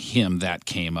talked about him, that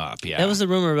came up. Yeah, that was the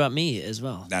rumor about me as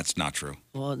well. That's not true.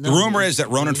 Well, the rumor is that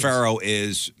Ronan Farrow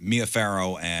is Mia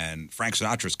Farrow and Frank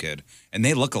Sinatra's kid, and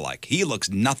they look alike. He looks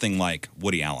nothing like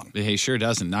Woody Allen. He sure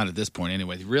doesn't. Not at this point,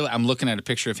 anyway. Really, I'm looking at a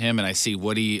picture of him, and I see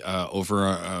Woody over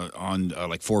on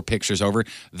like 4 pictures over.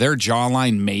 Their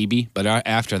jawline, maybe, but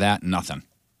after that, nothing.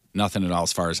 Nothing at all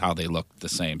as far as how they look the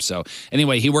same. So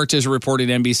anyway, he worked as a reporter at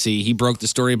NBC. He broke the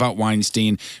story about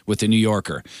Weinstein with The New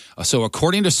Yorker. So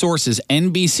according to sources,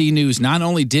 NBC News not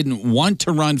only didn't want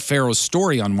to run Farrow's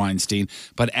story on Weinstein,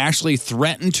 but actually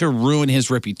threatened to ruin his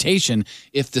reputation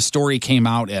if the story came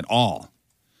out at all.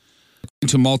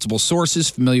 To multiple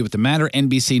sources familiar with the matter,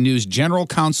 NBC News General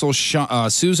Counsel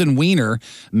Susan Weiner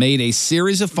made a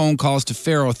series of phone calls to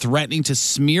Farrow threatening to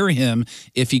smear him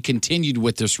if he continued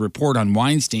with this report on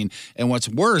Weinstein. And what's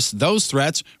worse, those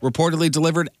threats reportedly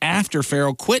delivered after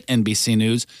Farrow quit NBC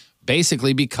News,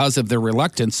 basically because of their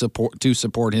reluctance to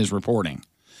support his reporting.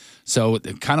 So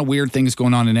kind of weird things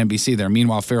going on in NBC there.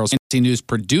 Meanwhile, Farrow's NBC News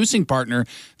producing partner,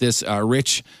 this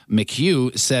Rich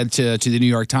McHugh, said to the New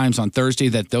York Times on Thursday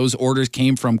that those orders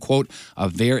came from, quote,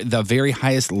 the very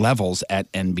highest levels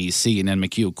at NBC. And then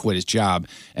McHugh quit his job,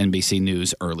 NBC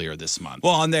News, earlier this month.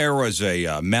 Well, and there was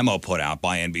a memo put out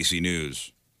by NBC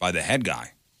News by the head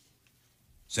guy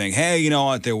saying, hey, you know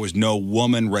what, there was no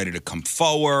woman ready to come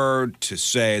forward to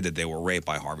say that they were raped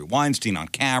by Harvey Weinstein on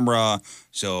camera,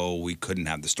 so we couldn't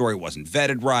have the story. It wasn't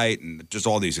vetted right, and just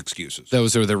all these excuses.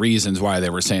 Those are the reasons why they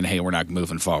were saying, hey, we're not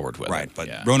moving forward with it. Right, but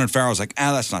Ronan Farrow's like,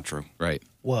 that's not true. Right.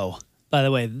 Whoa. By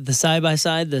the way, the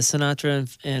side-by-side, the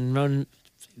Sinatra and Ronan,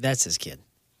 that's his kid.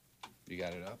 You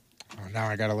got it up? Oh, now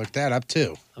I got to look that up,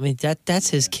 too. I mean, that's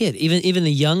his kid. Even the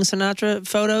young Sinatra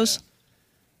photos.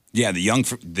 Yeah, the young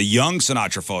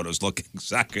Sinatra photos look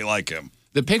exactly like him.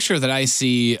 The picture that I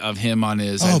see of him on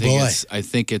his, I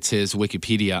think it's his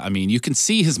Wikipedia. I mean, you can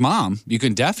see his mom. You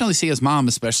can definitely see his mom,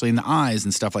 especially in the eyes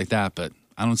and stuff like that. But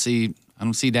I don't see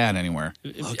Dad anywhere.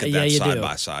 Look at that side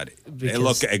by side. They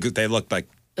look like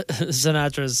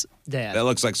Sinatra's dad. That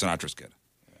looks like Sinatra's kid.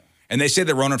 And they say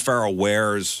that Ronan Farrow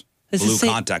wears blue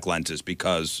contact lenses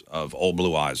because of old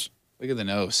blue eyes. Look at the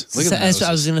nose. That's what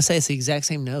I was going to say. It's the exact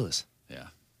same nose. Yeah.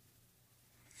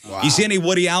 Wow. You see any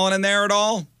Woody Allen in there at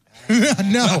all?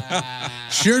 No.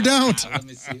 Sure don't. Let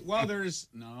me see. Well, there's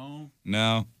no.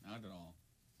 No. Not at all.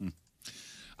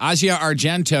 Asia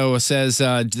Argento says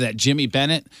that Jimmy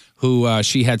Bennett, who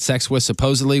she had sex with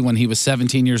supposedly when he was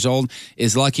 17 years old,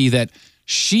 is lucky that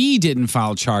she didn't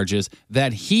file charges,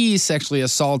 that he sexually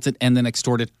assaulted and then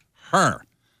extorted her.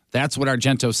 That's what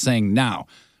Argento's saying now.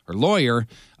 Her lawyer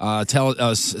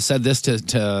said this to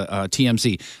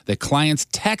TMZ. The client's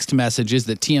text messages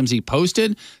that TMZ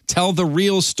posted tell the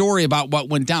real story about what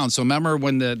went down. So remember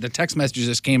when the text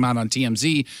messages came out on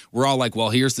TMZ, we're all like,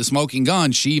 well, here's the smoking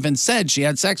gun. She even said she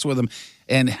had sex with him.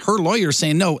 And her lawyer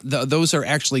saying, no, those are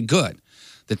actually good.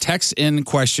 The text in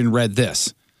question read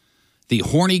this. The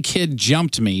horny kid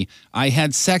jumped me. I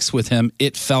had sex with him.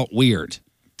 It felt weird.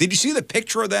 Did you see the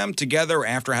picture of them together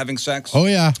after having sex? Oh,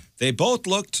 yeah. They both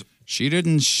looked... She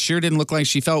sure didn't look like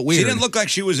she felt weird. She didn't look like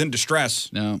she was in distress.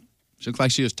 No. She looked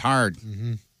like she was tired.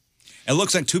 Mm-hmm. It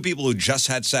looks like two people who just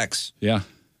had sex. Yeah.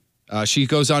 She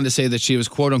goes on to say that she was,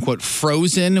 quote unquote,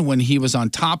 frozen when he was on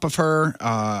top of her.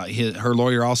 Her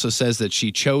lawyer also says that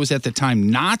she chose at the time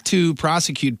not to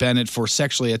prosecute Bennett for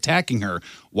sexually attacking her.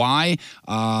 Why?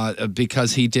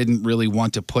 Because he didn't really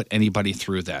want to put anybody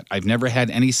through that. I've never had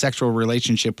any sexual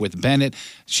relationship with Bennett.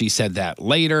 She said that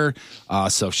later.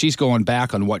 So she's going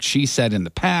back on what she said in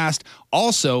the past.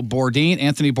 Also,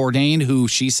 Anthony Bourdain, who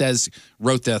she says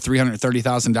wrote the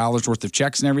 $330,000 worth of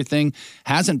checks and everything,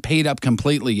 hasn't paid up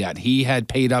completely yet. He had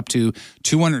paid up to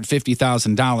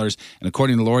 $250,000. And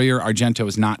according to the lawyer, Argento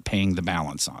is not paying the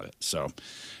balance on it. So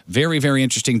very, very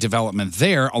interesting development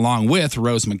there, along with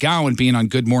Rose McGowan being on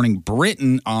Good Morning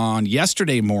Britain on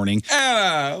yesterday morning.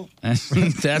 Hello.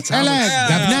 That's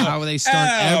how they start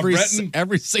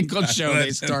every single show. They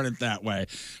start it that way.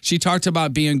 She talked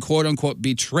about being, quote unquote,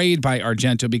 betrayed by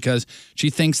Argento because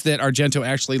she thinks that Argento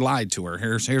actually lied to her.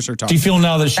 Here's her talk. Do you feel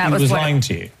now that she was lying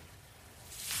to you?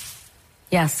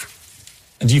 Yes.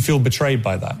 And do you feel betrayed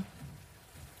by that?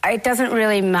 It doesn't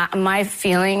really matter. My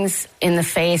feelings in the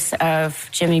face of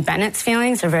Jimmy Bennett's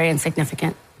feelings are very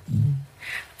insignificant.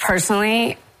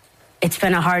 Personally, it's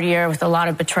been a hard year with a lot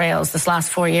of betrayals. This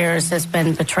last 4 years has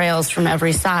been betrayals from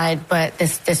every side, but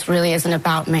this really isn't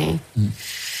about me.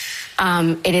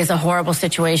 It is a horrible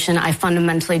situation. I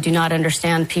fundamentally do not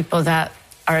understand people that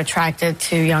are attracted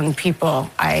to young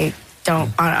people. I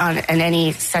don't on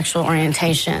any sexual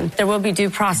orientation. There will be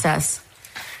due process.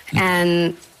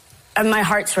 And my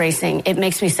heart's racing. It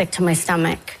makes me sick to my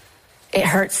stomach. It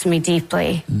hurts me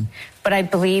deeply. But I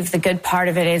believe the good part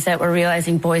of it is that we're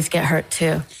realizing boys get hurt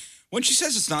too. When she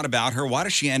says it's not about her, why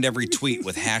does she end every tweet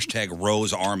with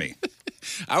 #RoseArmy?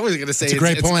 I was going to say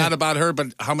it's not about her, but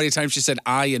how many times she said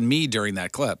I and me during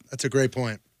that clip? That's a great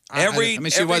point. Every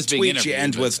she was being tweet she interviewed,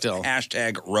 ends but with still.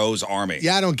 #RoseArmy.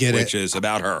 Yeah, I don't get which is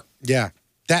about her. Yeah.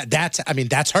 That's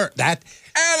her.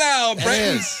 Hello,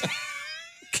 Britain.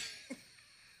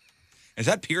 Is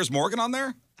that Piers Morgan on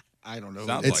there? I don't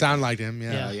know. It sounded like him,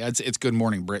 yeah. Yeah, it's Good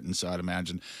Morning Britain, so I'd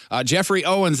imagine. Jeffrey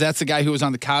Owens, that's the guy who was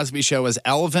on The Cosby Show as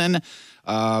Elvin,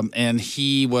 and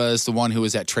he was the one who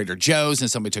was at Trader Joe's, and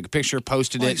somebody took a picture,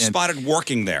 posted it. He spotted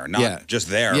working there, not just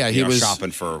there. Yeah, he was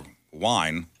shopping for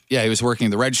wine. Yeah, he was working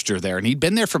the register there, and he'd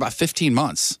been there for about 15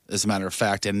 months, as a matter of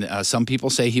fact. And some people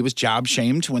say he was job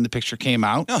shamed when the picture came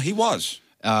out. No, he was,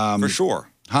 for sure.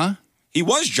 Huh? He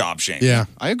was job shamed. Yeah.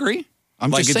 I agree.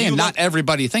 I'm just saying, not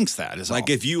everybody thinks that.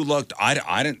 If you looked, I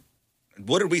didn't.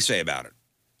 What did we say about it?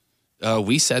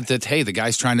 We said that, hey, the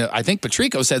guy's trying to. I think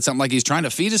Patrico said something like he's trying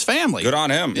to feed his family. Good on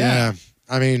him. Yeah.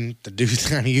 I mean, the dude.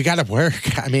 You got to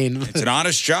work. I mean, it's an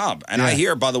honest job, and I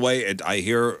hear, by the way,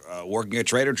 working at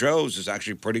Trader Joe's is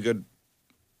actually pretty good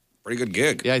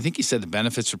gig. Yeah, I think he said the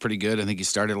benefits are pretty good. I think he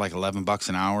started like $11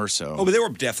 an hour. So. Oh, but there were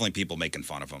definitely people making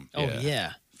fun of him. Oh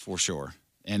yeah, for sure.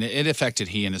 And it affected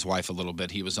he and his wife a little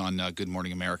bit. He was on Good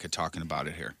Morning America talking about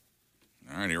it here.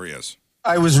 All right, here he is.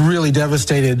 I was really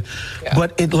devastated,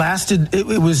 but it lasted.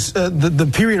 It was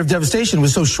the period of devastation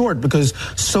was so short because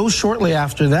so shortly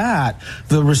after that,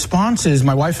 the responses.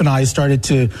 My wife and I started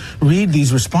to read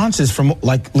these responses from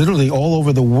like literally all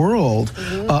over the world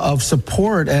of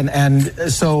support, and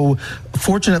so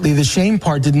fortunately, the shame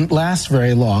part didn't last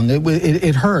very long.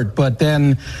 It hurt, but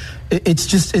then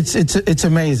it's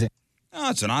amazing. Oh,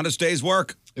 it's an honest day's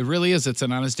work. It really is. It's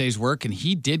an honest day's work. And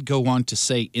he did go on to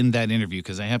say in that interview,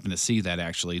 because I happened to see that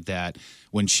actually, that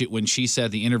when she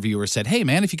said, the interviewer said, hey,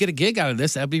 man, if you get a gig out of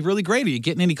this, that'd be really great. Are you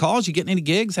getting any calls? You getting any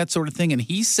gigs? That sort of thing. And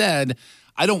he said,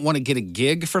 I don't want to get a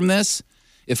gig from this.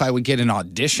 If I would get an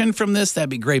audition from this, that'd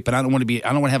be great. But I don't want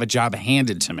to have a job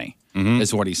handed to me.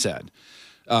 is what he said.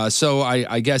 So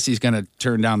I guess he's going to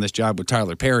turn down this job with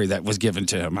Tyler Perry that was given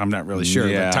to him. I'm not really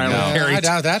sure. But Tyler Perry, I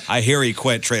doubt that. I hear he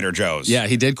quit Trader Joe's. Yeah,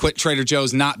 he did quit Trader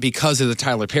Joe's, not because of the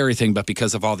Tyler Perry thing, but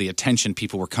because of all the attention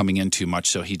people were coming in too much,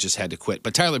 so he just had to quit.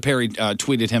 But Tyler Perry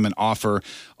tweeted him an offer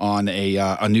on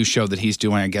a new show that he's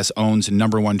doing, I guess owns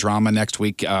Number One Drama next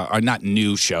week. Not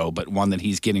new show, but one that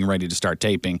he's getting ready to start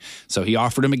taping. So he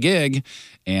offered him a gig,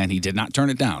 and he did not turn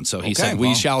it down. So he said,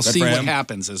 we shall see what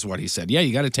happens, is what he said. Yeah,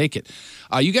 you got to take it.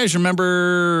 You guys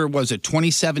remember, was it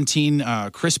 2017,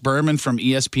 Chris Berman from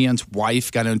ESPN's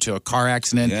wife got into a car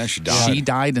accident? Yeah, she died. She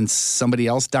died and somebody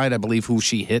else died. I believe who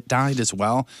she hit died as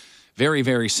well. Very,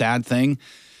 very sad thing.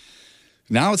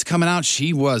 Now it's coming out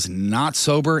she was not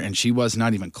sober and she was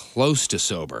not even close to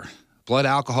sober. Blood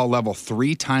alcohol level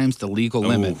 3 times the legal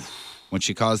limit. When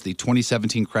she caused the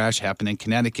 2017 crash happened in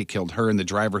Connecticut, killed her and the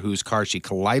driver whose car she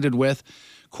collided with.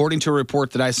 According to a report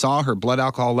that I saw, her blood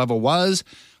alcohol level was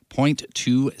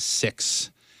 0.26.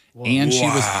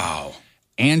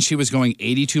 And she was going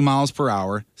 82 miles per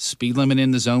hour. Speed limit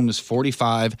in the zone was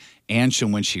 45. And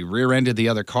when she rear-ended the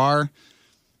other car,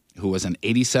 who was an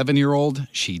 87-year-old,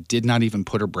 she did not even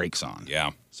put her brakes on.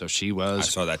 Yeah. So she was I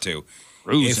saw that too.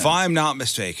 cruising. If I'm not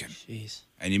mistaken,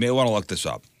 and you may want to look this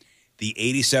up, the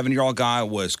 87-year-old guy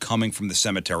was coming from the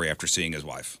cemetery after seeing his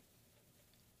wife.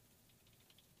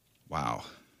 Wow.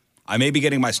 I may be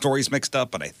getting my stories mixed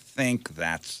up, but I think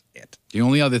that's it. The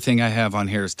only other thing I have on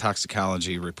here is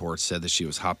toxicology reports said that she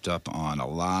was hopped up on a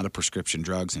lot of prescription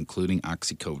drugs, including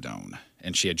oxycodone.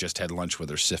 And she had just had lunch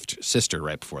with her sister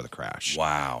right before the crash.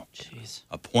 Wow. Jeez.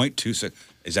 A 0.26.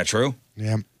 Is that true?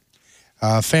 Yeah.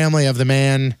 Family of the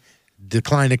man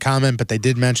declined to comment, but they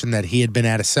did mention that he had been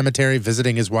at a cemetery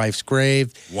visiting his wife's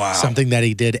grave. Wow. Something that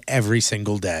he did every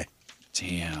single day.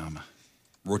 Damn.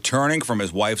 Returning from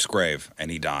his wife's grave,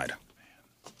 and he died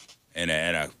in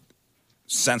a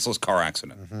senseless car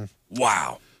accident. Mm-hmm.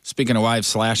 Wow. Speaking of wives,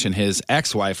 Slash and his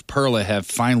ex-wife, Perla, have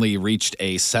finally reached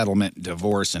a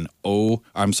divorce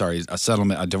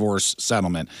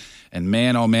settlement. And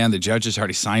man, oh man, the judge has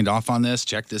already signed off on this.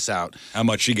 Check this out. How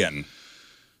much she getting?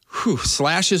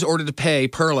 Slash is ordered to pay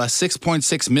Perla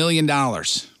 $6.6 million.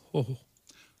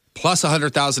 Plus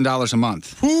 $100,000 a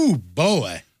month. Ooh,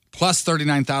 boy. Plus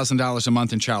 $39,000 a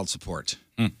month in child support.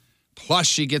 Plus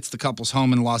she gets the couple's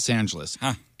home in Los Angeles.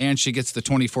 And she gets the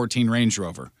 2014 Range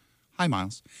Rover. Hi,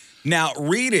 Miles. Now,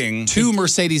 reading 2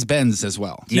 Mercedes-Benz as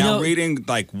well. Reading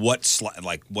what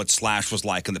Slash was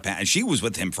like in the past, and she was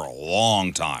with him for a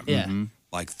long time. Yeah.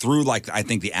 Through I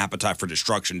think the Appetite for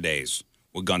Destruction days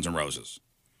with Guns N' Roses.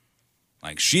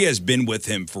 She has been with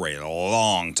him for a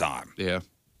long time. Yeah.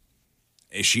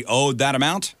 Is she owed that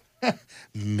amount?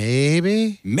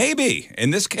 Maybe. Maybe. In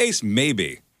this case,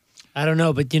 maybe. I don't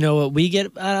know, but you know what we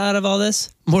get out of all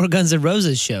this? More Guns N'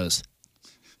 Roses shows.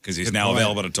 Because he's now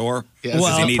available to tour? Yes.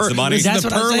 Because he needs the money? That's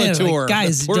what I'm saying. Tour.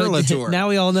 Guys, the Perla tour. Now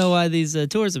we all know why these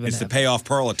tours have been It's the payoff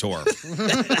Perla tour.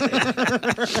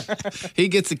 He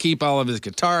gets to keep all of his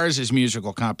guitars, his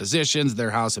musical compositions,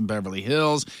 their house in Beverly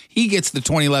Hills. He gets the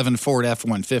 2011 Ford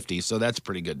F-150, so that's a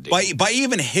pretty good deal. By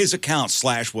even his account,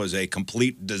 Slash was a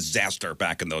complete disaster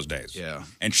back in those days. Yeah.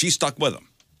 And she stuck with him.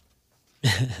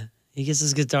 He gets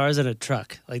his guitars in a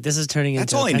truck. This is turning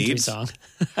into a country song.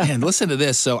 And listen to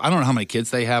this. So I don't know how many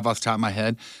kids they have off the top of my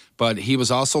head, but he was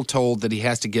also told that he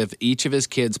has to give each of his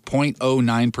kids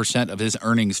 0.09% of his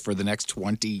earnings for the next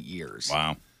 20 years.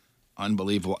 Wow.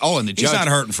 Unbelievable. Oh, and the judge... He's not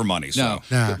hurting for money, so...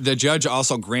 No. The judge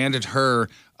also granted her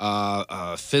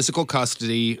physical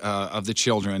custody of the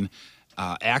children,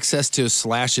 access to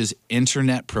Slash's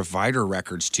internet provider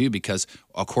records, too, because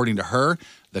according to her,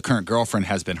 the current girlfriend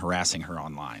has been harassing her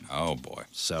online. Oh, boy.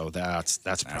 So that's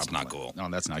not cool. No,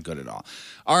 that's not good at all.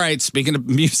 All right, speaking of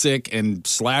music and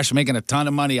Slash making a ton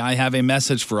of money, I have a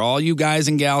message for all you guys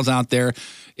and gals out there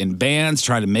in bands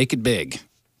trying to make it big.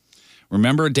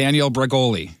 Remember Danielle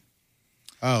Bregoli?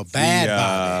 Oh, Bad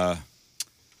Bobby.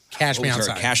 Cash Me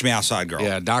Outside. Cash Me Outside girl.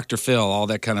 Yeah, Dr. Phil, all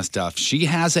that kind of stuff. She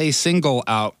has a single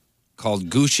out called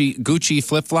Gucci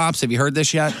Flip Flops. Have you heard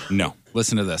this yet? No.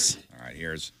 Listen to this. All right,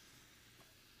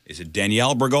 is it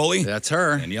Danielle Bregoli? That's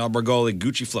her. Danielle Bregoli,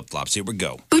 Gucci Flip Flops. Here we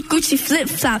go. Gucci Flip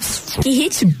Flops. He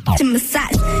hit you to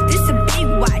massage. This a big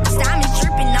watch. Diamonds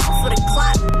dripping off for the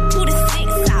clock. 2 to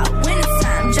 6 out.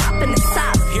 Wintertime. Dropping the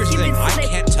top. Here's the thing. I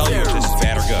can't tell you if this is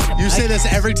bad or good. You say this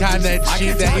every time that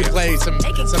you play some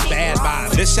Bad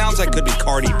Bobby. This sounds like it could be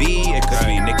Cardi B. It could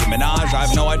be Nicki Minaj. I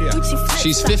have no idea.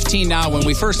 She's 15 now. When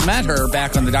we first met her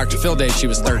back on the Dr. Phil days, she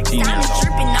was 13 years old.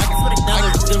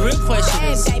 Now, the real question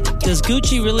is, does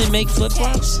Gucci really make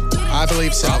flip-flops? I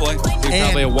believe so.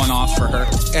 Probably a one-off for her.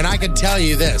 And I can tell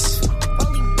you this.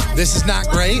 This is not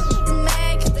great,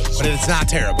 but it's not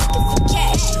terrible.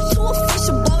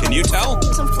 Can you tell?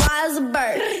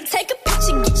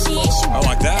 I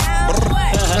like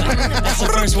that. That's the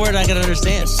first word I can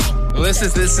understand. Well, this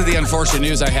is the unfortunate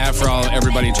news I have for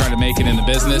everybody trying to make it in the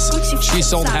business. She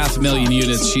sold 500,000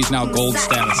 units. She's now gold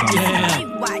status on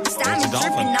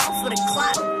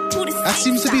That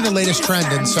seems to be the latest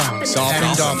trend in songs.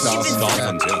 Dolphins.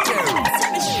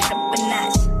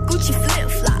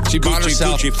 She bought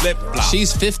herself. Gucci flip-flop.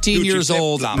 She's 15 Gucci years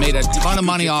old, flip-flops. made a ton of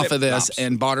money Gucci off of this, flip-flops.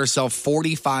 and bought herself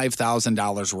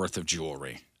 $45,000 worth of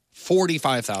jewelry.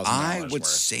 $45,000. I would worth.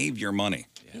 save your money.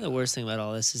 You know, the worst thing about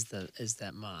all this is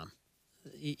that mom.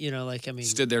 You know, like, I mean,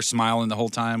 Stood there smiling the whole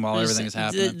time while everything is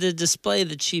happening. The display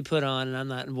that she put on, and I'm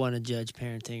not one to judge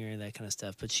parenting or that kind of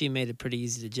stuff, but she made it pretty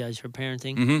easy to judge her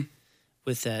parenting Mhm.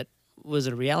 with that. Was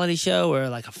it a reality show or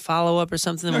like a follow up or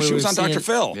something? No, where she we was were on Dr. seeing-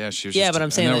 Phil. Yeah, she was. Yeah, just- but I'm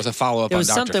and saying there that was a follow up there on was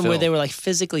Dr. something Phil. where they were like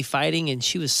physically fighting, and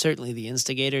she was certainly the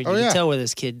instigator. And Oh, you yeah. could tell where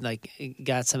this kid like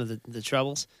got some of the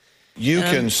troubles. You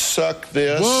And can suck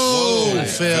this. Whoa,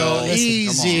 Phil, listen,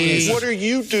 easy. What are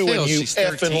you doing, Phil, you she's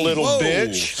effing 13. little Whoa.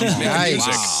 bitch? Come on.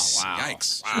 Yikes. Wow.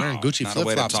 Yikes. Wearing Gucci Not a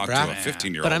way to flip-flops, talk brah. to a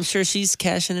 15-year-old. But I'm sure she's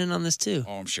cashing in on this too.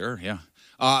 Oh, I'm sure. Yeah.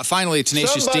 Finally,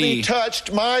 Tenacious Somebody D.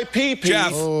 touched my pee-pee.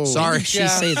 Jeff. Sorry, did she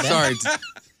say that? Sorry,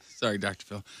 sorry, Dr.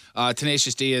 Phil.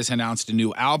 Tenacious D has announced a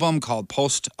new album called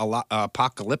Post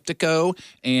Apocalyptico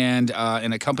and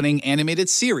an accompanying animated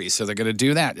series. So they're going to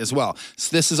do that as well.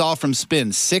 So this is all from Spin,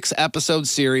 6-episode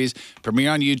series,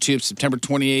 premiere on YouTube September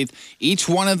 28th. Each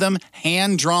one of them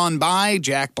hand drawn by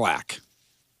Jack Black.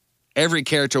 Every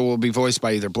character will be voiced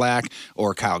by either Black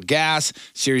or Kyle Gass.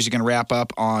 Series are going to wrap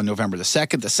up on November the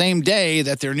 2nd, the same day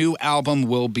that their new album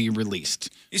will be released.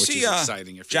 You which see, is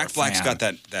exciting if you're Jack a Black's fan.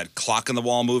 got that Clock in the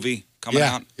Wall movie coming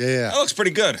Yeah, out. yeah. That looks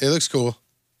pretty good. It looks cool.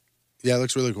 Yeah, it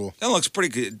looks really cool. That looks pretty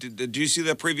good. Did you see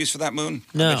the previews for that, Moon?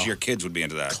 No. I bet your kids would be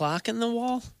into that. Clock in the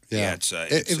wall. Yeah,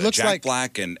 it looks Jack like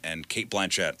Black and Kate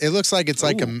Blanchett. It looks like it's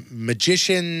like a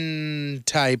magician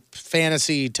type,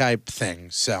 fantasy type thing.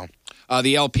 So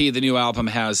The LP, the new album,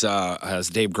 has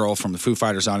Dave Grohl from the Foo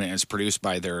Fighters on it, and it's produced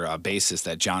by their bassist,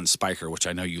 that John Spiker, which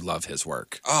I know you love his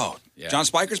work. Oh, Yeah. John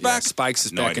Spiker's back? Spikes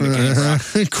is No back idea. in the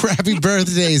game. crappy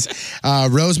birthdays.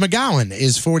 Rose McGowan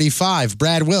is 45.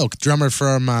 Brad Wilk, drummer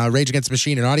from Rage Against the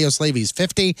Machine and Audioslave, he's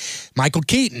 50. Michael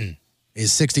Keaton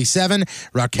is 67.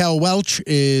 Raquel Welch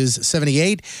is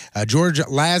 78. George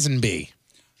Lazenby,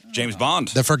 James Bond.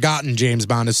 the forgotten James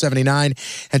Bond, is 79.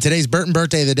 And today's Burton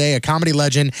birthday of the day, a comedy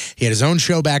legend. He had his own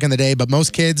show back in the day, but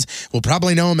most kids will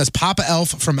probably know him as Papa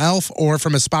Elf from Elf or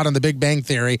from his spot on The Big Bang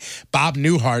Theory. Bob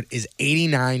Newhart is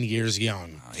 89 years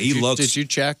young. Did you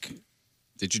check?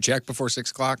 Did you check before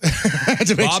 6 o'clock?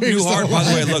 To make Bob sure you're still Newhart, by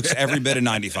the way, alive. looks every bit of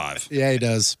 95. Yeah, he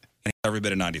does. Every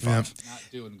bit of 95.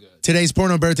 Today's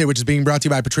porno birthday, which is being brought to you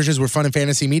by Patricia's Where Fun and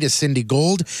Fantasy Meet, is Cindy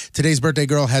Gold. Today's birthday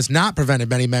girl has not prevented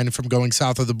many men from going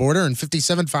south of the border in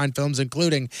 57 fine films,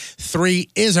 including 3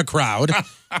 Is a Crowd,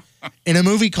 in a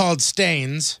movie called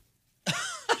Stains,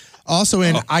 also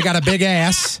in I Got a Big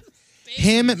Ass,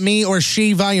 Him, Me, or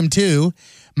She, Volume 2,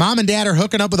 Mom and Dad Are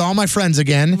Hooking Up with All My Friends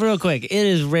Again. Real quick, it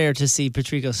is rare to see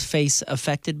Patrico's face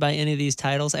affected by any of these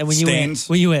titles. And when Stains.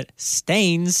 you went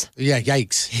Stains, Yeah,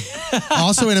 yikes.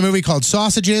 Also in a movie called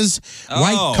Sausages,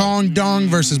 White Kong Dong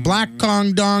versus Black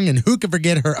Kong Dong, and who can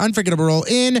forget her unforgettable role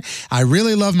in I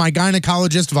Really Love My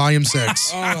Gynecologist, Volume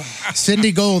 6.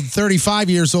 Cindy Gold, 35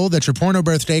 years old. That's your porno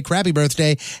birthday, crappy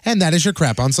birthday, and that is your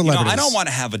crap on You know, celebrities. I don't want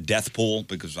to have a death pool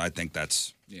because I think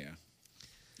that's... Yeah.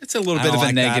 It's a little I bit don't of a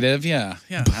like that. negative. Yeah.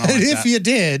 Yeah. I don't like if that. you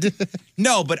did.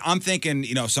 No, but I'm thinking,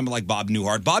 someone like Bob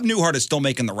Newhart. Bob Newhart is still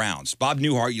making the rounds. Bob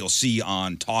Newhart you'll see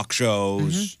on talk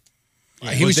shows.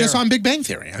 He was just on Big Bang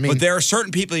Theory. I mean, But there are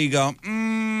certain people you go,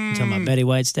 you talking about Betty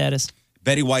White status?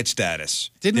 Betty White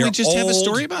status. Didn't They're we just have a old.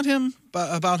 story about him?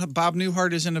 About Bob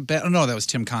Newhart is in a bed? Oh, no, that was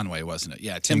Tim Conway, wasn't it?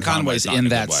 Yeah, Tim Conway's Conway's not in in a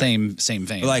that good way. same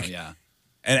vein. Like- yeah.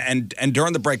 And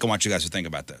during the break, I want you guys to think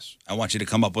about this. I want you to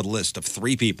come up with a list of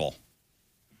 3 people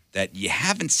that you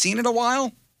haven't seen in a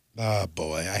while. oh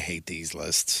boy, I hate these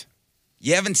lists.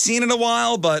 You haven't seen in a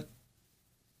while, but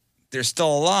they're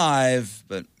still alive,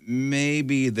 but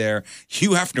maybe they're...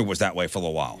 Hugh Hefner was that way for a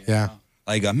little while. Yeah.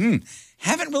 Like, haven't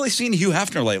really seen Hugh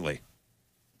Hefner lately.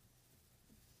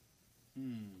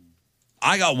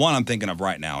 I got one I'm thinking of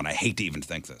right now, and I hate to even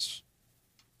think this.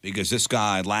 Because this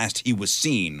guy, last he was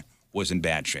seen, was in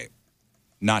bad shape.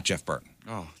 Not Jeff Burton.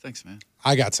 Oh, thanks, man.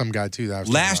 I got some guy too that I was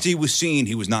Last he was seen,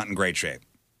 he was not in great shape.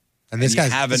 and this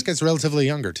and you guy's relatively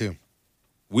younger too.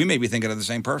 We may be thinking of the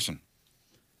same person.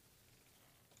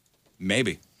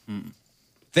 Maybe.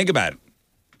 Think about it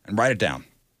and write it down.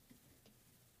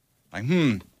 Like,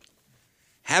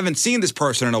 haven't seen this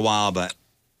person in a while, but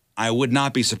I would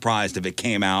not be surprised if it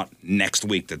came out next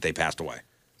week that they passed away.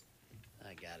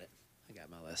 I got it. I got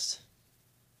my list.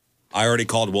 I already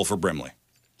called Wilford Brimley.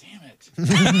 Damn it.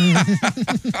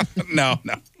 No.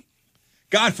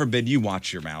 God forbid you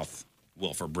watch your mouth,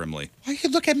 Wilford Brimley. Why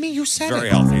you look at me? You said Very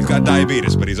it. healthy. He's got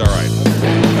diabetes, but he's all right.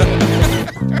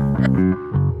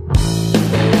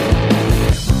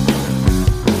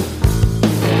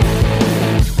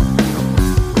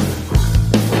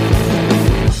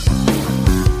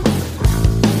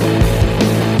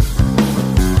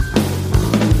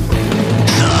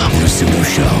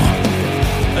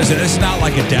 Listen, this is not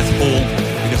like a death pool,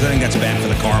 because I think that's bad for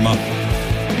the karma,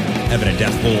 having a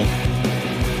death pool.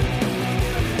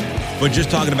 But just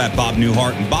talking about Bob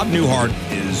Newhart, and Bob Newhart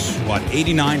is,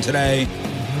 89 today?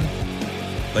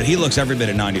 But he looks every bit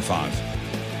of 95.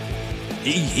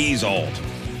 He's old.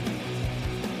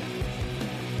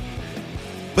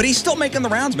 But he's still making the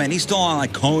rounds, man. He's still on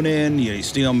like Conan. You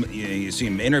see him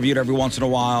interviewed every once in a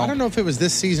while. I don't know if it was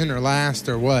this season or last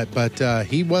or what, but I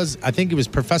think he was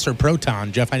Professor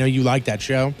Proton. Jeff, I know you like that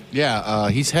show. Yeah,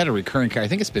 he's had a recurring character. I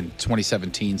think it's been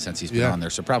 2017 since he's been on there,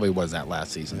 so probably was that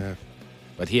last season. Yeah.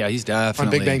 But he's definitely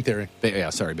on Big Bang Theory. Big But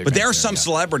Bang there are Theory, some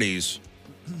celebrities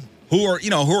who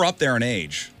are up there in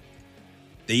age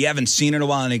that you haven't seen in a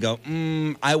while, and they go,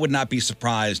 I would not be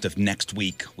surprised if next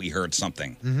week we heard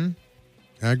something. Mm-hmm.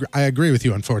 I agree with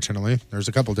you, unfortunately. There's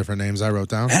a couple different names I wrote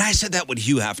down. And I said that with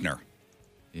Hugh Hefner.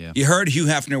 Yeah. You heard Hugh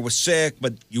Hefner was sick,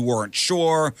 but you weren't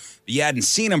sure. You hadn't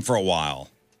seen him for a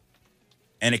while.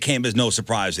 And it came as no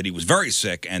surprise that he was very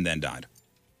sick and then died.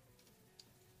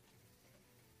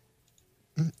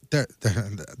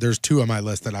 There's two on my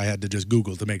list that I had to just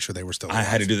Google to make sure they were still alive. I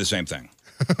had to do the same thing.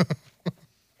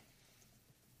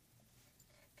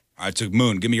 All right, so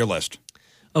Moon, give me your list.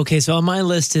 Okay, so on my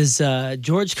list is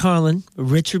George Carlin,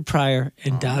 Richard Pryor,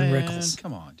 and Don Rickles.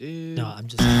 Come on, dude. No, I'm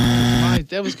just...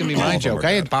 that was going to be my joke.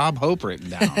 I had Bob Hope written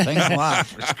down. Thanks a lot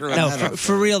for screwing that up.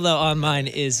 For real, though, on mine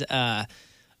is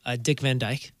Dick Van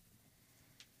Dyke.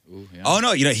 Ooh, yeah. Oh,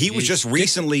 no, he was just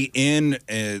recently in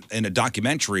a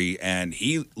documentary, and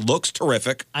he looks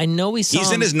terrific. I know we saw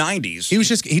He's in his 90s.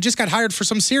 He just got hired for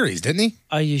some series, didn't he?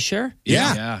 Are you sure?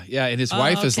 Yeah. And his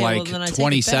wife is like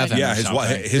 27. Yeah,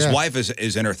 his wife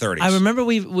is in her 30s. I remember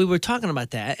we were talking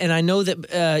about that, and I know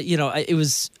that it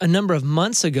was a number of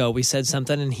months ago we said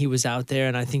something, and he was out there,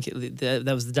 and I think that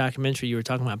was the documentary you were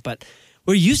talking about. But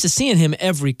we're used to seeing him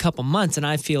every couple months, and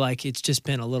I feel like it's just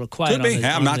been a little quiet. Could be.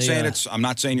 I'm not saying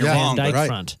you're wrong. Van Dyke but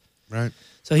front. Right.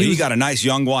 So he's got a nice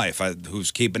young wife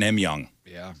who's keeping him young.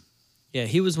 Yeah. Yeah,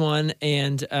 he was one,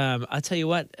 and I'll tell you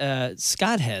what,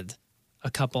 Scott had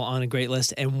a couple on a great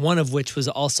list, and one of which was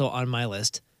also on my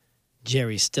list,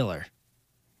 Jerry Stiller.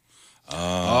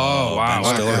 Oh, wow.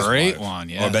 Ben Stiller's Great wife. one,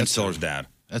 yeah. Or Ben Stiller's dad.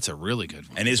 That's a really good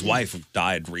one. And his wife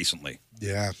died recently.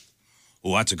 Yeah.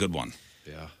 Oh, that's a good one.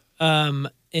 Yeah.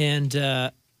 And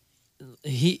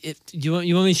you want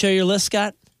me to share your list,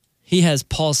 Scott? He has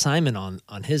Paul Simon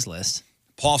on his list.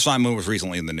 Paul Simon was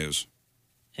recently in the news.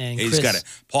 And He's got it.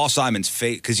 Paul Simon's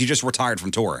face, because he just retired from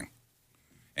touring.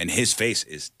 And his face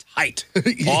is tight.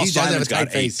 Paul Simon's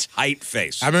got a tight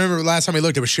face. I remember last time we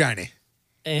looked, it was shiny.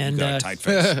 And got a tight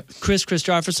face. Chris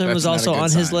Christopherson was also on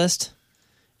his list.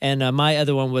 And my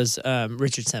other one was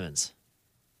Richard Simmons.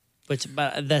 But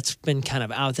that's been kind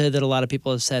of out there that a lot of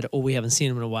people have said, we haven't seen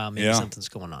him in a while. Maybe something's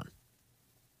going on.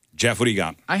 Jeff, what do you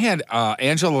got? I had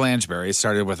Angela Lansbury,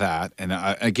 started with that. And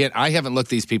again, I haven't looked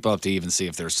these people up to even see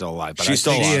if they're still alive. But She's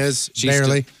still alive. She is,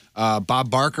 barely. Bob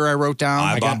Barker, I wrote down.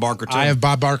 I have Bob Barker, too. I have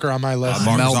Bob Barker on my list.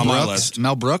 Barker's on my list.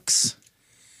 Mel Brooks.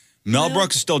 Mel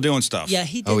Brooks is still doing stuff. Yeah,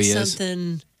 he did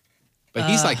something. But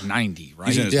he's like 90, right?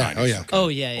 He's in his 90s. Oh, yeah. Oh,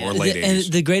 yeah. Or late 80s. And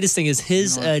the greatest thing is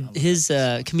his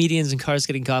Comedians in Cars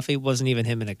Getting Coffee wasn't even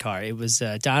him in a car. It was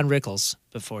Don Rickles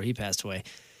before he passed away.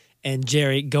 And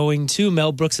Jerry going to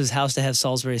Mel Brooks' house to have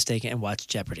Salisbury steak and watch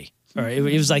Jeopardy. Or it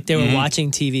was like they were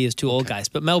watching TV as two old guys.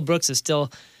 But Mel Brooks is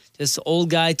still this old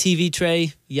guy TV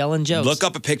tray yelling jokes. Look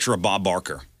up a picture of Bob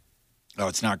Barker. Oh,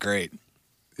 it's not great.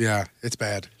 Yeah, it's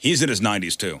bad. He's in his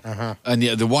 90s, too. Uh-huh. And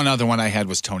the one other one I had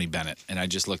was Tony Bennett. And I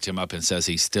just looked him up and it says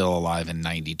he's still alive in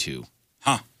 92.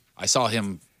 Huh. I saw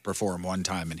him perform one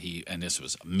time, and this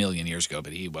was a million years ago,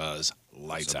 but he was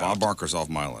lights out. Bob Barker's off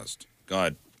my list. Go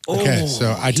ahead. Okay,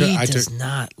 so I took. He does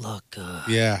not look good.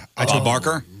 Yeah, Bob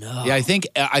Barker. No. Yeah, I think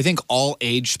all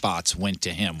age spots went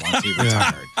to him once he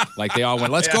retired. Like they all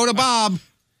went, let's go to Bob.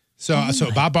 So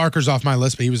Bob Barker's off my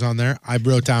list, but he was on there. I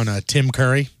wrote down Tim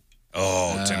Curry.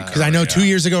 Oh, Tim Curry. Because I know 2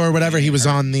 years ago or whatever he was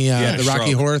on the Rocky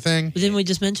stroke. Horror thing. But didn't we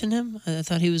just mention him? I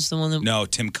thought he was the one that. No,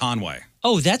 Tim Conway.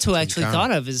 Oh, that's who I actually Conway.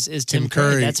 thought of is Tim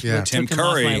Curry, Curry. That's yeah. what Tim took him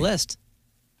off Curry. my list.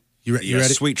 You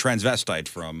ready? Sweet transvestite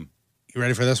from. You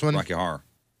ready for this one? Rocky Horror.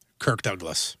 Kirk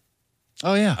Douglas.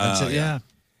 Oh yeah, that's it. yeah. Yeah,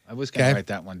 I was going to write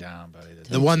that one down, but I didn't.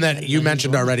 The one that you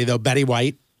mentioned already, though, Betty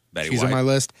White. She's White. on my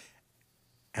list.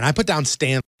 And I put down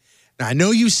Stan. Now, I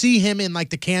know you see him in like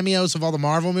the cameos of all the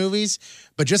Marvel movies,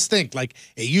 but just think, like,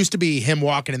 it used to be him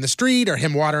walking in the street or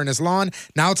him watering his lawn.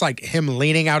 Now it's like him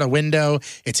leaning out a window.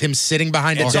 It's him sitting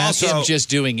behind a It's desk. also him just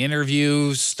doing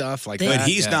interview stuff like that. But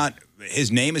he's not.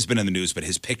 His name has been in the news, but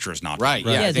his picture is not. Right.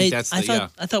 Yeah, I think that's the.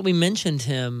 I thought we mentioned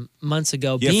him months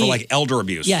ago. Yeah, for like elder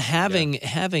abuse. Yeah,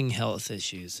 having health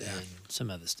issues and some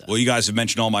other stuff. Well, you guys have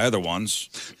mentioned all my other ones,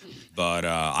 but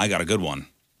I got a good one.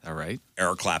 All right.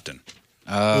 Eric Clapton.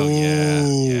 Oh,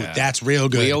 yeah. That's real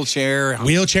good. Wheelchair in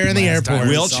the airport.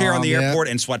 Wheelchair in the airport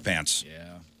and sweatpants.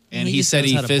 Yeah. And he said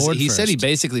he said he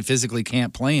basically physically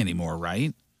can't play anymore,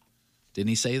 right? Didn't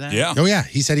he say that? Yeah. Oh, yeah.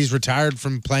 He said he's retired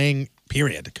from playing,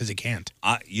 period, because he can't.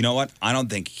 You know what? I don't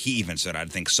think he even said it. I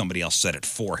think somebody else said it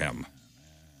for him.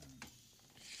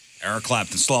 Eric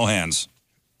Clapton, slow hands.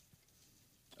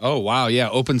 Oh, wow. Yeah.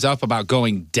 Opens up about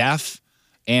going deaf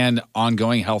and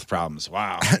ongoing health problems.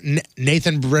 Wow.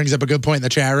 Nathan brings up a good point in the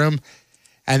chat room,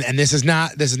 and this is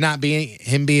not being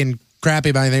him being crappy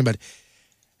about anything, but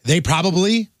they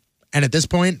probably, and at this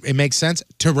point, it makes sense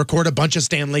to record a bunch of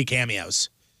Stan Lee cameos.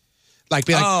 Like,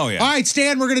 be like, oh, yeah. All right,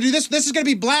 Stan, we're going to do this. This is going to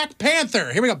be Black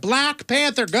Panther. Here we go. Black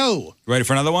Panther, go. Ready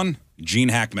for another one? Gene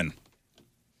Hackman.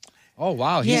 Oh,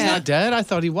 wow. He's not dead? I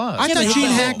thought he was. I thought Gene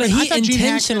Hackman. But he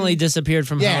intentionally disappeared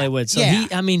from Yeah, Hollywood. So yeah.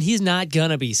 he's not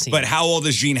going to be seen. But how old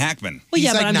is Gene Hackman? Well,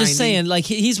 yeah, He's but like I'm 90. just saying, like,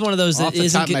 he's one of those that Off the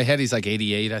isn't top of my head, he's like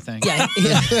 88, I think. Yeah,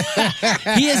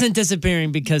 he isn't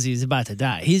disappearing because he's about to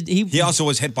die. He also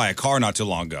was hit by a car not too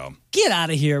long ago. Get out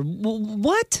of here.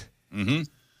 What? Mm-hmm.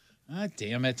 Ah,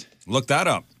 damn it. Look that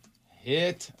up.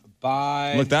 Hit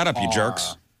by Look that up, you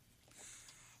jerks.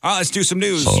 All right, let's do some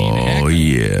news. Oh,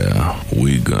 yeah.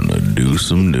 We gonna do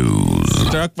some news.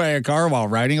 Struck by a car while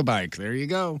riding a bike. There you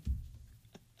go.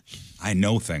 I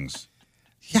know things.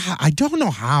 Yeah, I don't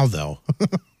know how, though.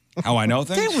 How I know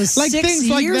things? That was Like 6 things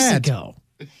like years that. ago.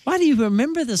 Why do you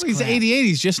remember this? Well, he's crap? 88.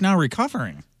 He's just now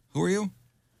recovering. Who are you?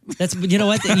 That's you know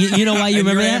what you know why you And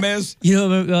remember your that? name is? You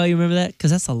know why you remember that? Because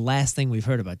that's the last thing we've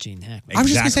heard about Gene Hackman. I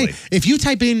was just going to say, if you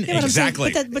type in... Yeah, but I'm saying-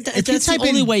 Exactly. but If you that's the type in-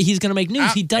 only way he's going to make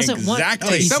news. He doesn't want to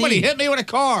exactly. be Somebody seen. hit me with a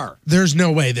car. There's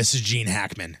no way this is Gene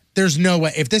Hackman. There's no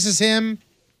way. If this is him,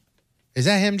 is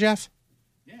that him, Jeff?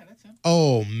 Yeah, that's him.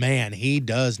 Oh, man, he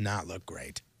does not look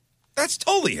great. That's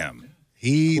totally him.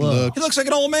 He looks... He looks like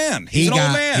an old man. He's an old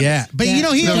man. Yeah, but Yeah. you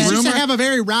know, he The always used to rumor- have a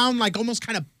very round, like almost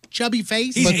kind of chubby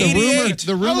face. He's But the 88.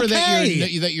 rumor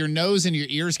Okay. that your nose and your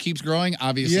ears keeps growing,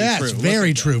 obviously yeah, true. it's very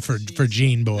Look at true for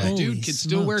Gene Boy. that. Dude Holy can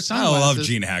still wear smokes. I sunglasses. love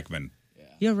Gene Hackman.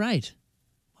 You're right.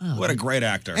 Wow. What a great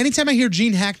actor. Anytime I hear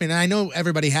Gene Hackman, and I know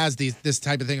everybody has this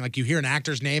type of thing, like you hear an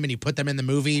actor's name and you put them in the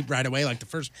movie right away, like the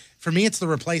first. For me, it's The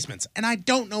Replacements, and I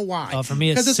don't know why. Oh, for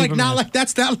me, it's because it's like not Superman. like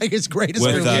that's not like his greatest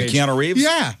With movie. Keanu Reeves?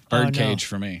 Yeah, Birdcage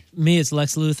for me. Me, it's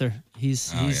Lex Luthor.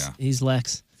 yeah. He's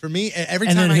Lex. for me, every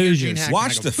And time then I hear Hoosiers. Gene Hackman,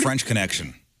 Watch I go, The French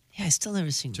Connection. Yeah, I still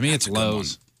never seen. To me, it's That's a good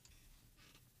Lowe's.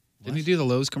 Didn't he do the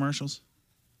Lowe's commercials?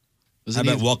 I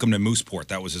bet Welcome to Mooseport.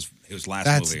 That was his last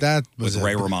movie. That was with it.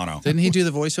 Ray Romano. Didn't he do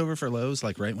the voiceover for Lowe's,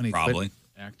 like right when he Probably. quit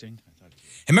acting?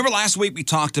 Remember last week we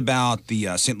talked about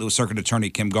the St. Louis Circuit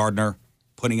Attorney Kim Gardner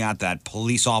putting out that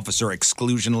police officer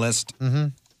exclusion list? Mm-hmm.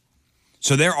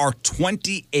 So there are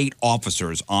 28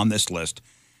 officers on this list,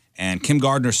 and Kim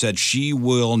Gardner said she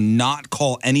will not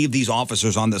call any of these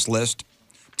officers on this list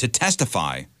to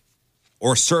testify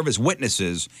or serve as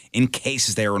witnesses in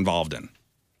cases they are involved in.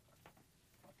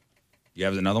 You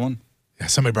have another one? Yeah,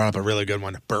 somebody brought up a really good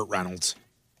one. Burt Reynolds.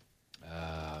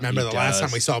 Remember he the last does.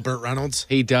 time we saw Burt Reynolds?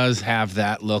 He does have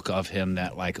that look of him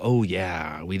that, like, oh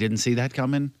yeah, we didn't see that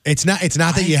coming. It's not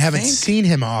that you haven't seen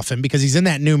him often because he's in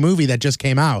that new movie that just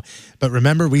came out. But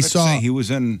remember, we Let's saw say he was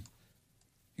in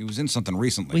something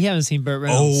recently. We haven't seen Burt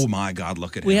Reynolds. Oh my God,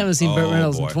 look at him. We haven't seen Burt Oh,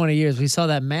 Reynolds boy. in 20 years. We saw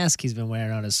that mask he's been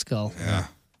wearing on his skull. Yeah.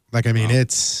 Like, I mean,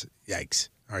 it's yikes.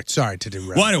 All right, sorry to do.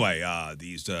 Well, anyway,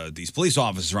 these police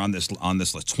officers are on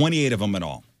this list, 28 of them in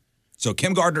all. So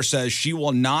Kim Gardner says she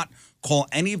will not call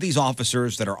any of these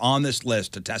officers that are on this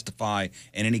list to testify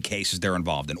in any cases they're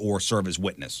involved in or serve as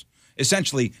witness,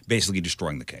 essentially, basically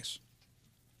destroying the case.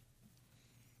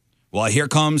 Well, here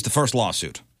comes the first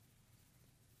lawsuit.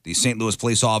 The St. Louis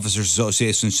Police Officers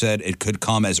Association said it could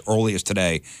come as early as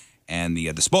today, and the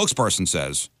spokesperson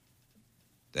says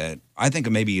that I think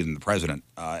maybe even the president,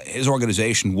 his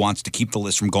organization wants to keep the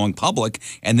list from going public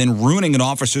and then ruining an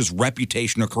officer's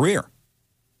reputation or career.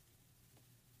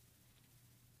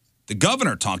 The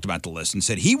governor talked about the list and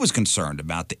said he was concerned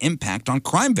about the impact on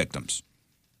crime victims.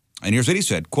 And here's what he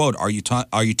said, quote, are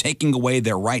you taking away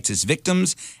their rights as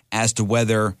victims as to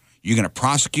whether you're going to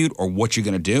prosecute or what you're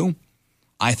going to do?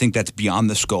 I think that's beyond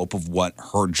the scope of what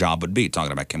her job would be,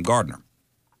 talking about Kim Gardner.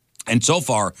 And so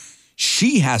far,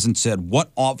 she hasn't said what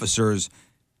officers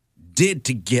did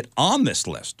to get on this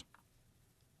list.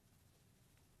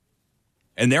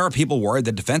 And there are people worried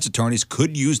that defense attorneys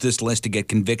could use this list to get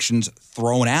convictions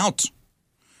thrown out,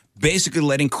 basically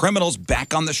letting criminals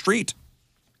back on the street.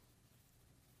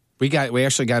 We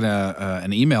actually got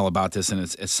an email about this, and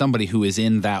it's somebody who is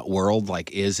in that world,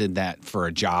 like is in that for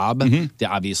a job. They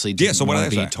obviously didn't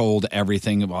want to be told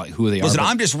everything about who they are. Listen,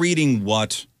 I'm just reading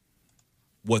what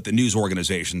the news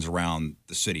organizations around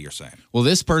the city are saying. Well,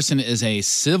 this person is a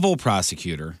civil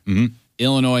prosecutor,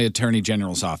 Illinois Attorney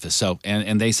General's office. So,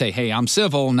 and they say, hey, I'm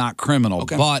civil, not criminal,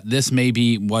 but this may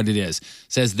be what it is.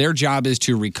 Says their job is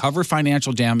to recover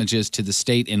financial damages to the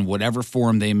state in whatever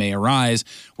form they may arise,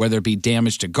 whether it be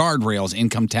damage to guardrails,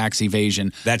 income tax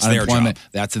evasion, That's their job.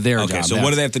 That's their job. Okay, so what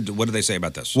do they have to do? What do they say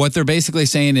about this? What they're basically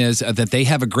saying is that they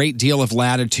have a great deal of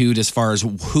latitude as far as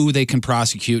who they can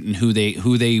prosecute and who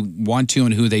they want to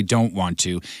and who they don't want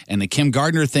to. And the Kim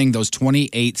Gardner thing, those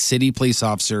 28 city police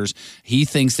officers, he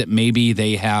thinks that maybe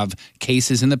they have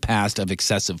cases in the past of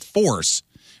excessive force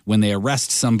when they arrest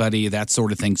somebody, that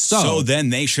sort of thing. So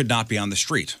then they should not be on the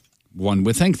street. One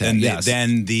would think that, yes.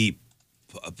 Then the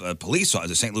police,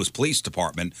 the St. Louis Police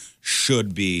Department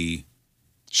should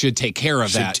take care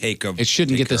of that. It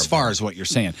shouldn't get this far, is what you're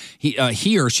saying.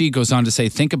 He or she goes on to say,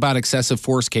 think about excessive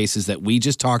force cases that we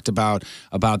just talked about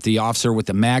the officer with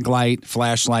the mag light,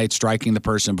 flashlight, striking the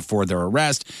person before their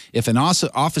arrest. If an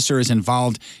officer is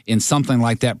involved in something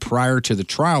like that prior to the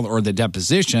trial or the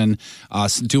deposition,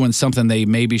 doing something they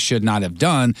maybe should not have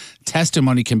done,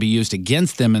 testimony can be used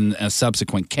against them in a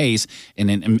subsequent case and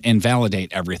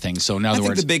invalidate everything. So in other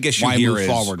words, the big issue why here move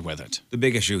forward with it? The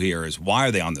big issue here is, why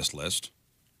are they on this list?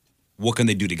 What can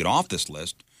they do to get off this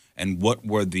list? And what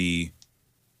were the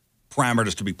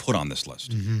parameters to be put on this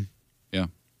list? Yeah.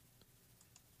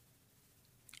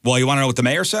 Well, you want to know what the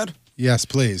mayor said? Yes,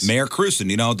 please. Mayor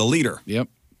Krewson, the leader. Yep.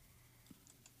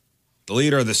 The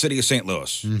leader of the city of St.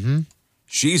 Louis.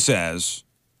 She says,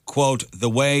 quote, the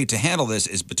way to handle this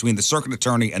is between the circuit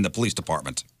attorney and the police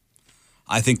department.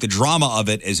 I think the drama of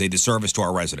it is a disservice to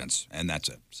our residents. And that's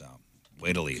it. So,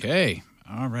 way to lead. Okay.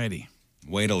 All righty.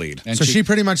 Way to lead. And so she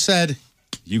pretty much said,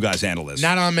 you guys handle this.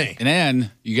 Not on me. And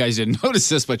then, you guys didn't notice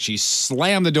this, but she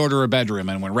slammed the door to her bedroom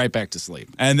and went right back to sleep.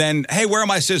 And then, hey, where are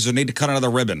my scissors? I need to cut another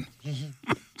ribbon.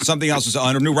 Something else is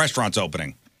a new restaurant's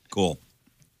opening. Cool.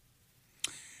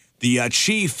 The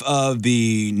chief of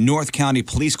the North County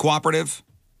Police Cooperative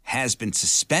has been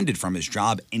suspended from his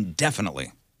job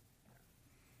indefinitely.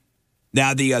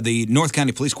 Now, the North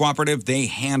County Police Cooperative, they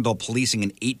handle policing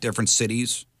in 8 different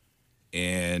cities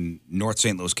in North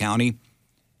St. Louis County.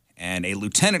 And a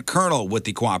lieutenant colonel with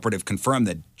the cooperative confirmed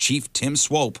that Chief Tim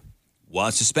Swope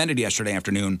was suspended yesterday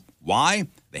afternoon. Why?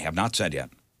 They have not said yet.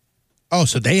 Oh,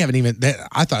 so they haven't even,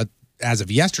 I thought as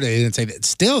of yesterday, they didn't say that.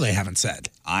 Still, they haven't said.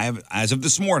 As of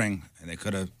this morning, and they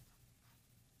could have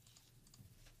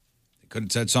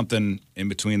said something in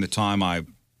between the time I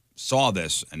saw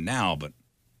this and now, but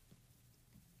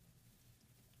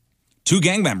 2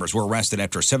 gang members were arrested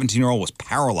after a 17-year-old was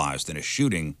paralyzed in a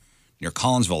shooting near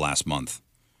Collinsville last month.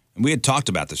 And we had talked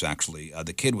about this, actually.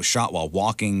 The kid was shot while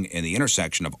walking in the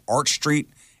intersection of Arch Street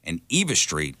and Eva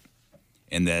Street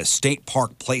in the State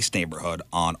Park Place neighborhood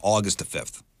on August the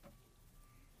 5th.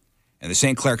 And the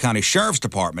St. Clair County Sheriff's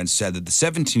Department said that the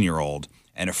 17-year-old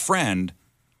and a friend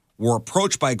were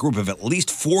approached by a group of at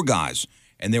least 4 guys,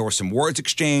 and there were some words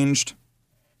exchanged.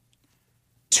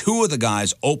 2 of the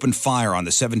guys opened fire on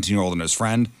the 17-year-old and his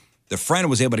friend. The friend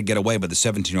was able to get away, but the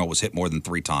 17-year-old was hit more than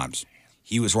 3 times.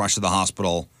 He was rushed to the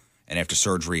hospital, and after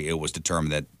surgery, it was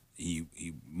determined that he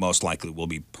most likely will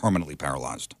be permanently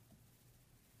paralyzed.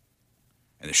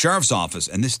 And the sheriff's office,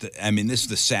 and this is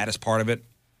the saddest part of it.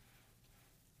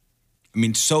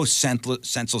 So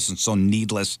senseless and so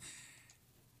needless.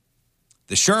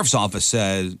 The sheriff's office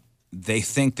said they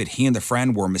think that he and the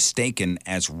friend were mistaken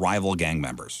as rival gang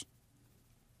members.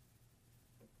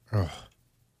 Oh.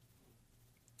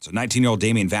 So 19-year-old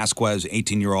Damian Vasquez,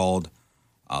 18-year-old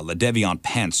LaDevion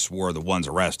Pence were the ones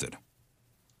arrested.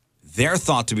 They're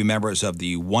thought to be members of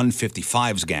the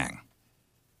 155s gang.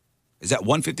 Is that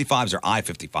 155s or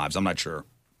I-55s? I'm not sure.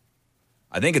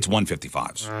 I think it's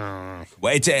 155s.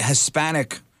 Well, it's a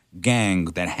Hispanic gang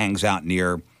that hangs out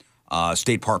near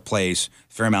State Park Place,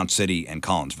 Fairmount City, and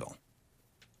Collinsville.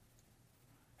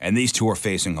 And these 2 are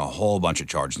facing a whole bunch of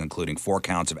charges, including 4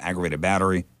 counts of aggravated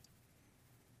battery,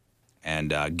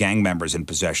 and gang members in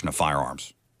possession of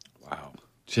firearms. Wow.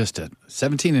 Just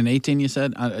 17 and 18, you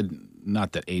said?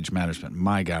 Not that age matters, but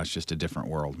my gosh, just a different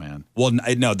world, man. Well,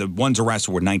 no, the ones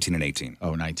arrested were 19 and 18.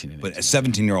 Oh, 19 and 18. But a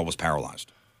 17-year-old was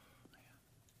paralyzed.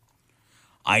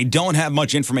 I don't have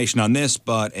much information on this,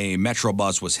 but a Metro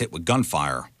bus was hit with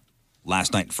gunfire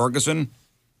last night in Ferguson.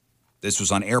 This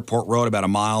was on Airport Road, about a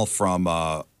mile from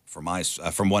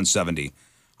 170.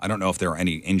 I don't know if there are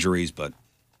any injuries, but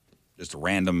just a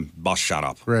random bus shot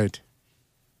up. Right.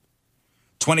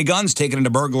 20 guns taken into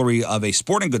burglary of a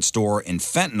sporting goods store in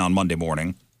Fenton on Monday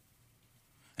morning.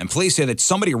 And police say that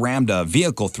somebody rammed a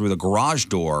vehicle through the garage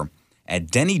door at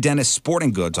Denny Dennis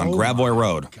Sporting Goods on Gravois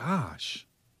Road. Gosh.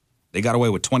 They got away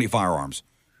with 20 firearms.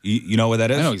 You know where that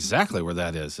is? I know exactly where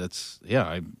that is.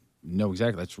 I know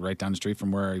exactly. That's right down the street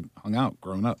from where I hung out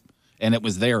growing up. And it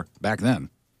was there back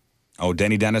then. Oh,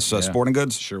 Denny Dennis Sporting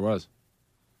Goods? Sure was.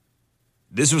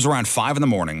 This was around 5 in the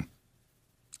morning.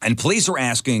 And police are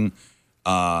asking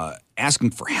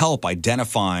for help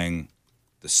identifying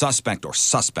the suspect or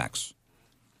suspects.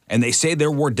 And they say there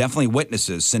were definitely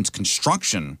witnesses since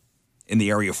construction in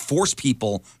the area forced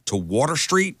people to Water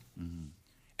Street,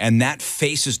 and that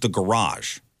faces the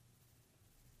garage.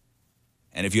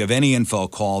 And if you have any info,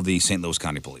 call the St. Louis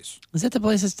County Police. Is that the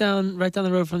place that's right down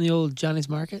the road from the old Johnny's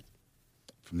Market?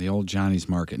 From the old Johnny's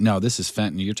Market. No, this is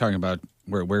Fenton. You're talking about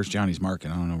where's Johnny's Market?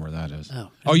 I don't know where that is.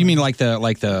 Oh, you mean like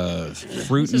the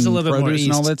fruit and produce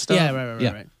and all that stuff? Yeah,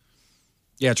 right.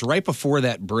 Yeah, it's right before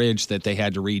that bridge that they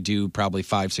had to redo probably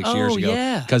 5-6 years ago.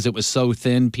 Yeah. Because it was so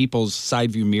thin, people's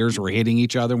side view mirrors were hitting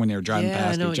each other when they were driving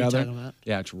past I know each what other. You're talking about.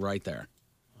 Yeah, it's right there.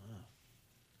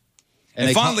 And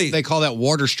they call that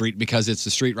Water Street because it's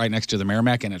the street right next to the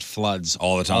Merrimack and it floods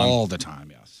all the time. All the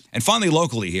time, yes. And finally,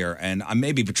 locally here, and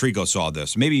maybe Patrico saw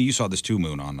this. Maybe you saw this too,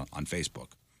 Moon, on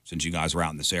Facebook, since you guys were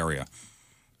out in this area.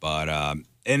 But and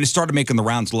it started making the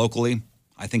rounds locally.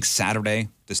 I think Saturday,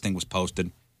 this thing was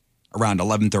posted around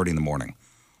 11:30 in the morning.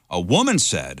 A woman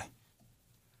said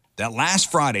that last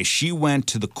Friday she went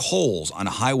to the Kohl's on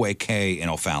Highway K in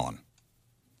O'Fallon.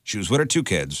 She was with her 2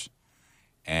 kids,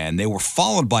 and they were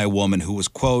followed by a woman who was,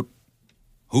 quote,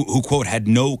 who quote, had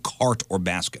no cart or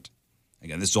basket.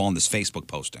 Again, this is all in this Facebook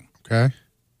posting. Okay.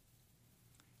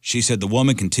 She said the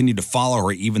woman continued to follow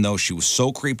her even though she was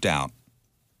so creeped out.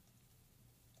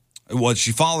 Well,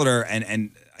 she followed her,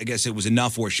 and I guess it was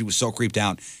enough where she was so creeped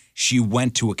out, she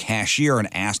went to a cashier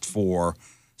and asked for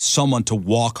someone to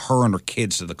walk her and her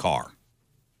kids to the car.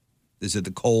 This is at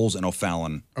the Kohl's in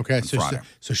O'Fallon. Okay, on Friday.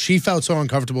 so she felt so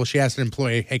uncomfortable, she asked an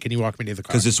employee, hey, can you walk me to the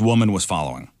car? Because this woman was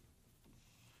following.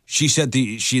 She said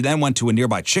she then went to a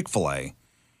nearby Chick-fil-A,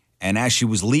 and as she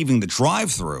was leaving the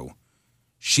drive-thru,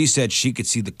 she said she could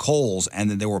see the Kohl's and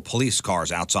then there were police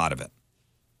cars outside of it.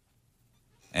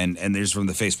 And there's from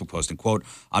the Facebook posting, quote,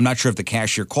 I'm not sure if the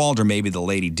cashier called or maybe the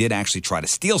lady did actually try to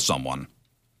steal someone.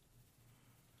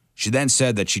 She then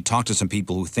said that she talked to some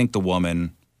people who think the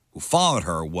woman who followed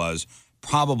her was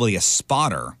probably a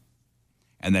spotter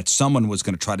and that someone was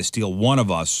going to try to steal one of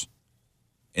us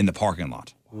in the parking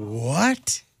lot.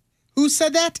 What? Who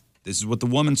said that? This is what the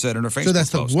woman said in her Facebook So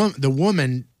that's post. the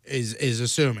woman is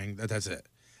assuming that's it.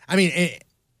 I mean,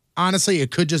 honestly,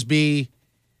 it could just be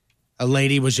a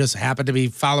lady happened to be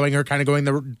following her, kind of going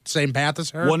the same path as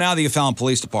her. Well, now the O'Fallon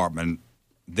Police Department,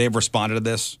 they've responded to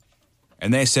this,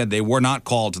 and they said they were not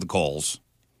called to the Kohl's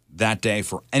that day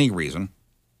for any reason.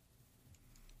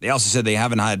 They also said they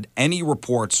haven't had any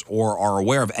reports or are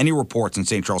aware of any reports in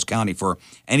St. Charles County for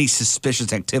any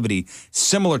suspicious activity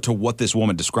similar to what this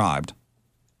woman described.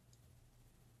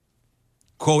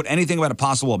 Quote, anything about a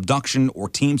possible abduction or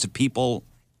teams of people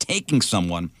taking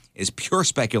someone is pure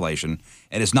speculation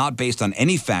and is not based on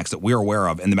any facts that we're aware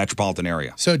of in the metropolitan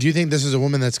area. So do you think this is a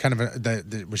woman that's kind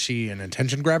of was she an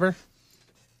attention grabber?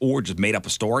 Or just made up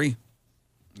a story?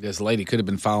 This lady could have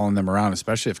been following them around,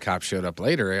 especially if cops showed up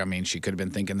later. I mean, she could have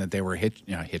been thinking that they were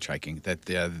hitchhiking,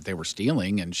 that they were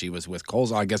stealing, and she was with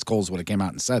Kohl's. I guess Kohl's would have came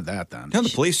out and said that then. No, the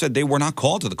police said they were not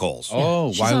called to the Kohl's.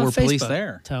 Oh, She's why on were police Facebook,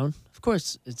 there? Tone. Of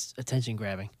course, it's attention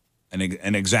grabbing.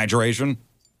 An exaggeration?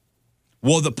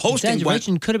 Well, the posting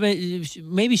Exaggeration could have been,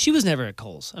 maybe she was never at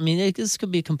Kohl's. I mean, this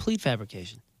could be a complete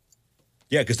fabrication.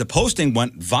 Yeah, because the posting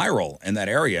went viral in that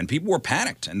area, and people were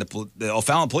panicked. And the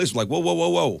O'Fallon police were like, whoa, whoa, whoa,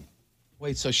 whoa.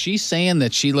 Wait, so she's saying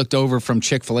that she looked over from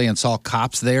Chick-fil-A and saw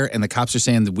cops there, and the cops are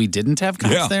saying that we didn't have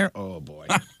cops there? Oh, boy.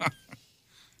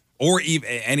 Or even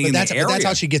any in the area. But that's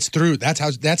how she gets through. That's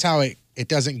how it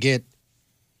doesn't get,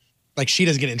 like, she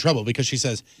doesn't get in trouble because she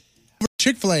says,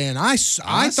 Chick-fil-A, and I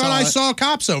thought I saw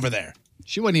cops over there.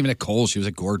 She wasn't even at Kohl's. She was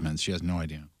at Gordman's. She has no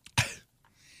idea.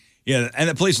 Yeah, and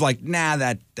the police are like,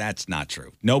 nah, that's not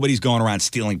true. Nobody's going around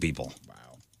stealing people.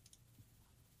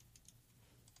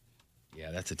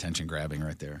 Yeah, that's attention grabbing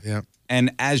right there. Yeah.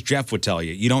 And as Jeff would tell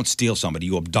you, you don't steal somebody,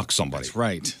 you abduct somebody. That's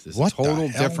right. There's What a total the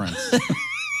hell? difference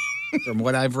from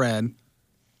what I've read.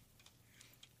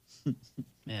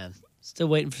 Man, still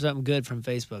waiting for something good from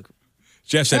Facebook.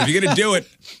 Jeff said, if you're going to do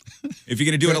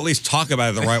it, at least talk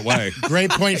about it the right way. Great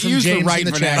point from Use the James right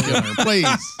in the chat. vernacular,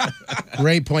 please.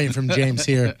 Great point from James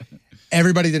here.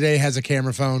 Everybody today has a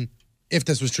camera phone. If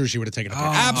this was true, she would have taken a picture.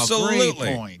 Absolutely.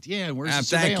 Great point. Yeah, where's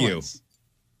the Thank you. surveillance?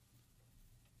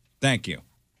 Thank you.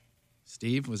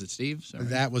 Steve? Was it Steve? Sorry.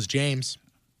 That was James.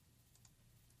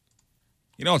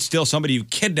 You don't steal somebody, you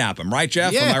kidnap them, right,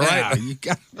 Jeff? Yeah, Am I right? you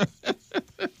got-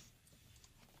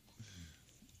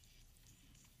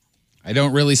 I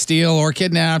don't really steal or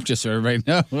kidnap, just so everybody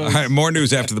knows. All right, more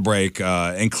news after the break,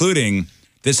 including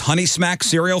this Honey Smack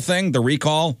cereal thing, the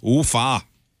recall. Oof-ah.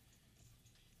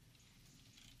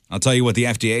 I'll tell you what the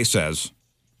FDA says.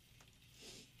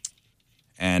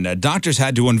 And doctors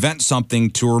had to invent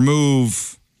something to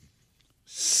remove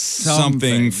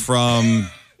something from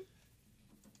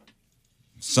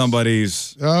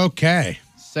somebody's. Okay.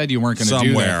 Said you weren't going to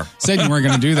do somewhere. that. Said you weren't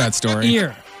going to do that story.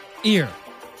 Ear.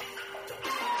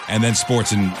 And then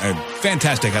sports and a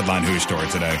fantastic headline Who story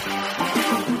today.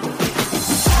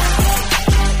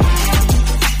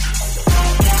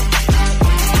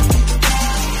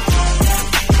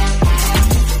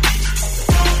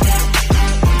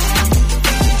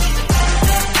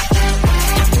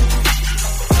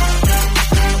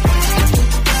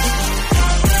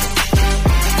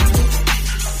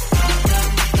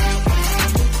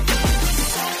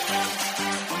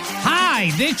 Hi,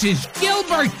 this is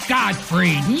Gilbert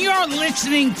Gottfried, and you're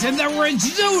listening to The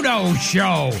Rizzuto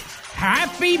Show.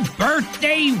 Happy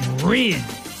birthday,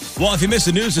 Riz. Well, if you missed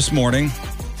the news this morning,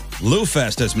 Lou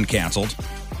Fest has been canceled.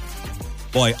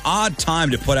 Boy, odd time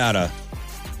to put out a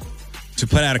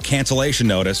cancellation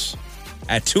notice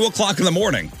at 2:00 in the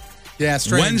morning. Yeah,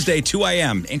 strange. Wednesday, 2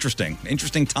 a.m.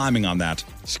 Interesting timing on that.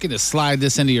 Just going to slide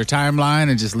this into your timeline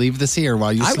and just leave this here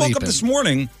while you I sleep. woke up this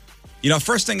morning.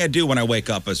 First thing I do when I wake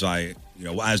up is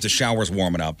as the shower's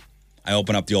warming up, I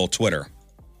open up the old Twitter.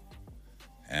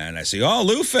 And I see,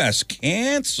 Lou Fest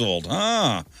canceled,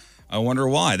 huh? I wonder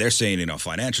why. They're saying,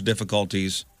 financial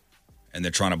difficulties, and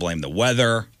they're trying to blame the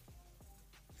weather.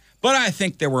 But I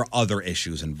think there were other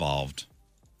issues involved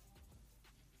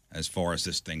as far as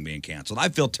this thing being canceled. I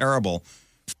feel terrible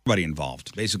for everybody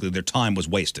involved. Basically, their time was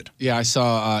wasted. Yeah, I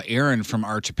saw Aaron from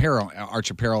Arch Apparel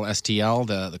STL,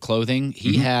 the clothing.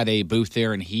 He had a booth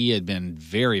there, and he had been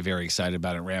very, very excited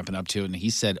about it, ramping up to it. And he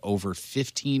said over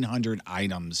 1,500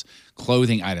 items,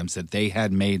 clothing items that they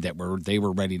had made that they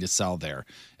were ready to sell there.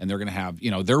 And they're going to have,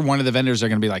 they're one of the vendors. They're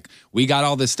going to be like, we got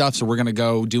all this stuff, so we're going to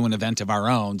go do an event of our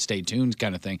own. Stay tuned,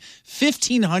 kind of thing.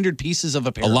 1,500 pieces of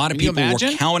apparel. A lot of Can you people were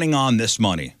imagine? counting on this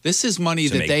money. This is money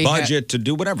to that make they budget, to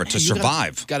do whatever, to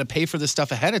survive. Got to pay for this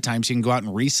stuff ahead of time so you can go out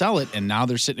and resell it. And now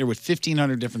they're sitting there with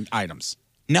 1,500 different items.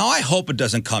 Now, I hope it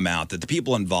doesn't come out that the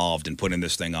people involved in putting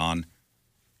this thing on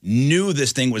knew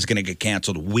this thing was going to get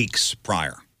canceled weeks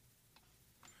prior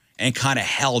and kind of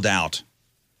held out.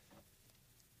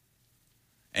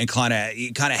 And kind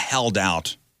of held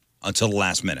out until the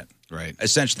last minute. Right.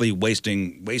 Essentially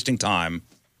wasting time.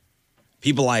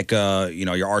 People like,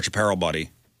 your Arch Apparel buddy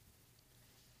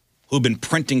who've been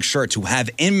printing shirts, who have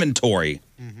inventory.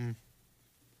 Mm-hmm.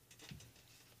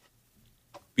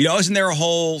 Isn't there a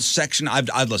whole section?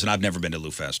 Listen, I've never been to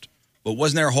Lou Fest, but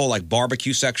wasn't there a whole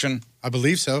barbecue section? I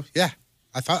believe so. Yeah.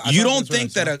 You don't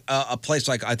think that a place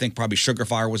like, I think probably Sugar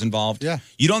Fire was involved? Yeah.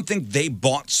 You don't think they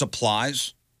bought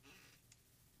supplies?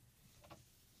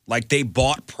 Like they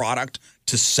bought product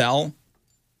to sell?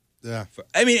 Yeah.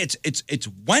 I mean, it's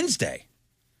Wednesday.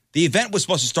 The event was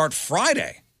supposed to start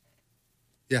Friday.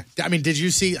 Yeah. I mean, did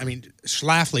you see?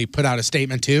 Schlafly put out a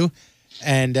statement too.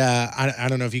 And I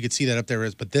don't know if you could see that up there,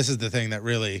 but this is the thing that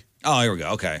really. Oh, here we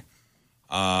go. Okay.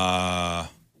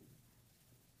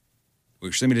 We're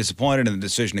extremely disappointed in the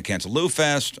decision to cancel Lou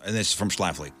Fest. And this is from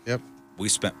Schlafly. Yep.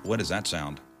 What does that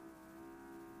sound?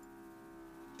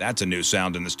 That's a new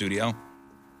sound in the studio.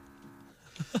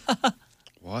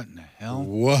 What in the hell?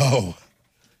 Whoa.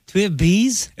 Do we have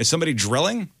bees? Is somebody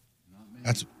drilling?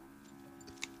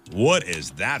 What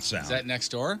is that Is sound? that next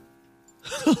door?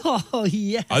 Oh,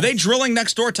 yeah. Are they drilling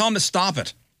next door? Tell them to stop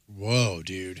it. Whoa,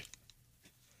 dude.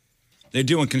 They're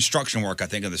doing construction work, I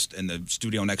think, in the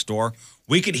studio next door.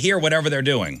 We could hear whatever they're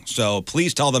doing, so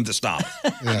please tell them to stop.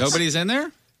 Nobody's in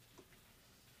there?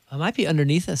 It might be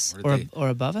underneath us or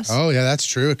above us. Oh, yeah, that's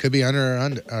true. It could be under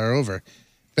or over.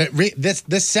 But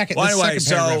this second, Well, this anyway,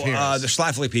 second paragraph here is- the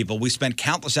Schlafly people, we spent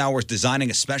countless hours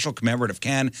designing a special commemorative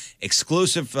can,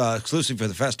 exclusive for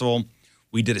the festival.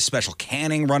 We did a special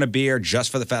canning run of beer just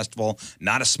for the festival.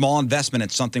 Not a small investment.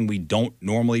 It's something we don't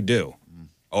normally do.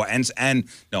 And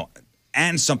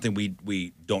something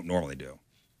we don't normally do.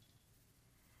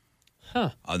 Huh.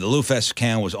 The Lou Fest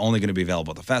can was only going to be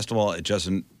available at the festival.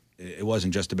 It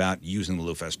wasn't just about using the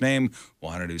Lou Fest name. We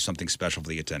wanted to do something special for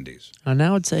the attendees.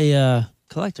 Now it's a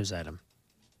collector's item.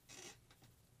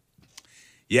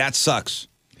 Yeah, it sucks.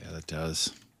 Yeah, that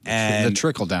does. And the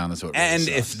trickle down is what really And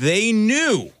sucks. if they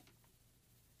knew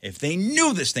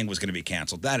this thing was going to be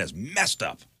canceled, that is messed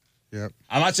up. Yep.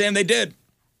 I'm not saying they did.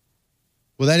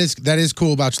 Well, that is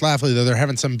cool about Schlafly, though. They're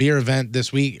having some beer event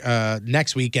this week,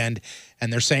 next weekend,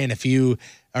 and they're saying if you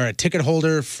are a ticket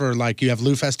holder for, like, you have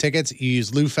Lou Fest tickets, you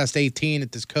use Lou Fest 18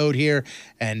 at this code here,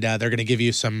 and they're going to give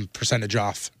you some percentage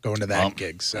off going to that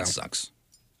gig. So That sucks.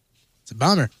 it's a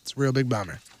bummer. It's a real big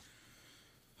bummer.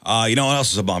 You know what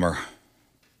else is a bummer?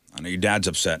 I know your dad's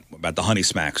upset about the Honey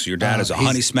Smacks. Your dad is a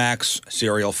Honey Smacks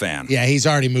cereal fan. Yeah, he's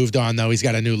already moved on, though. He's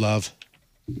got a new love.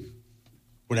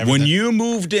 When you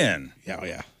moved in,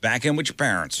 yeah, back in with your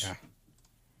parents,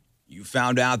 you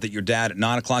found out that your dad at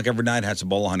 9 o'clock every night has a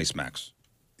bowl of Honey Smacks.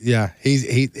 Yeah,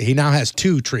 he now has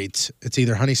two treats. It's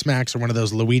either Honey Smacks or one of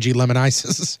those Luigi lemon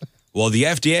ices. Well, the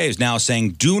FDA is now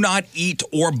saying do not eat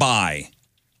or buy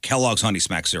Kellogg's Honey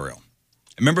Smacks cereal.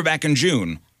 Remember back in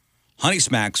June, Honey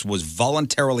Smacks was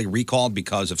voluntarily recalled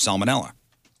because of salmonella.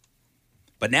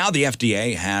 But now the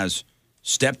FDA has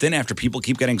stepped in after people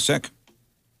keep getting sick.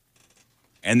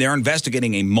 And they're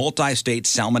investigating a multi-state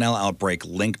salmonella outbreak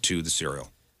linked to the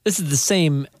cereal. This is the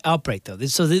same outbreak, though.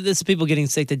 So this is people getting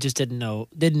sick that just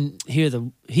didn't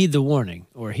heed the warning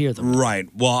or hear the warning. Right.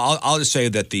 Well, I'll just say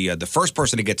that the first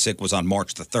person to get sick was on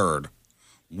March the 3rd.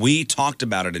 We talked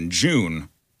about it in June,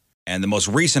 and the most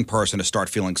recent person to start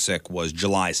feeling sick was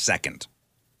July 2nd.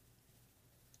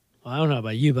 Well, I don't know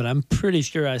about you, but I'm pretty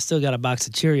sure I still got a box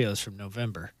of Cheerios from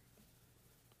November.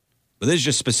 But this is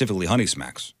just specifically Honey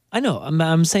Smacks. I know.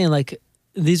 I'm saying, like,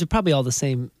 these are probably all the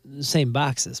same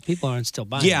boxes. People aren't still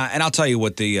buying. Yeah, and I'll tell you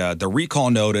what, the recall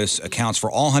notice accounts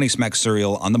for all Honey Smacks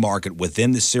cereal on the market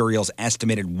within the cereal's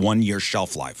estimated 1-year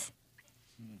shelf life.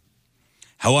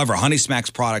 However, Honey Smacks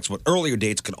products with earlier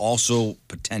dates could also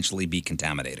potentially be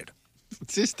contaminated.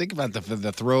 Just think about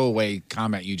the throwaway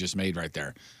comment you just made right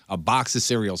there. A box of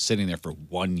cereal sitting there for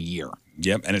 1 year.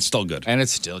 Yep, and it's still good. And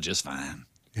it's still just fine.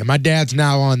 Yeah, my dad's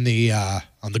now on the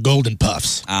Golden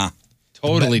Puffs.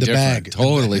 Totally the different. Bag.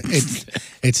 Totally.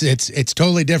 It's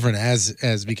totally different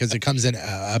as because it comes in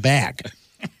a bag.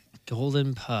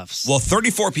 Golden Puffs. Well,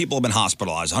 34 people have been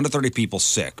hospitalized, 130 people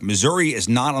sick. Missouri is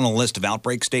not on the list of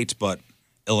outbreak states, but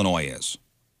Illinois is.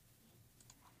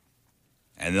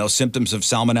 And those symptoms of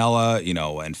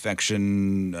salmonella,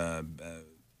 infection,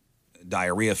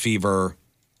 diarrhea, fever,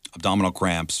 abdominal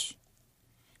cramps,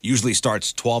 usually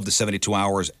starts 12 to 72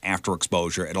 hours after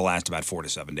exposure. It'll last about 4 to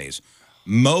 7 days.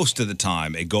 Most of the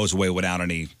time, it goes away without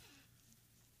any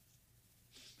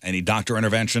doctor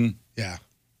intervention. Yeah.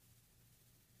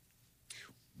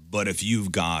 But if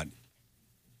you've got,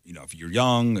 if you're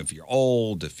young, if you're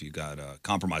old, if you've got a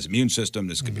compromised immune system,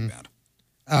 this could be bad.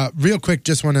 Real quick,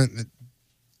 just want to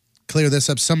clear this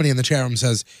up. Somebody in the chat room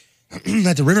says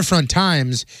that the Riverfront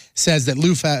Times says that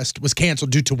Lou Fest was canceled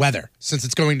due to weather since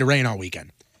it's going to rain all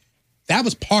weekend. That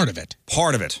was part of it.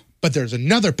 Part of it. But there's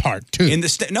another part, too.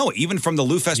 Even from the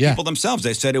Lou Fest people themselves,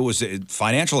 they said it was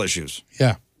financial issues.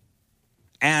 Yeah.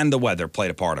 And the weather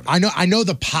played a part of it. I know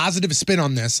the positive spin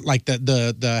on this, like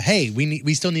the hey,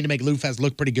 we still need to make Lou Fest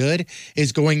look pretty good,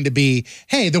 is going to be,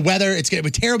 hey, the weather, it's going to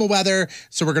be terrible weather,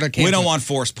 so we're going to cancel. We don't want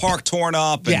Forest Park torn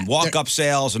up, and walk-up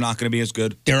sales are not going to be as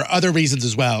good. There are other reasons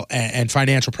as well, and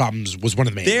financial problems was one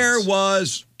of the main There ones.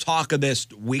 was talk of this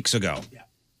weeks ago. Yeah.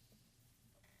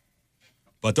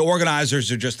 But the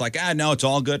organizers are just like, no, it's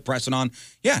all good, pressing on.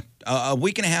 Yeah, a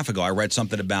week and a half ago, I read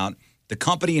something about the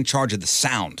company in charge of the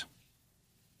sound.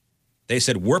 They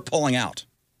said, we're pulling out.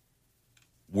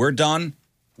 We're done.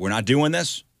 We're not doing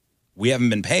this. We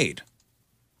haven't been paid.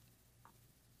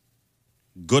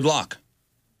 Good luck.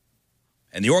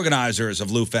 And the organizers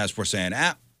of Lou Fest were saying,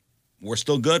 we're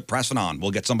still good, pressing on. We'll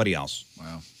get somebody else.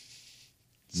 Wow.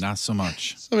 Not so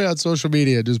much. Somebody on social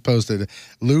media just posted,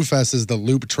 Lou Fest is the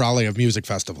loop trolley of music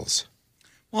festivals.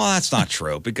 Well, that's not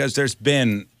true, because there's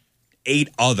been 8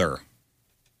 other.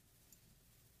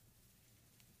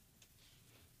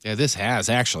 Yeah, this has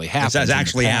actually happened. This has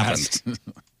actually happened.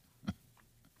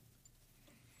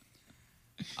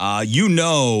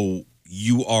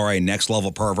 You are a next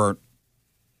level pervert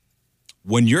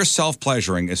when your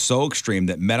self-pleasuring is so extreme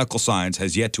that medical science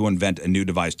has yet to invent a new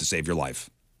device to save your life.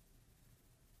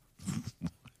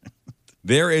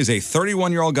 There is a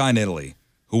 31-year-old guy in Italy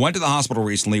who went to the hospital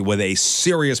recently with a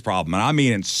serious problem, and I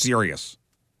mean it's serious.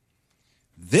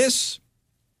 This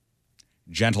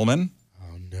gentleman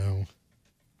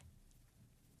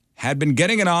had been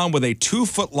getting it on with a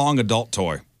 2-foot-long adult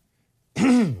toy.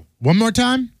 One more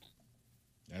time?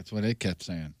 That's what it kept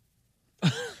saying.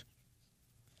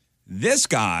 This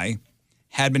guy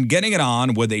had been getting it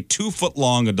on with a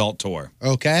 2-foot-long adult toy.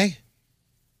 Okay.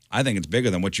 I think it's bigger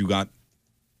than what you got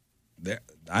there.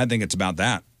 I think it's about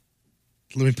that.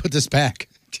 Let me put this back.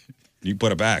 You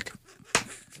put it back.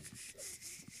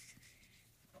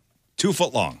 2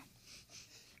 foot long.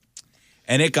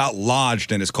 And it got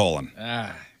lodged in his colon.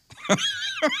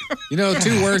 You know,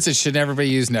 2 words that should never be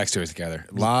used next to it together.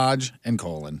 Lodge and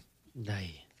colon.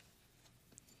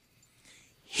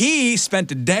 He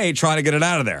spent a day trying to get it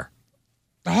out of there.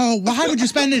 Oh, why would you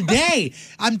spend a day?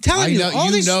 I'm telling you, all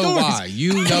these stories. Why.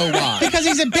 You know why. Because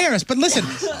he's embarrassed. But listen,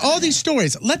 all these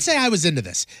stories, let's say I was into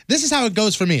this. This is how it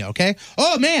goes for me, okay?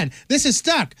 Oh, man, this is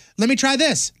stuck. Let me try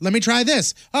this. Let me try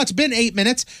this. Oh, it's been 8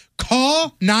 minutes.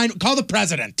 Call the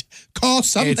president. Call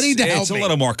somebody to help me. It's a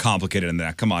little more complicated than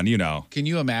that. Come on, you know. Can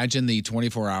you imagine the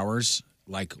 24 hours,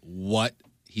 like what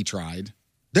he tried?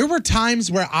 There were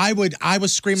times where I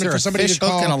was screaming for somebody to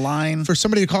call and a line? For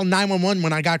somebody to call 911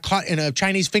 when I got caught in a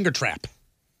Chinese finger trap.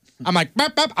 I'm like,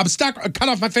 bop, bop, I'm stuck. Cut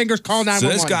off my fingers. Call 911.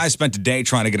 So this guy spent a day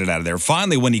trying to get it out of there.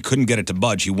 Finally, when he couldn't get it to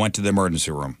budge, he went to the emergency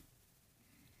room.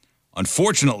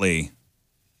 Unfortunately,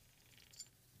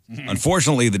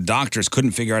 the doctors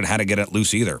couldn't figure out how to get it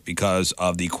loose either because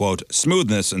of the, quote,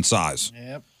 smoothness and size.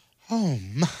 Yep. Oh,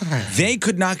 my. They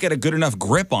could not get a good enough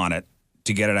grip on it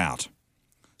to get it out.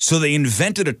 So they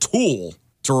invented a tool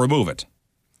to remove it.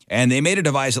 And they made a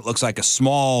device that looks like a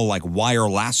small, like, wire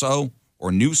lasso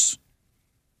or noose.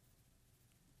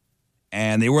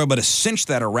 And they were able to cinch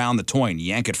that around the toy and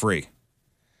yank it free.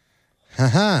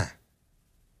 Uh-huh.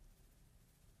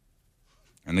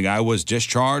 And the guy was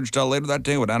discharged later that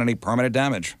day without any permanent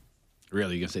damage.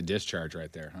 Really? You're going to say discharge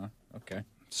right there, huh? Okay.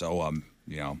 So,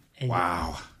 you know.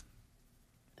 Wow.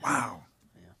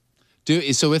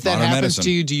 So if that Modern happens medicine.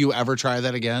 to you, do you ever try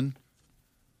that again?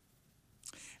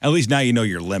 At least now you know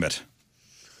your limit.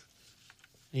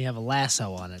 You have a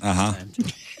lasso on it. Uh-huh.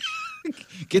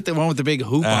 Get the one with the big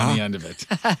hoop on the end of it.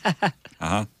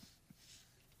 Uh-huh.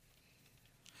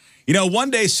 You know, one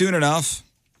day soon enough,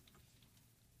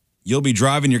 you'll be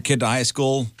driving your kid to high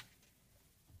school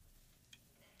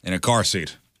in a car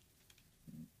seat.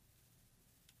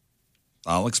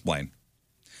 I'll explain.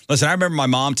 Listen, I remember my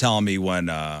mom telling me when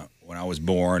I was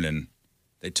born and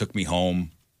they took me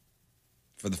home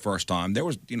for the first time, there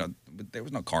was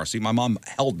no car seat. My mom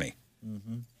held me.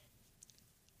 Mm-hmm.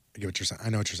 I get what you're saying. I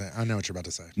know what you're saying. I know what you're about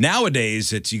to say.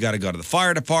 Nowadays, you got to go to the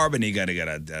fire department. You got to get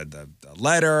a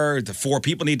letter. The 4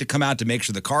 people need to come out to make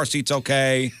sure the car seat's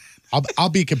okay. I'll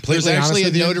be completely honest with you.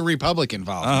 There's actually a notary public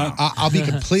involved now. I'll be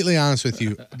completely honest with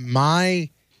you.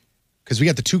 Because we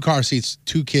got the 2 car seats,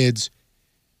 2 kids.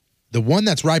 The one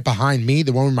that's right behind me,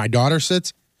 the one where my daughter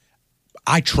sits,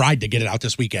 I tried to get it out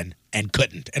this weekend and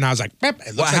couldn't. And I was like,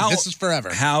 it looks like this is forever.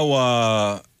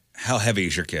 How heavy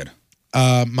is your kid?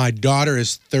 My daughter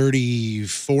is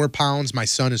 34 pounds. My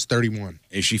son is 31.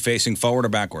 Is she facing forward or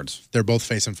backwards? They're both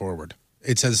facing forward.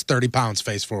 It says 30 pounds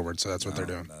face forward, so that's what they're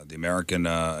doing. The American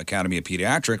Academy of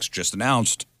Pediatrics just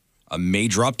announced a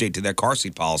major update to their car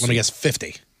seat policy. Let me guess,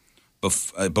 50.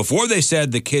 Before they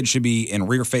said the kids should be in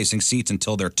rear-facing seats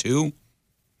until they're 2.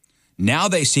 Now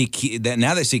they say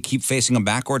keep facing them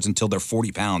backwards until they're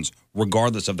 40 pounds,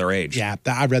 regardless of their age. Yeah,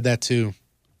 I read that too.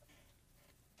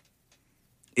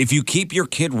 If you keep your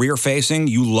kid rear-facing,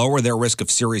 you lower their risk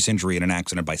of serious injury in an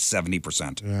accident by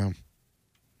 70%. Yeah.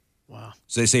 Wow.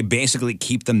 So they say basically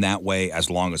keep them that way as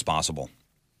long as possible.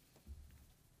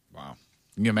 Wow.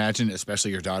 Can you imagine,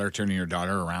 especially your daughter, turning your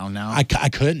daughter around now? I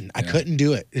couldn't. I couldn't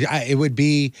do it. It would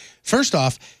be, first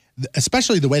off,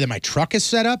 especially the way that my truck is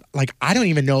set up, like I don't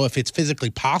even know if it's physically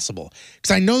possible.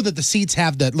 Because I know that the seats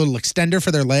have that little extender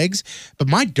for their legs, but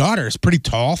my daughter is pretty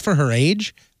tall for her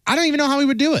age. I don't even know how we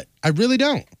would do it. I really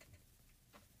don't.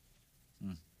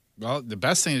 Well, the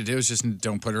best thing to do is just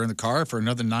don't put her in the car for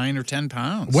another 9 or 10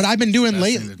 pounds. What I've been doing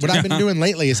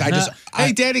lately is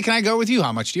hey, Daddy, can I go with you?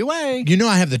 How much do you weigh? You know,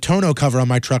 I have the tonneau cover on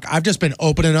my truck. I've just been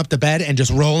opening up the bed and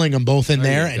just rolling them both in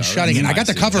there and shutting it. I got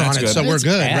the cover on it, so we're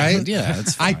good, right? Yeah,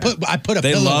 that's fine. I put a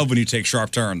They pillow. love when you take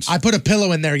sharp turns. I put a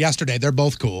pillow in there yesterday. They're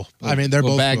both cool. I mean, they're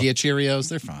both baggy cool. of Cheerios.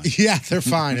 They're fine. Yeah, they're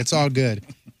fine. It's all good.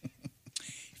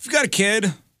 If you've got a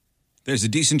kid, there's a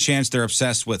decent chance they're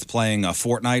obsessed with playing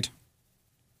Fortnite.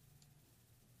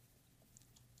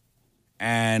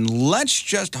 And let's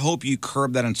just hope you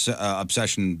curb that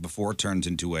obsession before it turns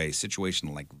into a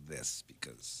situation like this,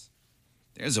 because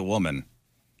there's a woman,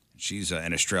 she's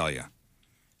in Australia,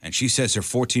 and she says her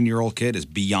 14-year-old kid is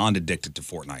beyond addicted to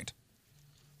Fortnite.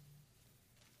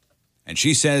 And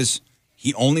she says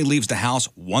he only leaves the house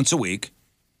once a week.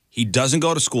 He doesn't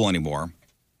go to school anymore.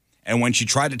 And when she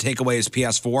tried to take away his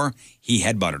PS4, he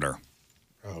headbutted her.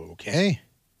 Okay.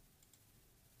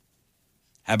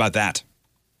 How about that?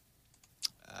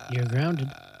 You're grounded.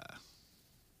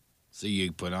 So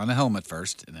you put on a helmet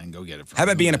first and then go get it from How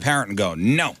about being a parent and go,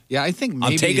 no. Yeah, I think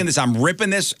maybe... I'm taking this, I'm ripping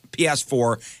this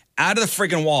PS4 out of the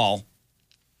friggin' wall,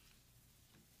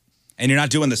 and you're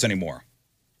not doing this anymore.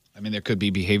 I mean, there could be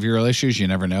behavioral issues. You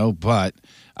never know. But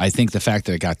I think the fact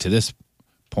that it got to this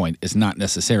point is not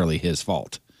necessarily his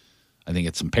fault. I think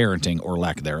it's some parenting or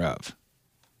lack thereof.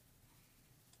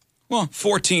 Well,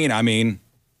 14, I mean,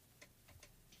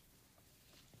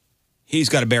 he's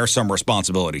got to bear some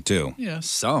responsibility, too. Yeah,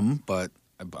 some, but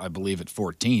I believe at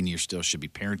 14, you still should be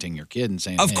parenting your kid and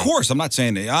saying, Of hey, course, I'm not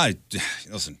saying,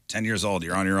 listen, 10 years old,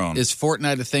 you're on your own. Is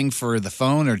Fortnite a thing for the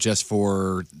phone or just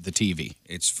for the TV?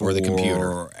 It's for or the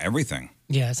computer. Everything.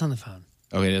 Yeah, it's on the phone.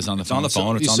 Oh, it is on the phone. On the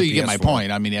phone. It's on so the you get my PS4.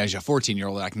 point. I mean, as a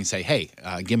 14-year-old, I can say, hey,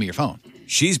 give me your phone.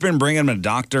 She's been bringing him to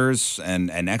doctors and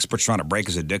experts trying to break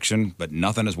his addiction, but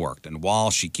nothing has worked. And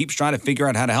while she keeps trying to figure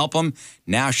out how to help him,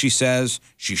 now she says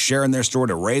she's sharing their story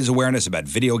to raise awareness about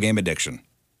video game addiction.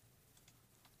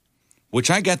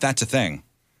 Which I get, that's a thing.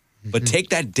 But take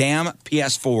that damn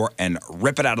PS4 and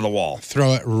rip it out of the wall.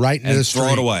 Throw it right into the street.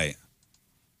 Throw it away.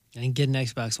 And get an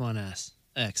Xbox One X.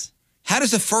 How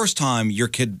does the first time your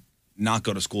kid not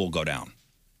go to school go down?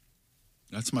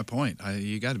 That's my point.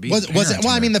 You got to be. Was it?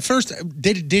 Well, I mean, the first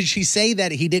did she say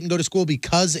that he didn't go to school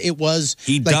because it was?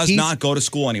 He like, does not go to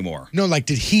school anymore. No, like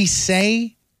did he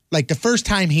say like the first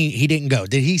time he didn't go?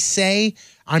 Did he say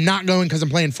I'm not going because I'm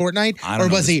playing Fortnite? I don't or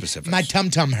know was the he specifics. my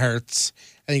tum hurts?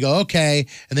 And you go okay,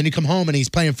 and then you come home and he's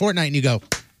playing Fortnite and you go,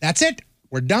 that's it.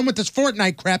 We're done with this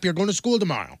Fortnite crap. You're going to school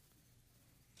tomorrow.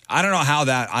 I don't know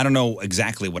I don't know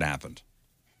exactly what happened.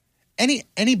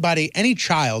 Any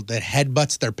child that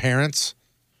headbutts their parents,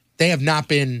 they have not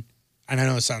been, and I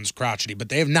know it sounds crotchety, but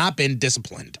they have not been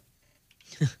disciplined.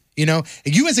 You know,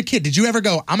 you as a kid, did you ever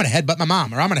go, I'm going to headbutt my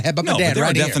mom or I'm going to headbutt my dad but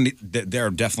right here? there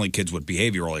are definitely kids with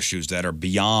behavioral issues that are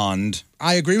beyond.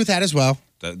 I agree with that as well.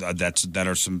 That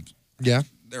are some. Yeah.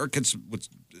 There are kids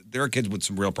with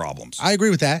some real problems. I agree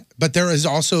with that. But there is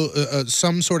also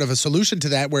some sort of a solution to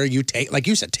that where you take, like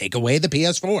you said, take away the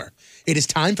PS4. It is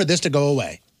time for this to go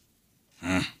away.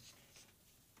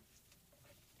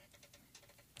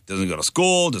 Doesn't go to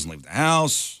school, doesn't leave the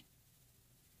house.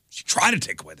 She tried to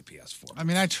take away the PS4. I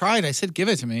mean, I tried. I said, give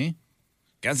it to me.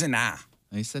 Guess nah.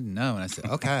 And he said no. And I said,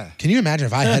 okay. Can you imagine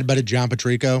if I headbutted John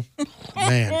Patrico?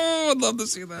 Man. Oh, I'd love to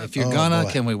see that. If you're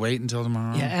gonna, can we wait until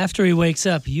tomorrow? Yeah, after he wakes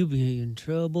up, you be in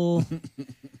trouble.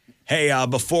 Hey,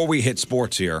 before we hit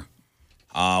sports here,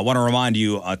 I want to remind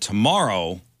you,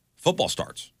 tomorrow, football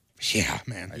starts. Yeah,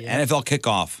 man. NFL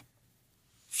kickoff.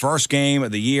 First game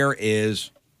of the year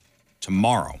is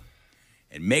tomorrow.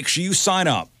 And make sure you sign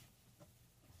up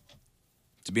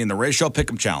to be in the Riz Show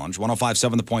Pick'em Challenge,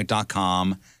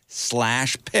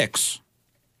 1057thepoint.com/picks.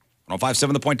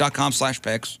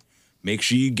 1057thepoint.com/picks. Make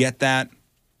sure you get that.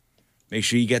 Make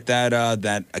sure you get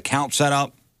that account set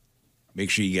up. Make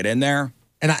sure you get in there.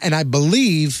 And I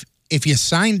believe if you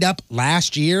signed up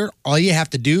last year, all you have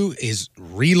to do is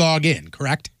re-log in,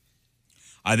 correct?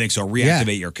 I think so.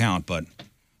 Reactivate your account. But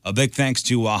a big thanks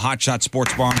to Hot Shot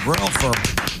Sports Bar and Grill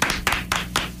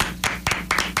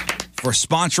for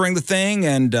sponsoring the thing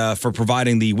and for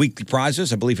providing the weekly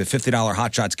prizes. I believe a $50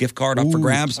 Hot Shots gift card up for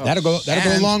grabs. That'll go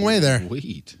a long way there.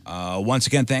 Sweet. Once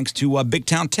again, thanks to Big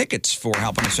Town Tickets for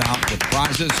helping us out with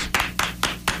prizes,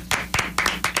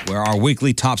 where our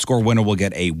weekly top score winner will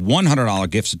get a $100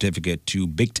 gift certificate to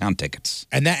Big Town Tickets.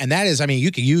 And that is, I mean,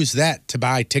 you can use that to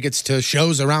buy tickets to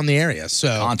shows around the area. So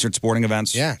Concert, sporting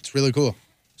events. Yeah, it's really cool.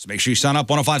 So make sure you sign up,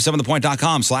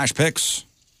 1057thepoint.com/picks.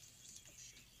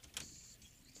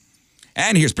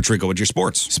 And here's Patrico with your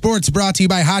sports. Sports brought to you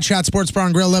by Hot Shot Sports Bar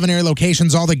and Grill, 11 area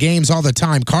locations, all the games, all the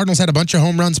time. Cardinals had a bunch of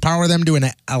home runs, power them to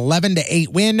an 11-8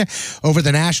 win over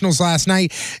the Nationals last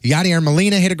night. Yadier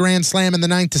Molina hit a grand slam in the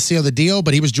ninth to seal the deal,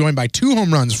 but he was joined by 2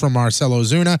 home runs from Marcell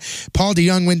Ozuna. Paul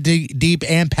DeJong went deep,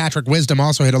 and Patrick Wisdom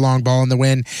also hit a long ball in the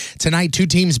win. Tonight, 2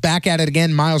 teams back at it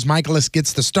again. Miles Michaelis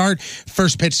gets the start.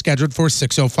 First pitch scheduled for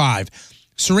 6:05.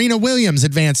 Serena Williams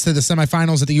advanced to the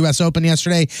semifinals at the U.S. Open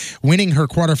yesterday, winning her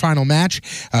quarterfinal match.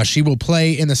 She will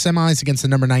play in the semis against the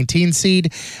number 19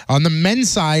 seed. On the men's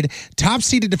side,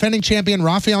 top-seeded defending champion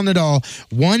Rafael Nadal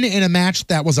won in a match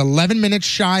that was 11 minutes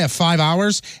shy of 5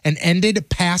 hours and ended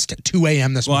past 2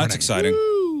 a.m. this morning. Well, that's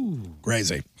exciting.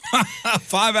 Crazy.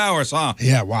 5 hours, huh?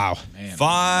 Yeah, wow.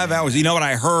 5 hours. You know what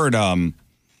I heard?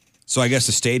 So I guess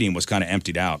the stadium was kind of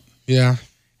emptied out. Yeah.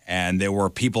 And there were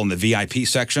people in the VIP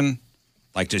section,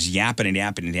 like just yapping and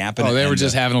yapping and yapping. Oh, they were and,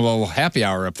 just having a little happy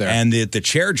hour up there. And the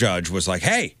chair judge was like,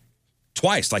 hey,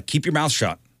 twice, like, keep your mouth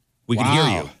shut. We can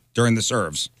hear you during the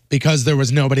serves. Because there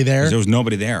was nobody there? There was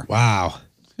nobody there. Wow.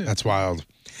 That's wild.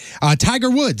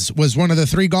 Tiger Woods was one of the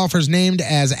 3 golfers named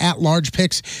as at-large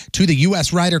picks to the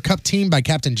U.S. Ryder Cup team by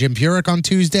Captain Jim Furyk on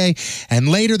Tuesday. And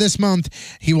later this month,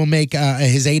 he will make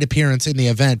his 8th appearance in the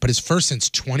event, but his first since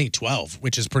 2012,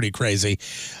 which is pretty crazy.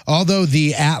 Although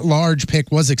the at-large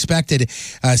pick was expected,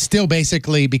 still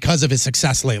basically because of his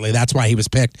success lately. That's why he was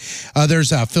picked.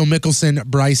 Others, Phil Mickelson,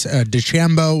 Bryce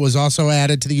DeChambeau was also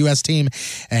added to the U.S. team,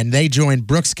 and they joined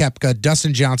Brooks Koepka,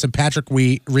 Dustin Johnson, Patrick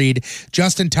Reed,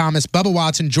 Justin Thomas, Bubba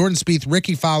Watson, Jordan Spieth,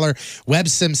 Ricky Fowler, Webb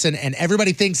Simpson, and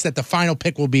everybody thinks that the final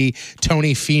pick will be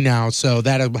Tony Finau, so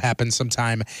that'll happen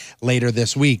sometime later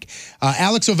this week.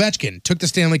 Alex Ovechkin took the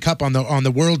Stanley Cup on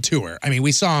the World Tour. I mean,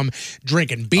 we saw him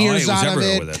drinking beers out of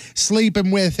it,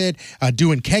 sleeping with it,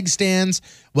 doing keg stands.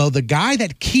 Well, the guy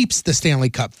that keeps the Stanley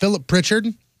Cup, Philip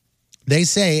Pritchard, he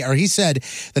said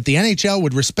that the NHL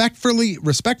would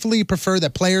respectfully prefer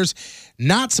that players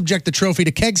not subject the trophy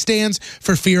to keg stands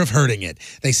for fear of hurting it.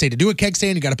 They say to do a keg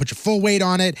stand, you got to put your full weight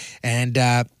on it, and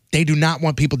they do not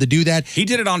want people to do that. He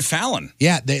did it on Fallon.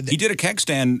 Yeah. He did a keg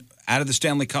stand out of the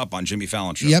Stanley Cup on Jimmy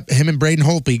Fallon's show. Yep, him and Braden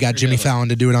Holtby got Jimmy Fallon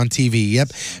to do it on TV. Yep.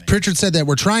 Pritchard said that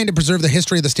we're trying to preserve the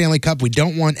history of the Stanley Cup. We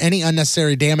don't want any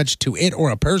unnecessary damage to it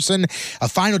or a person. A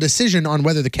final decision on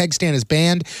whether the keg stand is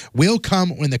banned will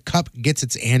come when the cup gets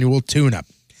its annual tune-up.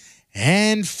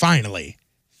 And finally,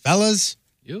 fellas,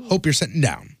 hope you're sitting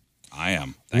down. I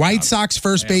am. White Sox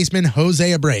first baseman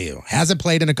Jose Abreu hasn't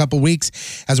played in a couple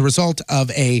weeks as a result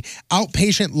of a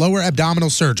outpatient lower abdominal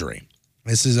surgery.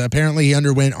 This is apparently he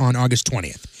underwent on August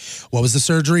 20th. What was the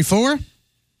surgery for?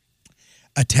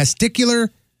 A testicular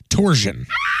torsion.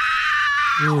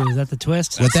 Ooh, is that the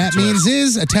twist? What that means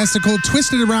is a testicle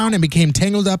twisted around and became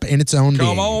tangled up in its own being.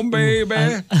 Come on, baby.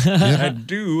 I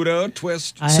do the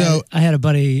twist. I had a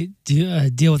buddy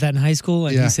deal with that in high school,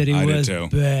 and he said he was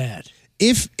bad.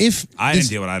 If I didn't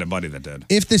deal with it, I had a buddy that did.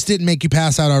 If this didn't make you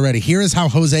pass out already, here is how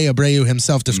Jose Abreu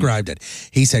himself described it.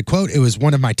 He said, quote, "It was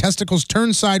one of my testicles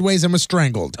turned sideways and was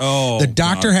strangled. The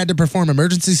doctor had to perform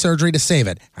emergency surgery to save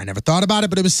it. I never thought about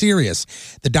it, but it was serious.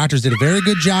 The doctors did a very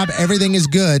good job. Everything is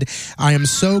good. I am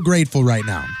so grateful right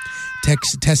now."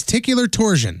 Testicular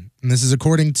torsion, and this is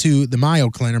according to the Mayo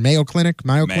Clinic.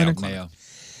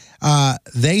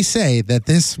 They say that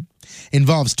this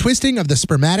involves twisting of the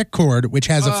spermatic cord, which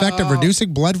has effect of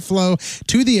reducing blood flow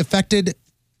to the affected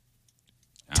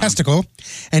testicle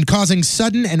and causing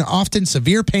sudden and often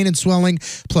severe pain and swelling,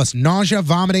 plus nausea,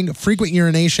 vomiting, frequent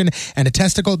urination, and a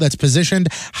testicle that's positioned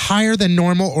higher than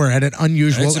normal or at an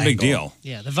unusual angle. That's a big deal.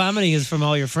 Yeah, the vomiting is from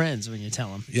all your friends when you tell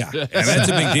them. Yeah. That's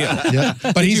a big deal. Yeah.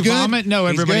 But he's good. Vomit? No,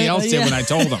 everybody else did when I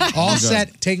told them. All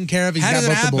set, taken care of. He's How got did it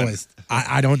both happen? the boys.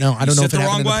 I don't know. I don't know if sit it the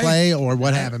happened in wrong the play or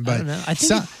what happened, but I don't know. I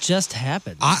think it just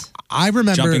happened. I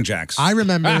remember Jumping jacks. I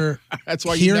remember That's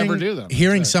why you never do them.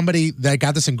 Hearing somebody that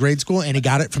got this in grade school and he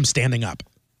got it from standing up.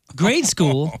 Grade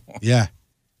school? Yeah.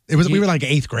 We were like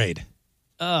 8th grade.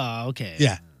 Oh, okay.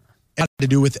 Yeah. It had to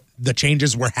do with the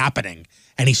changes were happening.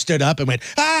 And he stood up and went,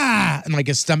 ah! And like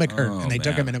his stomach hurt. And they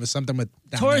took him and it was something with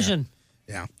down torsion.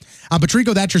 there. Yeah.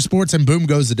 Patrico, that's your sports, and boom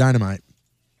goes the dynamite.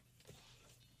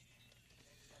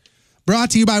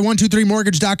 Brought to you by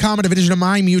 123mortgage.com, a division of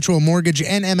My Mutual Mortgage,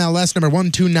 NMLS number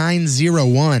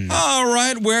 12901. All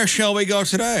right, where shall we go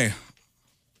today?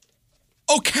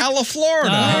 Ocala, Florida.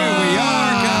 Here we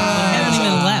are, guys. Haven't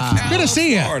even left. Good to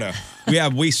see you. Florida.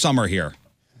 We summer here.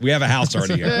 We have a house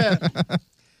already here.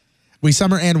 We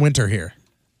summer and winter here.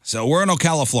 So we're in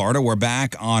Ocala, Florida. We're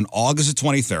back on August the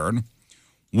 23rd.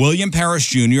 William Parrish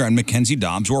Jr. and Mackenzie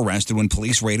Dobbs were arrested when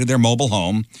police raided their mobile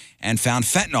home and found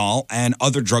fentanyl and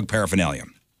other drug paraphernalia.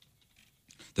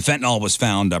 The fentanyl was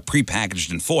found prepackaged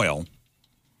in foil,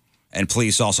 and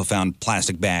police also found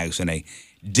plastic bags and a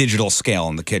digital scale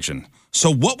in the kitchen. So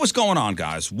what was going on,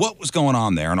 guys? What was going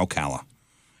on there in Ocala?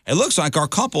 It looks like our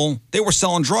couple, they were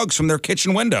selling drugs from their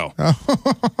kitchen window.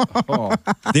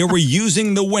 They were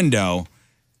using the window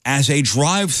as a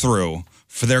drive-through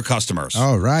for their customers.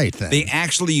 All right, then. They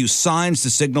actually used signs to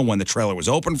signal when the trailer was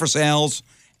open for sales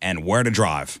and where to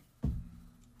drive.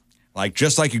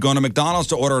 Just like you're going to McDonald's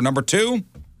to order a number 2,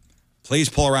 please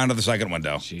pull around to the second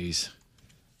window. Jeez.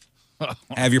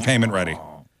 Have your payment ready.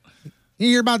 You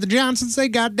hear about the Johnsons? They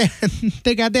got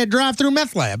that drive-through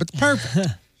meth lab. It's perfect.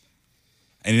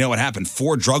 And you know what happened?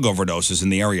 4 drug overdoses in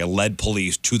the area led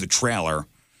police to the trailer,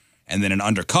 and then an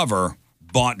undercover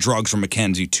bought drugs from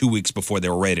Mackenzie 2 weeks before they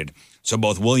were raided. So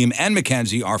both William and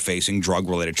Mackenzie are facing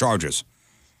drug-related charges.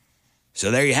 So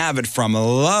there you have it from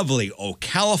lovely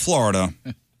Ocala, Florida.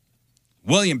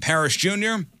 William Parrish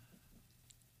Jr.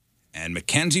 and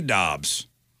Mackenzie Dobbs.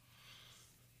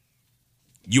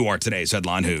 You are today's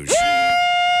Headline Hoosh.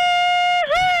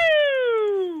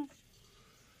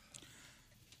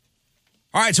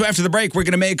 All right, so after the break, we're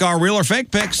going to make our real or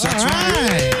fake picks. That's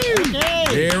right.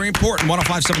 Okay. Very important.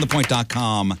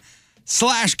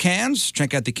 1057thepoint.com/cans.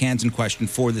 Check out the cans in question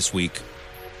for this week.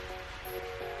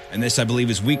 And this, I believe,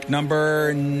 is week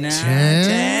number 10.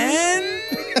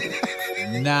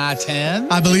 10? Not 10?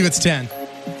 I believe it's 10.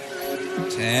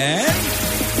 10?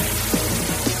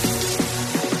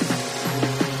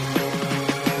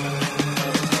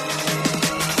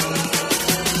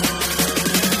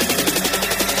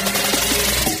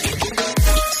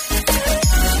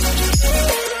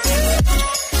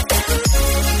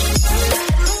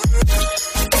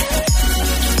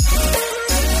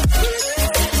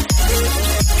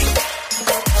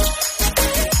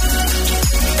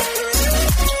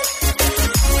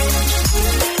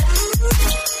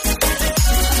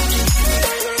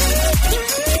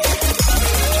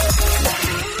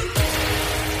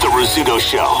 Rizzuto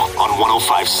Show on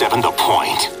 105.7 The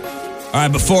Point. All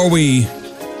right, before we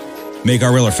make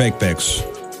our real or fake picks,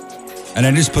 and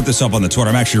I just put this up on the Twitter,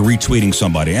 I'm actually retweeting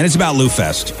somebody, and it's about Lou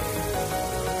Fest.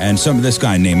 And this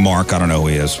guy named Mark, I don't know who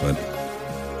he is, but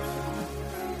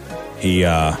he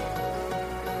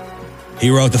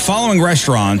wrote, the following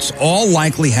restaurants all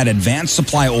likely had advanced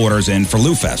supply orders in for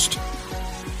Lou Fest.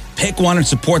 Pick one and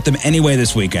support them anyway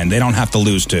this weekend. They don't have to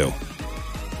lose too.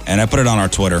 And I put it on our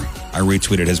Twitter. I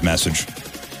retweeted his message.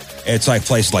 It's like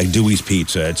places like Dewey's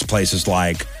Pizza. It's places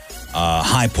like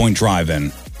High Point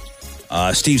Drive-In,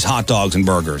 Steve's Hot Dogs and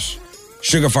Burgers,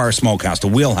 Sugar Fire Smokehouse, the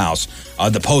Wheelhouse,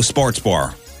 the Post Sports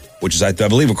Bar, which is, I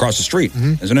believe, across the street,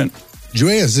 isn't it?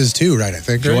 Joya's is too, right? I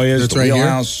think. Joya's, the right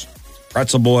Wheelhouse,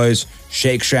 Pretzel Boys,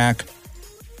 Shake Shack.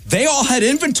 They all had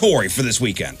inventory for this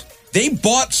weekend. They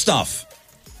bought stuff.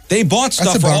 They bought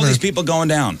stuff for all these people going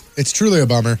down. It's truly a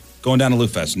bummer. Going down to Lou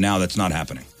Fest. Now that's not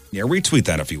happening. Yeah, retweet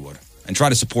that if you would. And try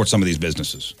to support some of these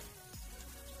businesses.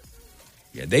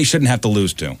 Yeah, they shouldn't have to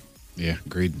lose too. Yeah,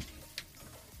 agreed.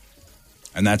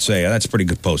 And that's a pretty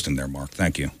good posting there, Mark.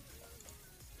 Thank you.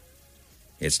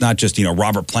 It's not just,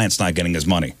 Robert Plant's not getting his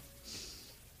money.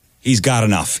 He's got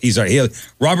enough.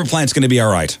 Robert Plant's going to be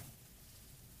all right.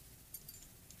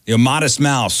 Modest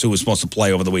Mouse, who was supposed to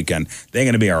play over the weekend, they're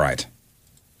going to be all right.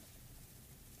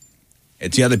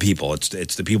 It's the other people. It's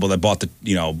the people that bought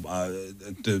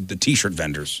the T-shirt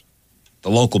vendors,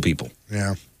 the local people.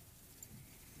 Yeah.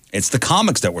 It's the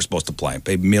comics that we're supposed to play.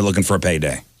 Me looking for a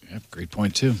payday. Yeah, great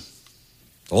point too.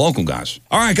 The local guys.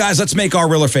 All right, guys, let's make our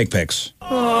real or fake picks.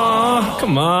 Oh,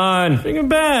 come on, bring him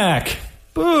back.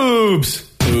 Boobs.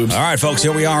 All right, folks,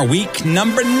 here we are, week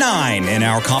number 9 in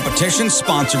our competition,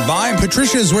 sponsored by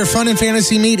Patricia's, where fun and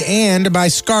fantasy meet, and by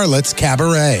Scarlett's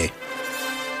Cabaret.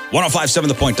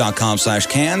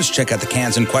 1057thepoint.com/cans. Check out the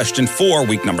cans in question for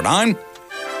week number 9.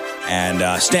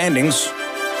 And standings.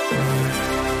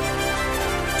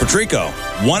 Patrico,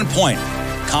 1 point.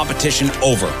 Competition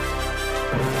over.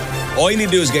 All you need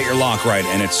to do is get your lock right,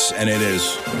 and it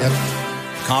is. Yep.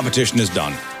 Competition is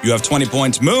done. You have 20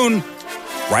 points. Moon,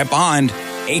 right behind,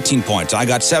 18 points. I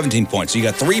got 17 points. So you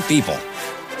got 3 people.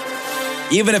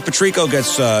 Even if Patrico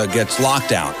gets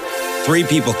locked out, 3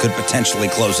 people could potentially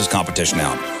close this competition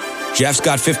out. Jeff's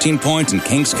got 15 points, and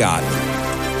King Scott.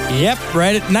 Yep,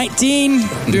 right at 19.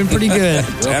 Doing pretty good.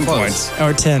 10 points.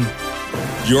 Or 10.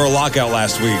 Your lockout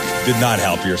last week did not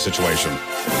help your situation.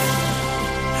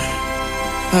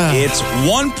 It's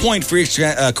 1 point for each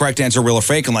correct answer, real or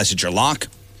fake, unless it's your lock.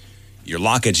 Your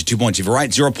lock gets you 2 points if you're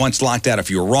right, 0 points locked out if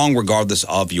you're wrong, regardless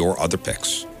of your other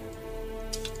picks.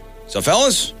 So,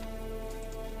 fellas,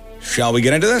 shall we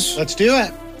get into this? Let's do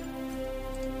it.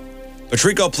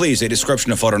 Patrico, please, a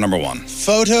description of photo number 1.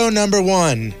 Photo number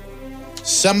 1.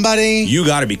 Somebody. You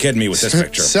got to be kidding me with this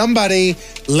picture. Somebody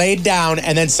laid down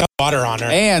and then some water on her.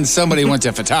 And somebody went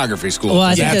to photography school. Well,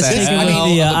 I think that's taken with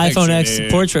the iPhone X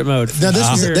portrait mode. No,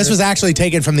 this was actually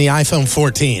taken from the iPhone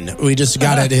 14. We just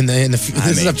got it in the. This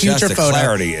is a future just the photo.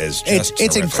 clarity is just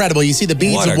it's terrific. incredible. You see the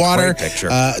beads What of a water. great picture.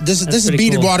 This is pretty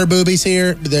beaded cool. water boobies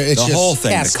here. It's The just whole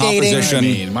thing, the cascading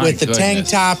composition. with the tank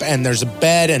top, and there's a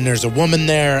bed, and there's a woman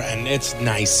there, and it's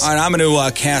nice. All right, I'm going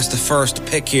to cast the first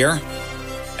pick here.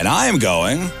 And I am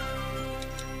going...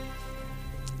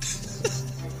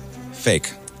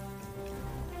 fake.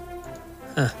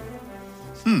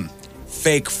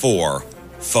 Fake for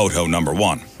photo number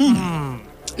 1.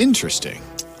 Interesting.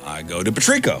 I go to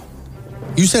Patrico.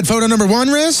 You said photo number 1,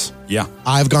 Riz? Yeah.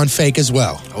 I've gone fake as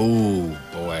well. Oh,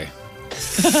 boy.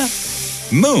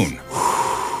 Moon.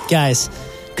 Guys,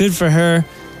 good for her.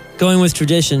 Going with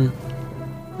tradition,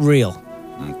 real.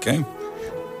 Okay.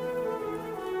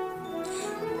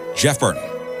 Jeff Burton.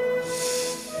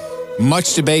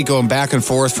 Much debate going back and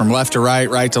forth from left to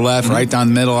right to left, right down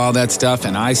the middle, all that stuff,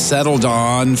 and I settled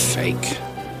on fake.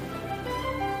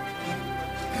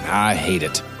 And I hate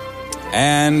it.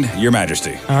 And Your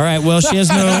Majesty. All right. Well, she has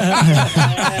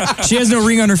no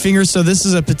ring on her finger, so this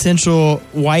is a potential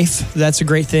wife. That's a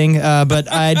great thing. But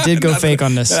I did go fake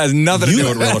on this. That has nothing to do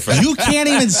with real or fake. You can't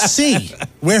even see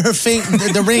where her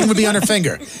the ring would be on her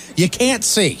finger. You can't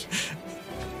see.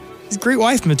 It's great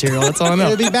wife material. That's all I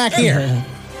know. It'll be back here.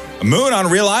 Moon on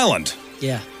Real Island.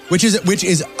 Yeah. Which is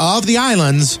of the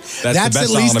islands. That's the best at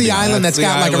least island to the be on. island That's that's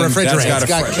got the like a island refrigerator. that's It's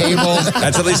got got cable.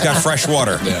 That's at least got fresh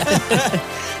water.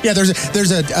 Yeah,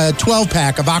 there's a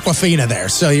 12-pack of Aquafina there,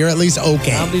 so you're at least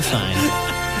okay. I'll be fine.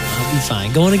 I'll be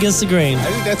fine. Going against the grain. I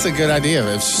think that's a good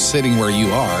idea of sitting where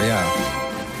you are, yeah.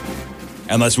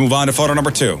 And let's move on to photo number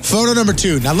 2. Photo number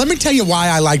 2. Now, let me tell you why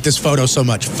I like this photo so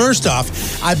much. First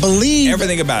off, I believe...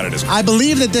 Everything about it is... I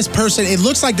believe that this person... It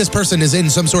looks like this person is in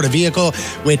some sort of vehicle,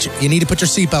 which you need to put your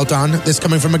seatbelt on. This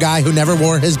coming from a guy who never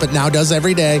wore his, but now does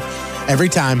every day, every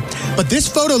time. But this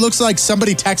photo looks like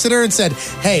somebody texted her and said,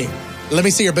 hey, let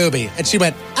me see your boobie. And she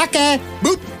went, okay,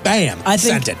 boop, bam,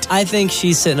 sent it. I think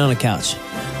she's sitting on a couch.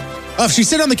 Oh, if she's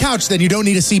sitting on the couch, then you don't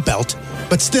need a seatbelt.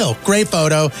 But still, great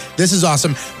photo. This is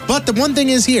awesome. But the one thing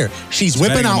is here, she's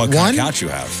whipping Depending on out what kind one. of couch you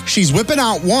have. She's whipping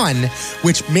out one,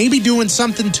 which may be doing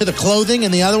something to the clothing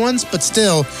and the other ones, but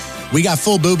still, we got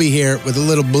full boobie here with a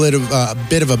little bit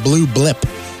of a blue blip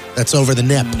that's over the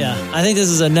nip. Yeah. I think this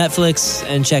is a Netflix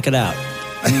and check it out.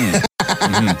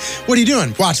 What are you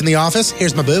doing? Watching The Office?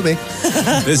 Here's my boobie.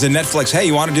 This is a Netflix. Hey,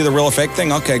 you want to do the real or fake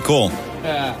thing? Okay, cool.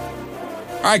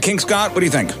 All right, King Scott, what do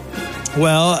you think?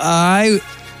 Well, I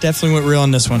definitely went real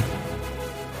on this one.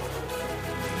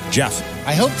 Jeff.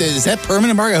 I hope that, is that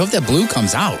permanent, Mark? I hope that blue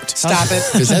comes out. Stop it.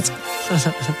 Because that's,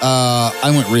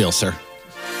 I went real, sir.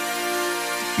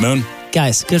 Moon.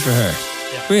 Guys, good for her.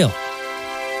 Real.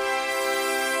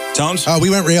 Tones? Oh, we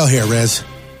went real here, Riz.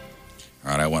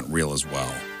 All right, I went real as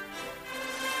well.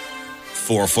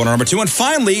 For photo number 2. And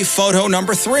finally, photo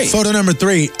number 3. Photo number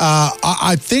 3.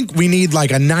 I think we need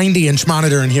like a 90-inch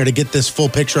monitor in here to get this full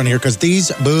picture on here because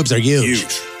these boobs are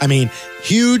huge. I mean,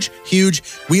 huge.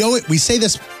 We say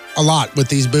this a lot with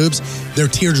these boobs. They're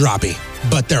teardroppy,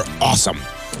 but they're awesome.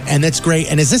 And that's great.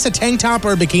 And is this a tank top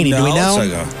or a bikini? Do we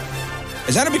know?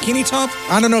 Is that a bikini top?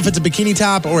 I don't know if it's a bikini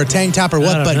top or a tank top or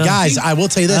what, but know. guys, I will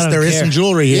tell you this, I don't there is care. some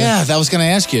jewelry here. Yeah, that was going to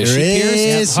ask you. There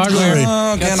is some jewelry.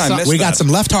 Oh, again, I missed We got that. some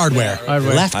left hardware.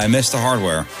 Left. I missed the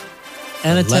hardware.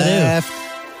 And a tattoo. Left.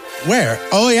 Where?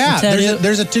 Oh yeah, A tattoo.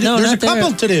 there's a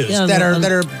couple to-dos Yeah, that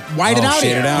are whited out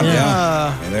shaded here. out,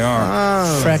 yeah. There they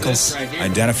are. Freckles.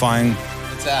 Identifying.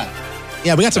 What's that?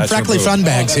 Yeah, we got some That's your freckly boob. fun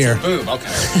bags here. Boob,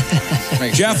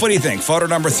 okay. Jeff, what do you think? Photo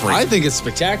number 3. I think it's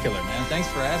spectacular, man. Thanks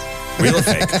for asking. Real or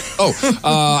fake?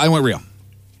 I went real.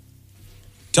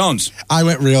 Tones. I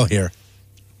went real here.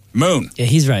 Moon. Yeah,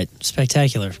 he's right.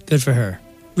 Spectacular. Good for her.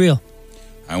 Real.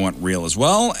 I went real as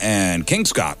well. And King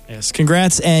Scott. Yes,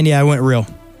 congrats. And yeah, I went real.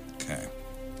 Okay.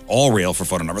 All real for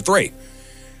photo number 3.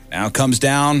 Now it comes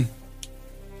down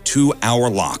to our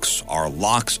locks. Our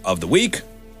locks of the week.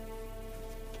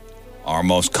 Our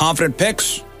most confident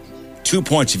picks. 2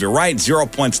 points if you're right, 0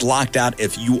 points locked out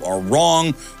if you are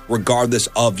wrong, regardless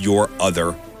of your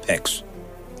other picks.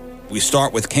 We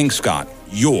start with King Scott,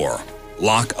 your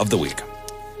lock of the week.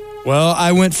 Well,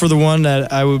 I went for the one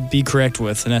that I would be correct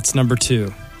with, and that's number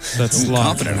 2. That's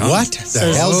locked. Confident, huh? What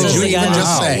the hell did you even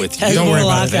just say? Don't worry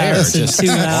about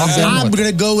it. I'm going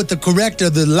to go with the correct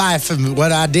of the life of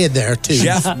what I did there, too.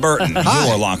 Jeff Burton,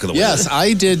 your lock of the week. Yes,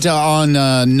 I did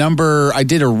I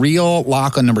did a real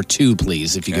lock on number 2,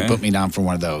 please, if you could put me down for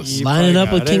one of those. You Lining probably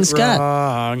up with got King it Scott.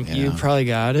 wrong. Yeah. You probably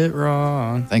got it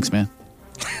wrong. Thanks, man.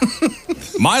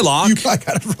 My lock. You probably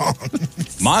got it wrong.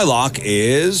 My lock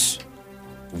is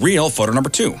real photo number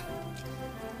 2.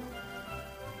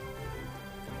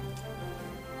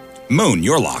 Moon,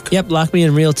 your lock. Yep, lock me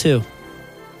in real too.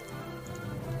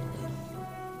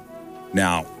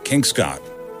 Now, King Scott,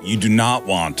 you do not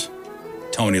want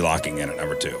Tony locking in at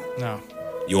number 2. No.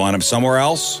 You want him somewhere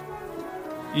else?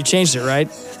 You changed it, right?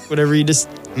 Whatever you just...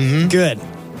 Good.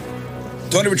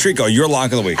 Tony Patrico, your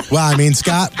lock of the week. Well, I mean,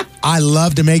 Scott, I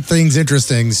love to make things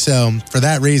interesting, so for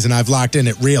that reason, I've locked in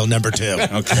at real number 2.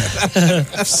 Okay.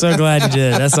 I'm so glad you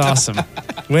did. That's awesome.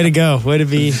 Way to go. Way to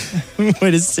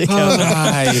stick out.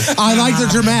 I like the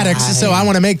dramatics, so I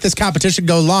want to make this competition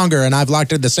go longer, and I've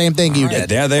locked in the same thing you did.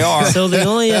 There they are. So the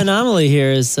only anomaly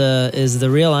here is the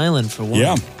real island for one.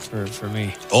 Yeah. For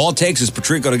me. All it takes is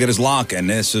Patrico to get his lock, and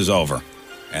this is over.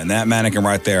 And that mannequin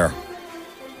right there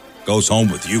goes home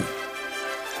with you.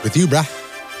 With you, bruh.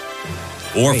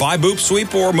 Or 5 boob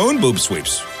sweep or Moon boob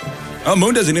sweeps. Oh,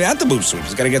 Moon doesn't even have the boob sweep.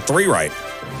 He's got to get 3 right.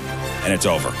 And it's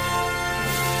over.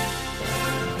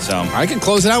 So I can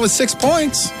close it out with 6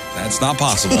 points. That's not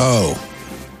possible. Oh.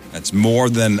 That's more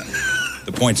than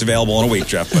the points available in a week,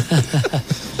 Jeff. But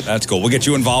that's cool. We'll get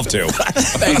you involved too.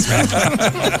 Thanks, man.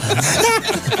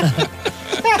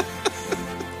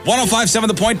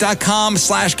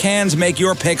 1057thepoint.com/cans. Make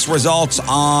your picks results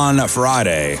on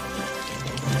Friday.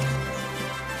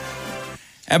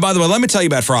 And by the way, let me tell you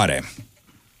about Friday.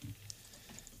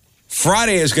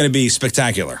 Friday is going to be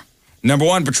spectacular. Number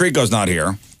 1, Patrico's not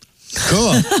here.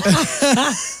 Cool.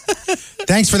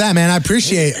 Thanks for that, man. I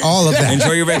appreciate all of that.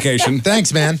 Enjoy your vacation.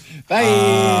 Thanks, man.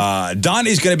 Bye.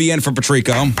 Donnie's going to be in for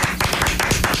Patrico.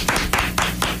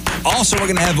 Also, we're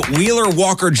going to have Wheeler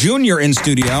Walker Jr. in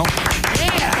studio.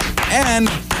 Yeah. And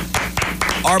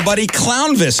our buddy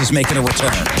Clownvis is making a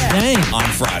return on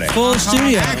Friday. Full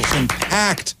studio.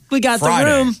 Action-packed We got Friday.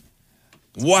 the room.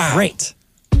 Wow. Great.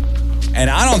 And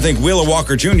I don't think Wheeler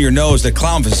Walker Jr. knows that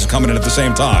Clownvis is coming in at the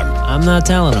same time. I'm not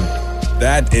telling him.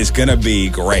 That is going to be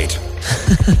great.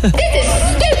 This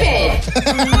is stupid.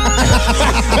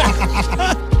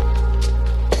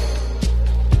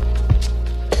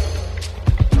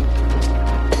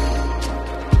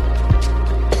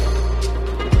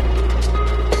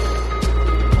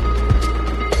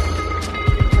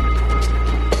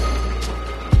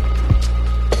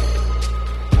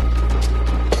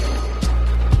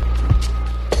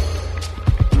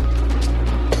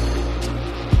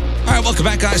 Welcome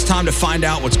back, guys. Time to find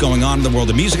out what's going on in the world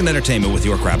of music and entertainment with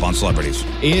your crap on celebrities.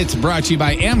 It's brought to you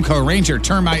by Amco Ranger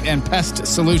Termite and Pest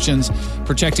Solutions,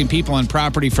 protecting people and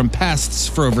property from pests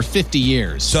for over 50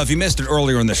 years. So if you missed it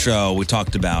earlier in the show, we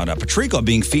talked about Patrico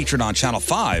being featured on Channel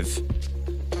 5,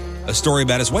 a story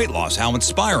about his weight loss, how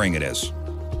inspiring it is.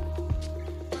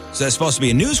 So there's supposed to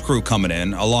be a news crew coming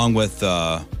in, along with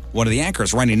one of the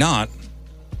anchors, Randy Knott,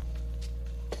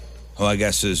 who I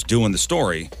guess is doing the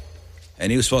story. And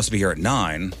he was supposed to be here at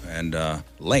 9 and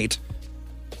late.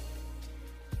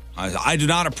 I do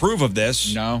not approve of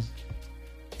this. No.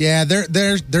 Yeah,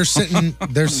 they're sitting.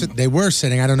 They were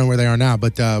sitting. I don't know where they are now,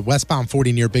 but westbound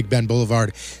 40 near Big Bend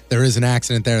Boulevard. There is an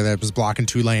accident there that was blocking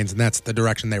 2 lanes, and that's the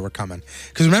direction they were coming.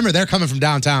 Because remember, they're coming from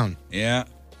downtown. Yeah,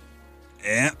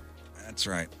 that's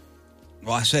right.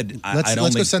 Well, I said Let's go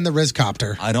send the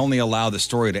Rizcopter. I'd only allow the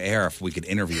story to air if we could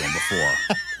interview him before.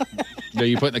 Are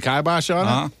you putting the kibosh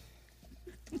on it?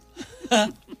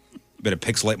 Better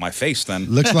pixelate my face then.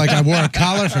 Looks like I wore a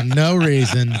collar for no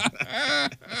reason.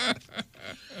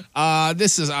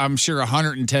 This is, I'm sure,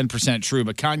 110% true,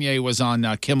 but Kanye was on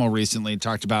Kimmel recently and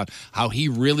talked about how he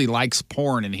really likes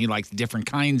porn and he likes different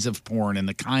kinds of porn and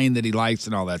the kind that he likes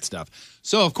and all that stuff.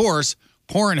 So, of course,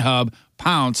 Pornhub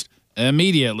pounced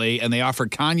immediately and they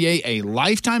offered Kanye a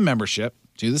lifetime membership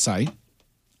to the site.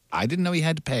 I didn't know he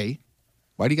had to pay.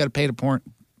 Why do you got to pay to porn?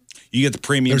 You get the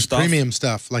premium There's stuff. premium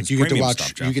stuff. Like There's you get to premium watch.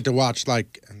 stuff, Jeff. You get to watch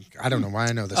like I don't know why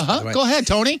I know this. by the way. Go ahead,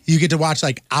 Tony. You get to watch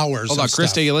like hours. Hold of on, Krista,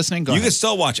 stuff. are you listening? Go You ahead. can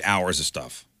still watch hours of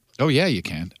stuff. Oh, yeah, you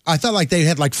can. I thought like they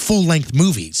had like full length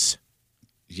movies.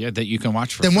 Yeah, that you can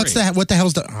watch for Then free. what's that? What the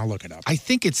hell's the? I'll look it up. I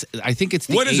think it's the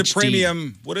What is HD. a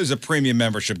premium? What does a premium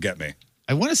membership get me?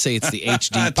 I want to say it's the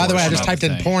HD. By the way, I just portion typed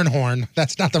of in the porn horn.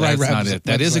 That's not the thing. right That's not website. it.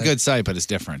 That is a good site, but it's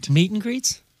different. Meet and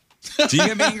greets? Do you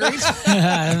get meet and greets?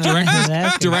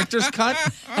 Director's cut?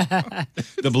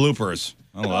 The bloopers.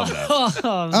 I love that.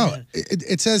 Oh,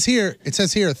 it says here. It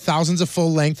says here thousands of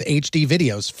full length HD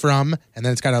videos from, and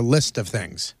then it's got a list of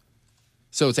things.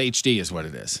 So it's HD is what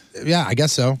it is. Yeah, I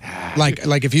guess so. like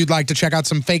if you'd like to check out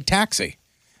some fake taxi,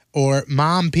 or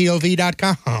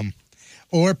mompov.com,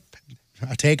 or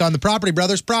a take on the Property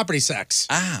Brothers property sex.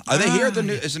 Are they here?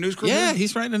 Is the news crew? Yeah, here?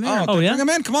 he's right in there. Oh, yeah. Bring them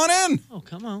in. Come on in. Oh,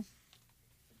 come on.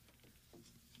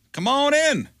 Come on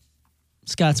in.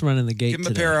 Scott's running the gate Give him a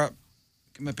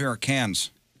today. pair of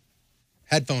cans.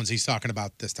 Headphones he's talking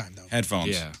about this time, though.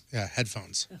 Headphones. Yeah,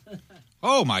 headphones.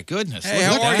 Oh, my goodness. Hey,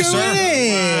 how are you, sir?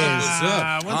 What's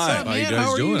up? What's Hi. up, How you man? guys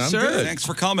How are doing? you, I'm sir? good. Thanks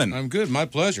for coming. I'm good. My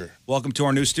pleasure. Welcome to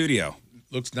our new studio.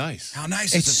 Looks nice. How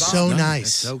nice It's is this? so awesome?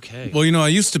 nice. It's okay. Well, I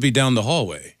used to be down the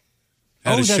hallway.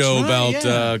 Had a that's show right,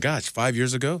 about, yeah. 5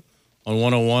 years ago on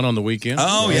 101 on the weekend.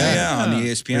 Oh, yeah, on the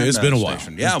ESPN It's been a while.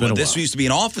 station. It's Yeah, been well, a this while. used to be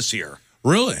an office here.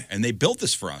 Really? And they built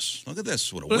this for us. Look at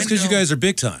this. What a Well, that's window. because you guys are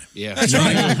big time. Yeah. That's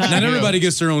right. Not everybody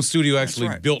gets their own studio actually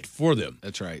right. built for them.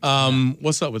 That's right.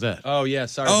 What's up with that? Oh, yeah.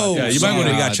 Sorry Oh, about that. You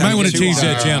might want to change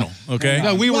that channel, okay?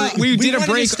 No, we did a wanted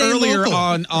to break stay earlier local.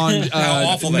 on How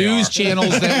awful they news are.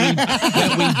 channels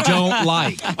that we don't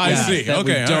like. I see. That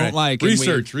Okay, we all don't right. like. And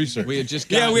Research. We had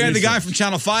just Yeah, we had the guy from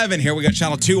Channel 5 in here. We got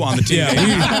Channel 2 on the TV.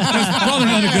 That's probably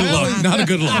not a good look. Not a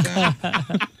good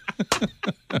look.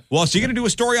 Well, so you going to do a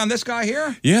story on this guy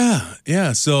here?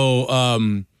 Yeah. So, I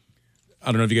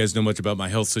don't know if you guys know much about my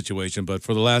health situation, but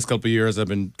for the last couple of years, I've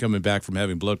been coming back from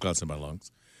having blood clots in my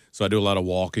lungs. So I do a lot of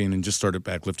walking and just started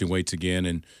back lifting weights again,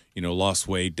 and lost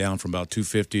weight down from about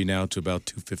 250 now to about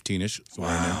 215ish.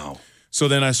 Wow. So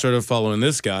then I started following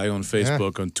this guy on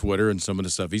Facebook, on Twitter, and some of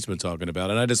the stuff he's been talking about,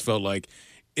 and I just felt like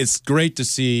it's great to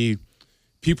see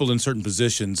people in certain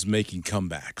positions making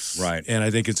comebacks. Right. And I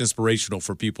think it's inspirational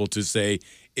for people to say,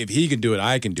 if he can do it,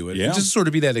 I can do it. Yeah. And just sort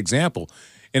of be that example.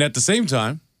 And at the same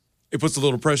time, it puts a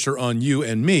little pressure on you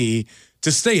and me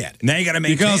to stay at it. Now you got to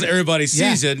maintain Because it. everybody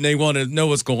sees it and they want to know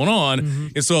what's going on. Mm-hmm.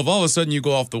 And so if all of a sudden you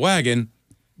go off the wagon,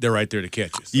 they're right there to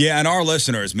catch you. Yeah, and our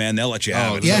listeners, man, they'll let you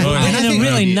have it. Yeah. So- And I In a think-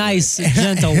 really nice,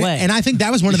 gentle way. And I think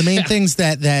that was one of the main things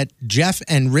that Jeff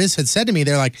and Riz had said to me.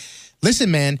 They're like,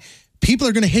 listen, man, people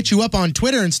are going to hit you up on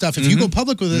Twitter and stuff if you go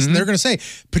public with this, and they're going to say,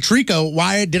 Patrico,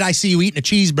 why did I see you eating a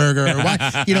cheeseburger? Or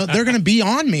why, they're going to be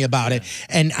on me about it.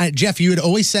 And Jeff, you had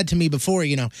always said to me before,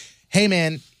 hey,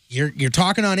 man, you're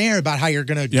talking on air about how you're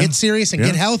going to get serious and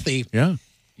get healthy. Yeah.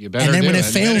 You better And then do when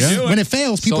it. it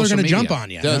fails, people are Social going to media. jump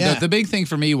on you. The big thing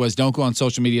for me was don't go on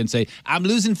social media and say, I'm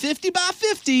losing 50 by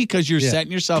 50 because you're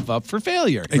setting yourself up for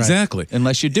failure. Exactly.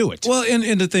 Unless you do it. Well,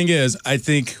 and the thing is, I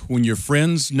think when your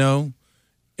friends know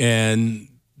and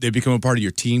they become a part of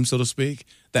your team, so to speak,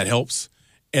 that helps.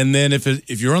 And then if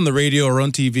you're on the radio or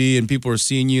on TV and people are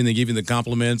seeing you and they give you the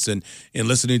compliments and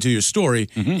listening to your story,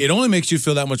 it only makes you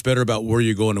feel that much better about where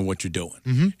you're going and what you're doing.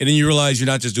 And then you realize you're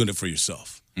not just doing it for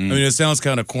yourself. I mean, it sounds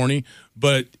kind of corny,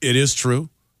 but it is true.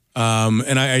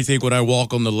 And I think when I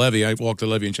walk the levee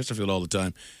in Chesterfield all the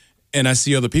time, and I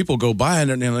see other people go by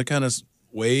and they kind of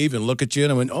wave and look at you,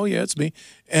 and I went, oh, yeah, it's me.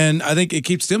 And I think it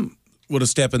keeps them with a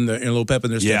step in a little pep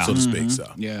in their step, so to speak. So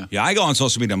Yeah. Yeah, I go on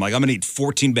social media. I'm like, I'm going to eat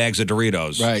 14 bags of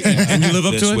Doritos. Right. And you live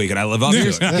up this to it? week, and I live up to it.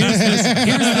 Here's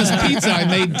this pizza I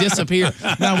made disappear.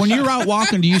 Now, when you're out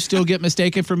walking, do you still get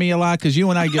mistaken for me a lot? Because you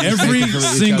and I get every mistaken for each other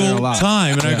a single lot.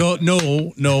 time, and I go,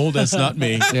 no, that's not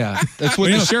me. Yeah, that's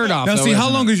with the shirt off. Now, though, see, how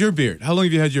isn't long it? is your beard? How long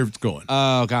have you had yours going?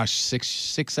 Oh gosh,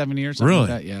 7 years. Something Really? Like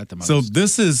that. Yeah, at the most. So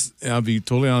this is, I'll be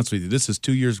totally honest with you, this is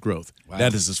 2 years growth. Wow.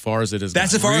 That is as far as it is.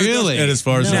 That's now. as far as it goes? Really? That as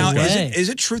far as Now, it goes. is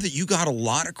it true that you got a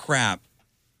lot of crap,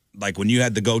 like when you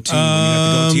had the goatee, when you had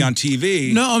the goatee on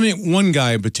TV? No, I mean, one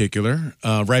guy in particular,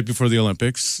 right before the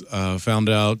Olympics, found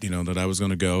out, that I was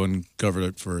going to go and cover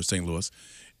it for St. Louis.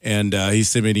 And he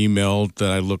sent me an email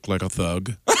that I looked like a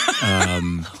thug.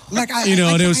 And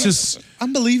it was just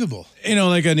unbelievable.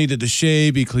 Like I needed to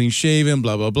shave, be clean shaven,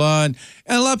 blah, blah, blah. And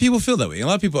a lot of people feel that way. A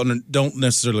lot of people don't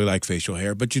necessarily like facial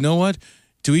hair, but you know what?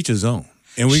 To each his own.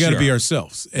 And we got to be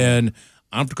ourselves. And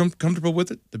I'm comfortable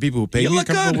with it. The people who pay me are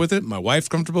comfortable with it. My wife's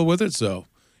comfortable with it. So,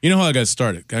 you know how I got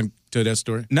started? Can I tell you that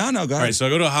story? No, go ahead. All right, so I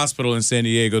go to a hospital in San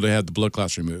Diego to have the blood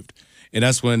clots removed. And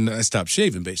that's when I stopped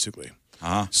shaving, basically.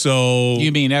 Uh-huh. So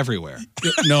you mean everywhere?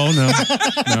 No.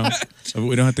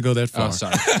 We don't have to go that far. Oh,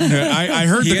 sorry. I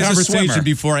heard He the is a conversation swimmer.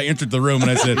 before I entered the room, and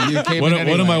I said, came what in am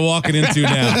I anyway." walking into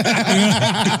now?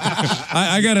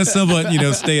 I got to somewhat,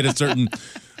 stay at a certain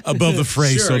above the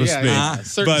fray, Sure, so to yeah, speak.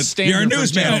 certain But standard you're a for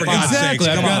newsman, Channel for God's 5. sakes.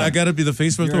 exactly, Come on. I got to be the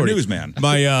face of You're a authority. newsman.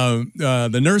 My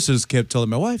the nurses kept telling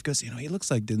my wife, goes, he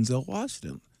looks like Denzel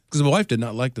Washington, because my wife did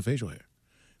not like the facial hair.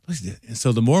 And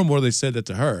so the more and more they said that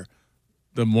to her,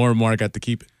 the more and more I got to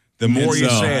keep it. The more you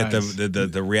so- say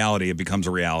it, the reality, it becomes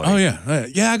a reality. Oh yeah.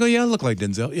 I go, I look like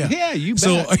Denzel. Yeah. Yeah, you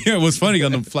So bet. it was funny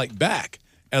on the flight back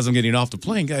as I'm getting off the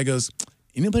plane. Guy goes,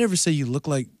 anybody ever say you look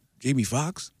like Jamie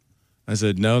Foxx? I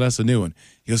said, no, that's a new one.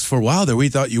 He goes, for a while there, we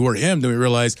thought you were him. Then we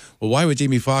realized, well, why would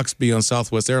Jamie Foxx be on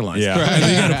Southwest Airlines? Yeah. I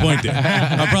think you got a point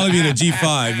there. I'll probably be in a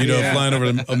G5, flying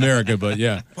over to America, but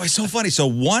yeah. Boy, it's so funny. So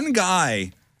one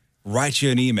guy write you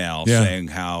an email saying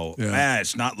how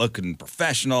it's not looking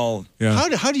professional.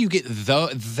 How do you get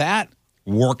that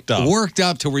worked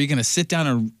up to where you're going to sit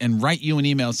down and write you an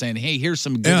email saying, hey, here's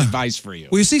some good advice for you?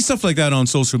 Well, you see stuff like that on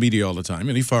social media all the time.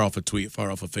 You fire off a tweet, fire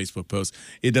off a Facebook post.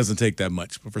 It doesn't take that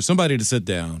much. But for somebody to sit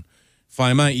down,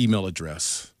 find my email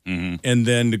address, and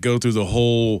then to go through the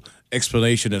whole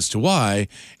explanation as to why,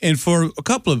 and for a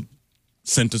couple of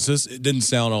sentences, it didn't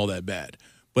sound all that bad.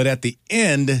 But at the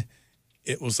end,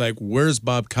 it was like, where's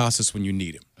Bob Costas when you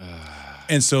need him?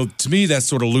 And so to me, that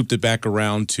sort of looped it back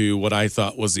around to what I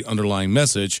thought was the underlying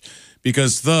message,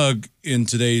 because thug in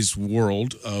today's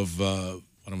world of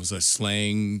what was that,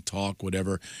 slang, talk,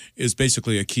 whatever, is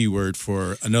basically a keyword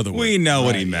for another word. We know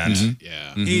what he meant.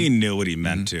 Mm-hmm. He knew what he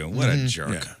meant to. What a jerk.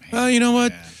 Yeah. Well, you know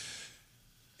what?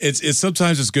 It's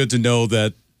sometimes it's good to know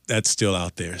that that's still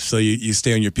out there. So you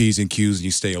stay on your P's and Q's and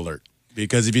you stay alert.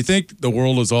 Because if you think the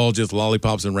world is all just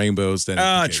lollipops and rainbows, then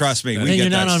trust me, we get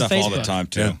that stuff all the time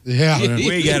too. Yeah.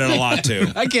 We get it a lot too.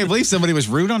 I can't believe somebody was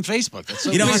rude on Facebook. That's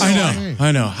so You know, weird.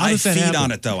 I know. How I does that feed happen?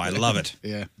 on it though. I love it.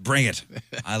 Yeah. Bring it.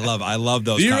 I love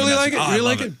those. Do you kind of really like it? messages. Do you I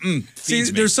like love it? See,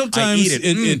 Feeds me. there's sometimes I eat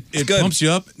it. it good. pumps you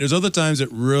up. There's other times it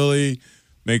really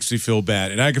makes me feel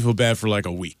bad, and I can feel bad for like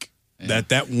a week.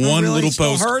 That one really? little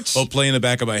Still post hurts? will play in the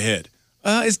back of my head.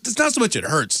 It's not so much it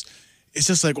hurts. It's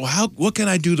just like, well, what can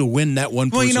I do to win that one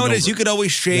person Well, you know what it is? over? You could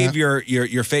always shave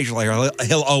your facial hair.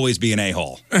 He'll always be an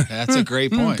a-hole. That's a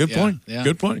great point. Good point. Yeah.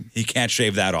 Good point. He can't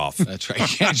shave that off. That's right. You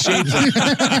can't shave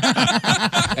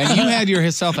that. And you had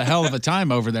yourself a hell of a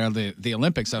time over there at the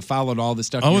Olympics. I followed all the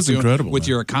stuff Oh, you it were was doing incredible, with man.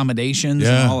 your accommodations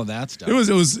Yeah. and all of that stuff. It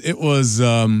was.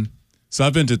 So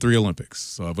I've been to 3 Olympics.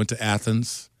 So I went to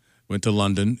Athens, went to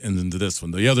London, and then to this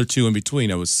one. The other 2 in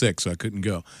between, I was sick, so I couldn't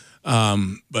go.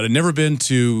 But I'd never been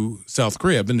to South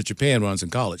Korea. I've been to Japan when I was in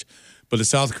college. But to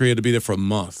South Korea, to be there for a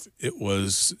month, it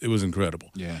was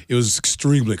incredible. Yeah. It was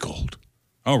extremely cold.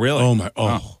 Oh, really? Oh, my.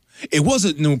 Oh. It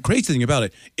wasn't, no crazy thing about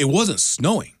it, it wasn't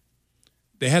snowing.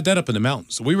 They had that up in the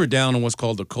mountains. So we were down on what's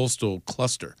called the coastal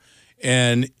cluster.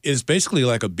 And it's basically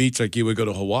like a beach like you would go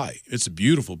to Hawaii. It's a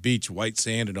beautiful beach, white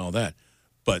sand and all that.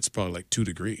 But it's probably like 2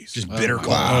 degrees. Just bitter cold.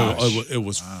 Oh, it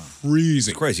was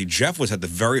freezing. It's crazy. Jeff was at the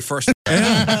very first.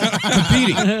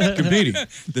 Competing.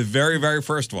 The very, very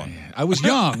first one. I was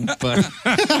young, but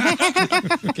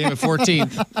came at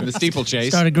 14th for the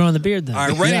steeplechase. Started growing the beard then. All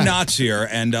right, Randy Knott's here,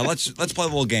 and let's play a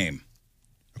little game.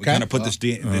 We kind of put this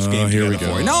game here we together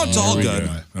go. for you. No, it's all good.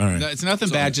 All right. No, it's nothing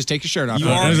bad. Just take your shirt off. You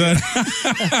are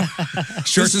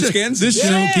shirts and This- skins. This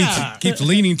show keeps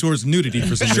leaning towards nudity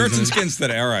for some reason. Shirts and skins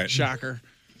today. All right. Shocker.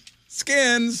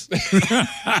 Skins.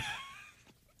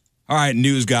 All right,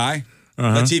 news guy.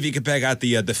 Let's see if you can pick out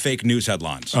the fake news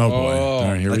headlines. Oh, boy. All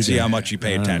right, here we Let's see go. how much you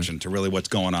pay attention to really what's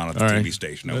going on at the All right. TV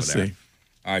station over Let's there. see.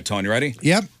 All right, Tone, you ready?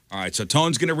 Yep. All right, so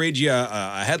Tone's going to read you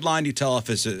a headline. You tell us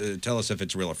if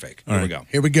it's real or fake. Here we go.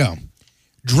 Here we go.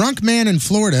 Drunk man in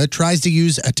Florida tries to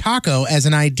use a taco as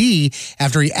an ID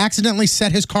after he accidentally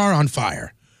set his car on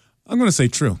fire. I'm going to say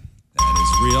true. That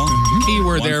is real.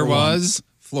 Keyword One there for one. was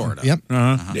Florida. Yep.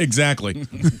 Exactly.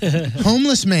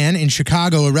 Homeless man in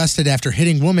Chicago arrested after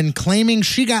hitting woman claiming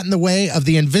she got in the way of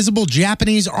the invisible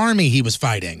Japanese army he was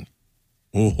fighting.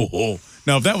 Oh.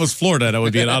 Now, if that was Florida, that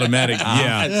would be an automatic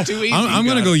yeah. That's too easy, I'm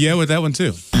going to guys. go yeah with that one,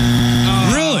 too.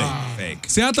 Really? Fake.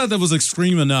 See, I thought that was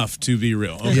extreme enough to be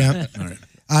real. Okay. Yeah. All right.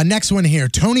 Next one here.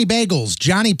 Tony Bagels,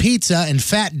 Johnny Pizza, and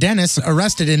Fat Dennis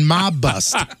arrested in mob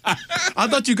bust. I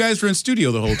thought you guys were in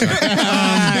studio the whole time.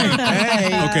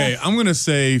 Okay, I'm going to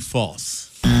say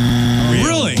false.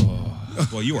 Really?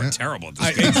 Well, you are terrible at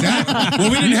this game. Exactly. Well,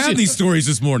 we didn't have these stories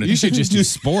this morning. You should just do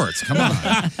sports. Come on.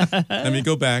 Let me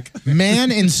go back.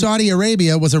 Man in Saudi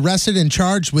Arabia was arrested and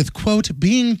charged with, quote,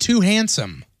 being too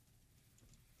handsome.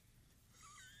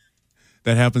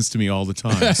 That happens to me all the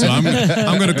time. So I'm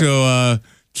going to go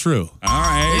true. All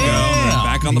right, go.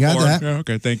 Back on the You got board. that. Yeah,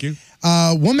 okay, thank you.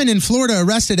 Woman in Florida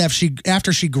arrested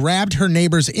after she grabbed her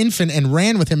neighbor's infant and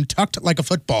ran with him tucked like a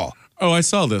football. Oh, I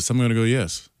saw this. I'm going to go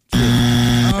yes.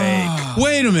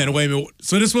 Wait a minute.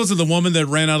 So this wasn't the woman that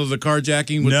ran out of the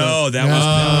carjacking? With No, that was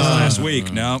last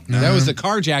week. No. That was the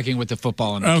carjacking with the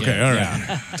football in the Okay, can. all right.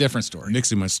 Yeah. Different story.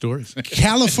 Mixing my stories.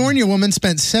 California woman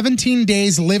spent 17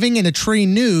 days living in a tree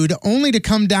nude, only to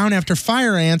come down after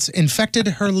fire ants infected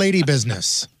her lady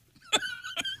business.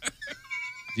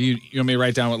 Do you want me to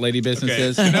write down what lady business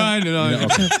is? No.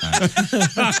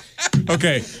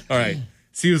 Okay, all right.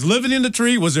 So he was living in the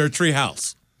tree. Was there a tree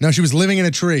house? No, she was living in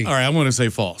a tree. All right, I'm going to say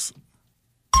false.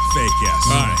 Fake, yes.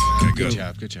 All right. Okay, Good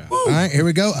job. Good job. All right, here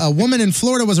we go. A woman in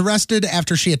Florida was arrested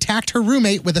after she attacked her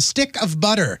roommate with a stick of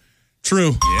butter. True.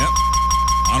 Yep.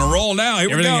 On a roll now. Here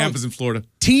Everything we go. happens in Florida.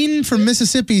 Teen from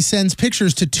Mississippi sends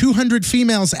pictures to 200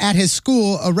 females at his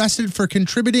school arrested for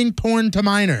contributing porn to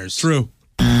minors. True.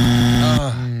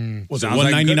 Was it Sounds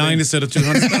like $199 instead of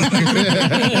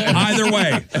 $200? Either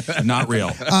way, not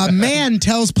real. A man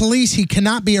tells police he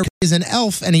cannot be is an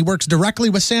elf and he works directly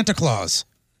with Santa Claus.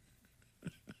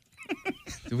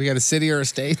 Do we got a city or a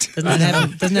state? Doesn't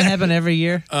that happen every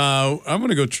year? I'm going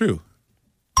to go true.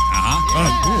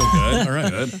 Oh, good. All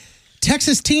right. Good.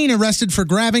 Texas teen arrested for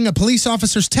grabbing a police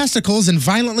officer's testicles and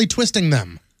violently twisting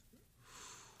them.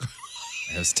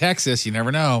 It was Texas. You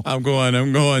never know. I'm going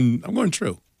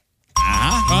true.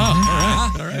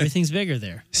 All right. Everything's bigger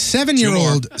there.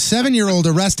 7-year-old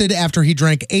arrested after he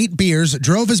drank 8 beers,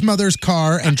 drove his mother's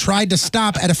car, and tried to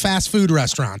stop at a fast food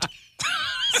restaurant.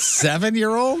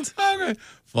 7-year-old? Okay.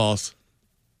 False.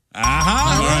 All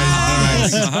right.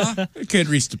 It can't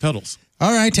reach the pedals.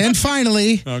 All right, and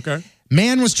finally, Okay.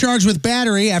 man was charged with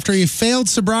battery after he failed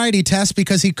sobriety test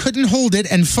because he couldn't hold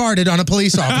it and farted on a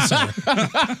police officer.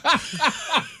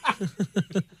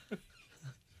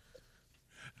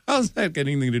 How's that got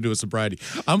anything to do with sobriety?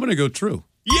 I'm going to go true.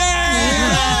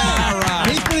 Yeah! All right.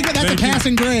 He's pretty good. That's a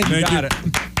passing grade. Thank you.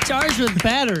 Charged with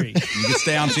battery. You can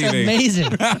stay on TV.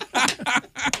 Amazing.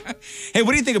 Hey,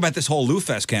 what do you think about this whole Lou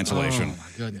Fest cancellation? Oh,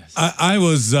 my goodness. I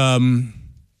was.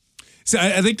 See,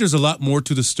 I think there's a lot more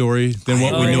to the story than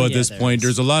what we know at this point.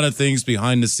 There's a lot of things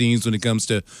behind the scenes when it comes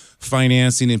to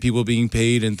financing and people being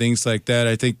paid and things like that.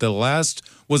 I think last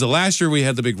year we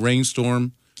had the big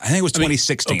rainstorm. I think it was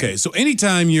 2016. Okay, so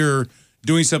anytime you're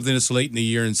doing something that's late in the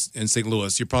year in St.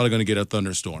 Louis, you're probably going to get a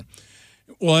thunderstorm.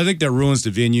 Well, I think that ruins the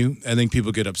venue. I think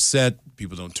people get upset.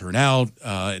 People don't turn out.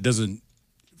 It doesn't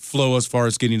flow as far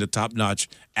as getting the top-notch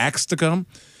acts to come.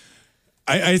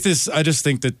 I just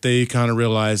think that they kind of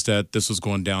realized that this was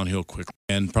going downhill quickly,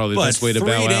 and probably the best way to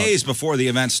bow out. 3 days before the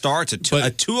event starts, a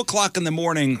 2 o'clock in the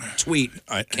morning tweet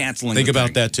canceling. Think the about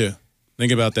thing. that too.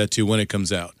 Think about that too when it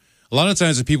comes out. A lot of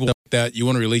times, when people like that, you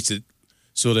want to release it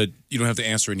so that you don't have to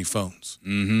answer any phones.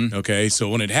 Mm-hmm. Okay, so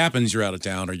when it happens, you're out of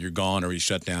town, or you're gone, or you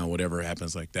shut down, whatever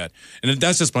happens like that. And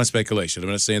that's just my speculation. I'm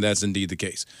not saying that's indeed the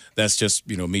case. That's just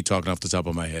me talking off the top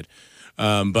of my head.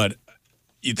 But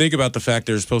you think about the fact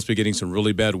they're supposed to be getting some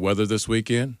really bad weather this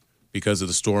weekend because of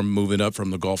the storm moving up from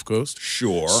the Gulf Coast.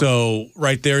 Sure. So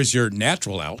right there's your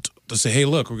natural out to say, hey,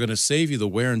 look, we're going to save you the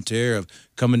wear and tear of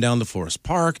coming down to Forest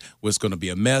Park. It's going to be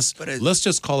a mess. Let's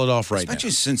just call it off right now. Especially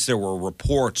since there were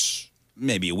reports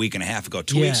maybe a week and a half ago,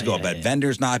 2 weeks ago, about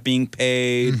vendors not being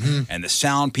paid and the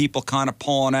sound people kind of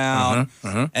pulling out.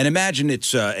 And imagine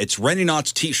it's Rennie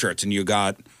Knott's T-shirts, and you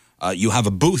have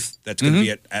a booth that's going to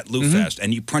be at Lou Fest,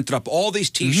 and you printed up all these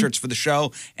T-shirts for the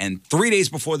show, and 3 days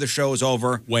before the show is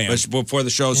over, before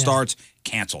the show starts,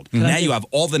 canceled. Now you have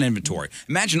all that inventory.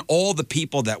 Imagine all the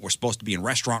people that were supposed to be in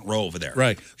Restaurant Row over there.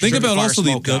 Right. Think about also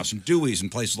Smokehouse and Dewey's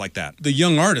and places like that. The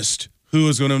young artist who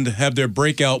is going to have their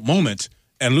breakout moment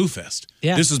at Lou Fest.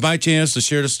 Yeah. This is my chance to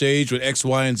share the stage with X,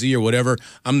 Y, and Z or whatever.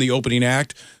 I'm the opening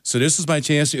act. So this is my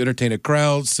chance to entertain a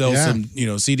crowd, sell some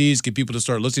CDs, get people to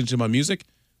start listening to my music.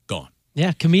 Gone.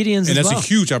 Yeah, comedians and as that's well. a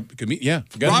huge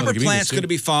Robert Plant's going to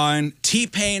be fine.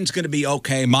 T-Pain's going to be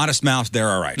okay. Modest Mouse, they're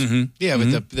all right. Yeah,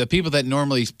 but the people that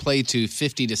normally play to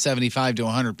 50 to 75 to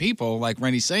 100 people, like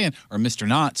Rennie's saying, or Mr.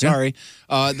 Knott, sorry,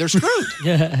 they're screwed.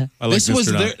 Yeah. I like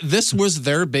Mr. Knott. This was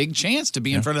their big chance to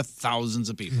be in front of thousands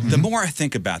of people. The more I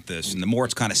think about this, and the more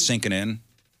it's kind of sinking in.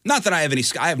 Not that I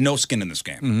have no skin in this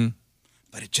game,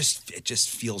 but it just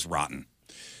feels rotten.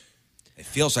 It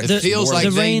feels like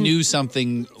they knew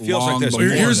something long before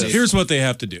this. Here's what they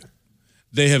have to do.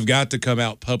 They have got to come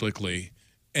out publicly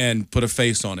and put a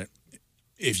face on it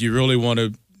if you really want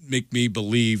to make me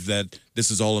believe that this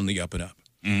is all in the up and up.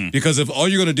 Because if all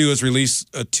you're going to do is release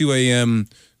a 2 a.m.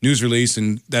 news release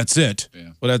and that's it,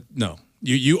 no.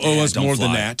 You owe us more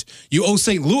than that. You owe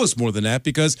St. Louis more than that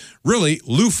because really,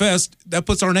 Lou Fest, that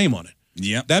puts our name on it.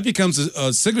 Yeah, that becomes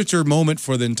a signature moment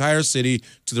for the entire city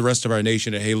to the rest of our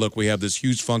nation. And hey, look, we have this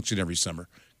huge function every summer.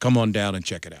 Come on down and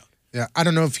check it out. Yeah, I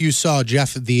don't know if you saw,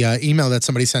 Jeff, the email that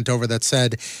somebody sent over that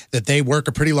said that they work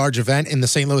a pretty large event in the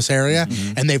St. Louis area,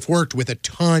 and they've worked with a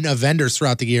ton of vendors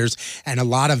throughout the years, and a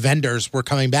lot of vendors were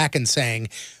coming back and saying,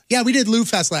 yeah, we did Lou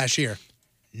Fest last year.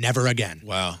 Never again.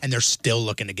 Wow. And they're still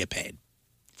looking to get paid.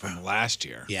 From last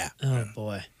year. Yeah. Oh,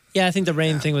 boy. Yeah, I think the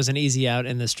rain thing was an easy out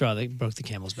and the straw that broke the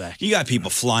camel's back. You got people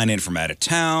flying in from out of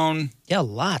town. Yeah,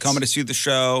 lots. Coming to see the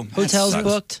show. Hotels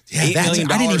booked. Yeah, $8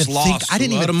 million I didn't even lost. I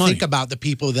didn't A lot even of money. think about the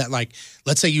people that, like,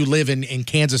 let's say you live in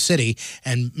Kansas City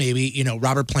and maybe,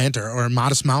 Robert Plant or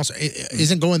Modest Mouse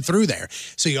isn't going through there.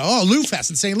 So you go, oh, Lou Fest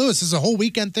in St. Louis. This is a whole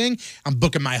weekend thing. I'm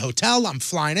booking my hotel. I'm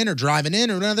flying in or driving in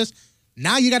or none of this.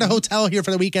 Now you got a hotel here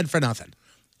for the weekend for nothing.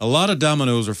 A lot of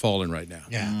dominoes are falling right now.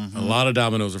 Yeah. A lot of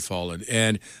dominoes are falling.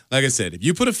 And like I said, if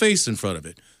you put a face in front of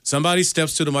it, somebody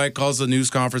steps to the mic, calls a news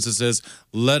conference and says,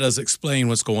 let us explain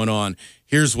what's going on.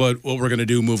 Here's what we're going to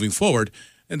do moving forward.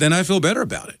 And then I feel better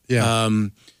about it. Yeah.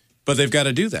 But they've got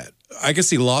to do that. I can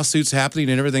see lawsuits happening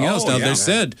and everything else. Now, they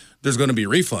said there's going to be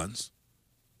refunds.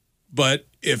 But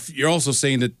if you're also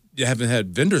saying that you haven't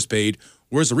had vendors paid,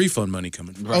 where's the refund money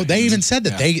coming from? Oh, they even said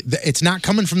that it's not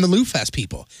coming from the Lou Fest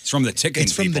people. It's from the ticketing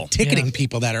It's from people. the ticketing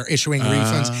people that are issuing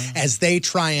refunds as they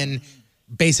try and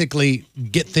basically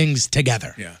get things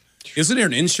together. Yeah. Isn't there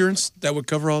an insurance that would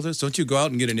cover all this? Don't you go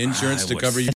out and get an insurance to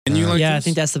cover your venue like Yeah, this? I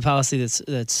think that's the policy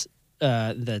that's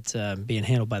being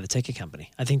handled by the ticket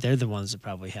company. I think they're the ones that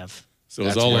probably have. So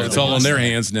it's all in their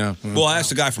hands now. Well, I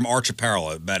asked the guy from Arch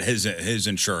Apparel about his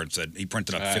insurance that he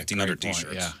printed up 1,500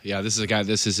 T-shirts. Yeah. This is a guy.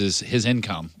 This is his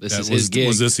income. This That is his gig.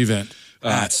 was this event.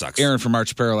 That sucks. Aaron from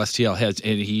Arch Apparel STL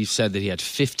and he said that he had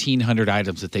 1,500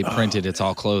 items that they printed. It's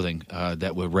all clothing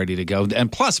that were ready to go,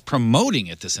 and plus promoting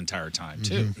it this entire time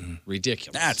too.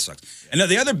 Ridiculous. That sucks. And now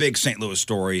the other big St. Louis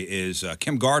story is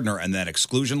Kim Gardner and that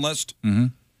exclusion list.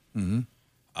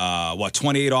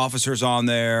 28 officers on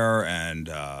there, and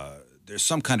there's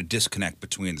some kind of disconnect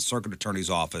between the circuit attorney's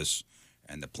office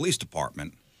and the police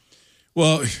department.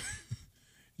 Well,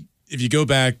 if you go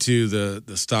back to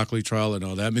the Stockley trial and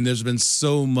all that, I mean, there's been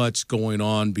so much going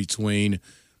on between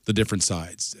the different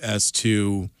sides as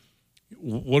to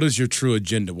what is your true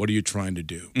agenda? What are you trying to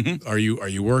do? Are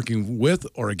you working with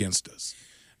or against us?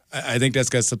 I think that's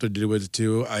got something to do with it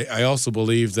too. I also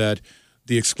believe that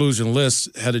the exclusion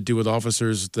list had to do with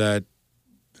officers that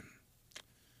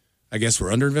I guess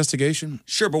were under investigation.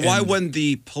 Sure, but why wouldn't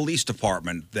the police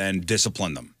department then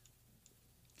discipline them?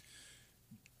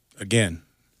 Again,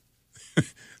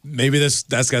 maybe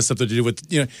that's got something to do with,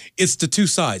 it's the two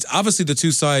sides. Obviously, the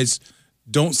two sides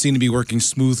don't seem to be working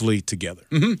smoothly together.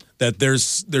 That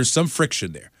there's some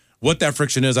friction there. What that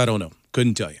friction is, I don't know.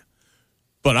 Couldn't tell you.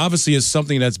 But obviously, it's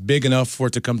something that's big enough for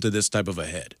it to come to this type of a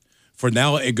head. For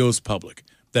now, it goes public.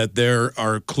 That there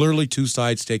are clearly two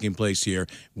sides taking place here.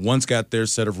 One's got their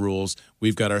set of rules.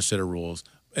 We've got our set of rules.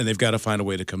 And they've got to find a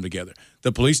way to come together.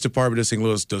 The police department of St.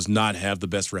 Louis does not have the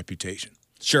best reputation.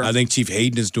 Sure. I think Chief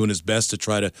Hayden is doing his best to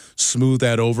try to smooth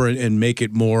that over and make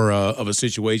it more of a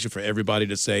situation for everybody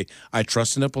to say, I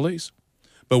trust in the police.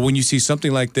 But when you see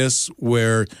something like this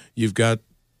where you've got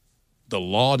the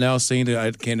law now saying that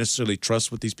I can't necessarily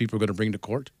trust what these people are going to bring to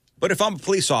court. But if I'm a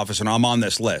police officer and I'm on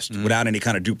this list without any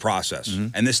kind of due process,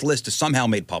 and this list is somehow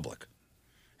made public,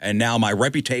 and now my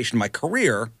reputation, my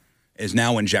career is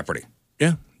now in jeopardy.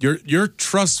 Yeah. Your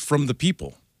trust from the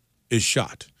people is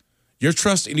shot. Your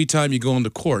trust anytime you go into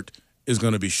court is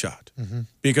going to be shot.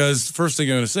 Because the first thing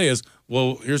you're going to say is,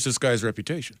 well, here's this guy's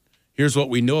reputation. Here's what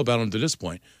we know about him to this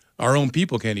point. Our own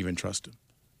people can't even trust him.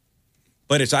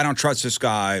 But it's I don't trust this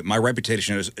guy. My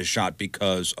reputation is shot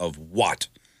because of what?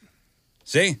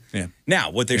 See? Yeah.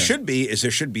 Now, what there should be is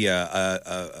there should be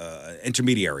a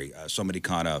intermediary, somebody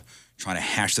kind of trying to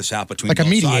hash this out between like a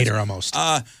both mediator sides.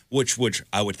 almost. Which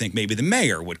I would think maybe the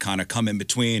mayor would kind of come in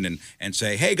between and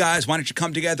say, hey, guys, why don't you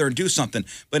come together and do something?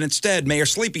 But instead, Mayor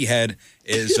Sleepyhead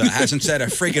hasn't said a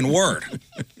freaking word.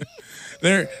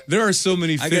 There are so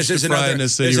many I fish guess to fry in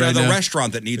this city right now. There's another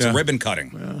restaurant that needs a ribbon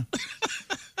cutting. Yeah.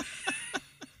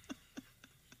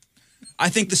 I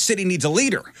think the city needs a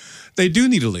leader. They do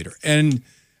need a leader. And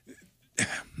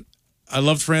I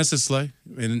loved Francis Slay.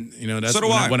 And, that's So do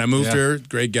I. when I moved here,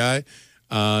 great guy.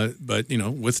 But,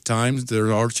 with times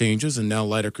there are changes, and now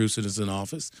Lyda Krewson is in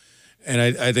office. And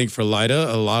I think for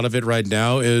Lyda, a lot of it right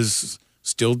now is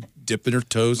still dipping her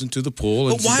toes into the pool.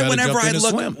 And But why, what's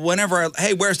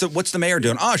the mayor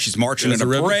doing? Oh, she's marching in a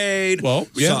parade. Well,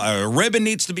 yeah. So a ribbon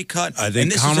needs to be cut. I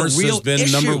think commerce has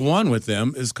been number one with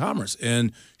them is commerce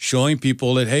and showing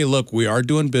people that, hey, look, we are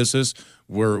doing business.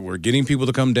 We're getting people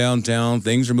to come downtown.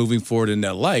 Things are moving forward in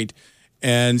that light.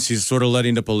 And she's sort of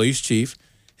letting the police chief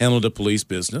handle the police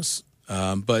business.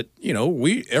 But,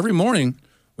 every morning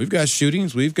we've got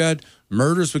shootings, we've got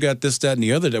murders, we got this, that, and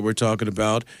the other that we're talking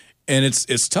about. And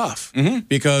it's tough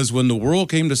because when the world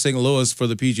came to St. Louis for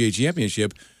the PGA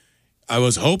Championship, I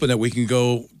was hoping that we can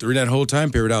go during that whole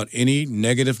time period without any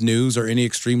negative news or any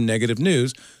extreme negative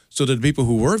news so that the people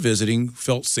who were visiting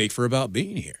felt safer about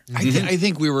being here. I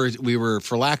think we were,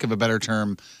 for lack of a better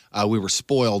term, we were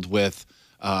spoiled with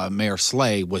Mayor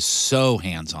Slay was so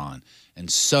hands-on and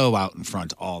so out in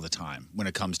front all the time when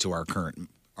it comes to our current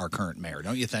mayor,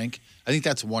 don't you think? I think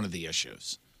that's one of the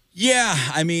issues. Yeah,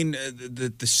 I mean,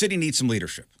 the city needs some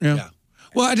leadership. Yeah.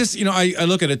 Well, I just, I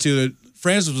look at it too. That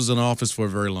Francis was in office for a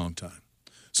very long time.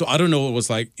 So I don't know what it was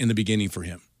like in the beginning for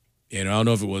him. You know, I don't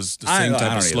know if it was the same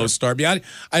type of slow either. start. Yeah,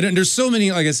 I don't. There's so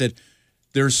many. Like I said,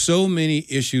 there's so many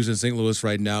issues in St. Louis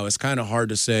right now. It's kind of hard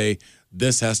to say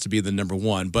this has to be the number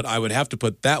one, but I would have to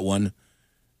put that one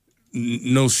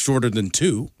no shorter than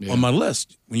 2 on my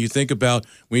list. When you're talking about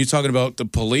the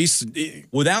police,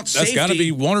 without that's safety, got to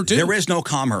be 1 or 2. There is no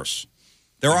commerce.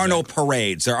 There are no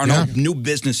parades. There are no new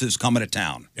businesses coming to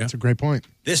town. That's a great point.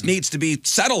 This needs to be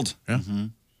settled.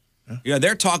 Yeah,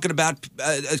 they're talking about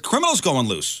criminals going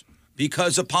loose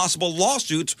because of possible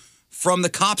lawsuits from the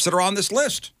cops that are on this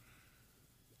list.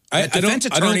 I don't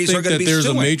attorneys think are going to that be there's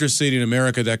suing. a major city in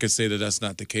America that could say that that's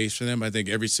not the case for them. I think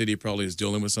every city probably is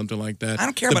dealing with something like that. I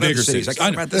don't care The about other bigger cities. I care I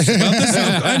about know. this.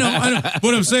 I know.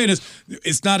 What I'm saying is,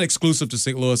 it's not exclusive to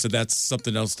St. Louis. That's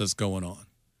something else that's going on.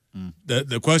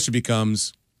 The question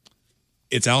becomes,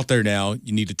 it's out there now.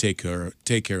 You need to take care of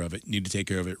it. You need to take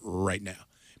care of it right now.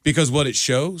 Because what it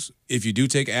shows, if you do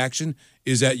take action,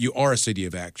 is that you are a city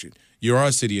of action. You are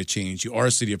a city of change. You are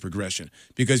a city of progression.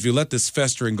 Because if you let this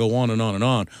fester and go on and on and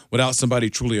on without somebody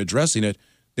truly addressing it,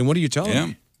 then what are you telling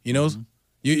me? You know,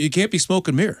 you can't be smoke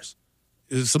and mirrors.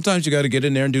 Sometimes you got to get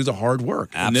in there and do the hard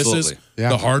work. And this is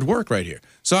the hard work right here.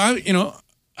 So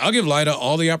I'll give Lida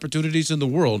all the opportunities in the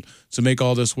world to make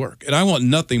all this work. And I want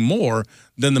nothing more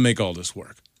than to make all this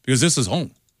work. Because this is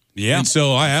home. Yeah. And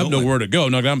so I have nowhere to go.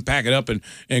 Now I'm packing up and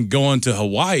going to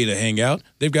Hawaii to hang out.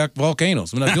 They've got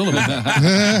volcanoes. I'm not dealing with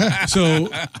that. So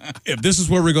if this is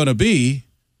where we're going to be,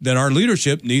 then our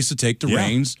leadership needs to take the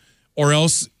reins, or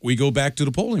else we go back to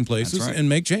the polling places and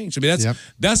make change. I mean,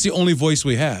 that's the only voice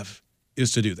we have,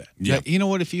 is to do that. Yeah. You know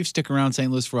what? If you stick around St.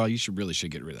 Louis for a while, you should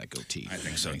get rid of that goatee. I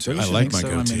think so too. I like my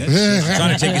goatee. I'm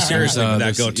trying to take you seriously with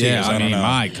that goatee. Yeah, I don't know.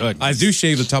 my goodness. I do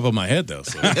shave the top of my head, though.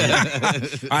 So. All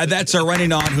right, that's Rennie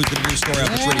Non, who's going to do story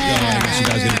up. It's really good. I guess you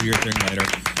guys going to do your thing later.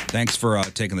 Thanks for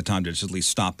taking the time to just at least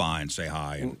stop by and say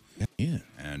hi.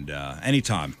 And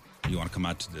anytime you want to come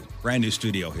out to the brand new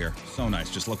studio here. So nice.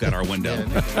 Just look out our window.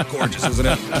 Gorgeous, isn't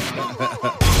it?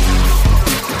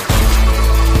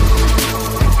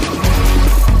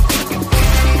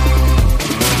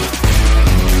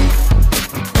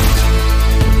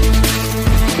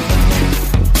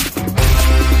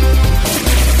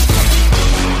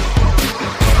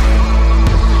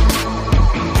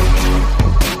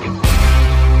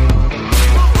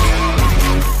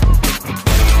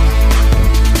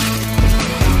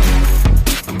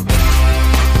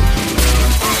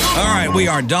 We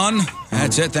are done.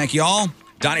 That's it. Thank you all.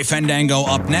 Donnie Fandango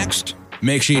up next.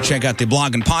 Make sure you check out the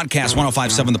blog and podcast,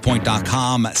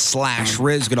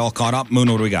 1057thepoint.com/Riz. Get all caught up.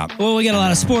 Moon, what do we got? Well, we got a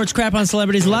lot of sports, crap on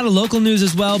celebrities, a lot of local news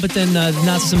as well, but then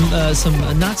not some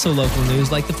not so local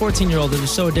news, like the 14-year-old that was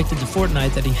so addicted to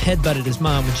Fortnite that he headbutted his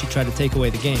mom when she tried to take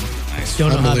away the game. Nice. Don't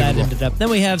know how that ended up.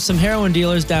 Then we have some heroin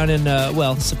dealers down in,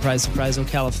 surprise, surprise,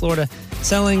 Ocala, Florida,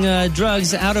 selling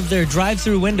drugs out of their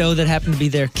drive-through window that happened to be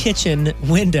their kitchen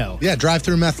window. Yeah,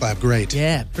 drive-through meth lab. Great.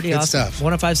 Yeah, pretty Good awesome. stuff.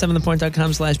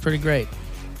 1057thepoint.com/pretty great.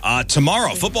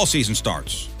 Tomorrow, football season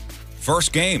starts.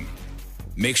 First game.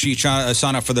 Make sure you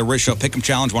sign up for the Riz Show Pick'em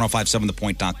Challenge,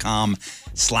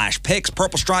 1057thepoint.com/picks.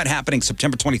 Purple Stride happening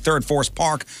September 23rd, Forest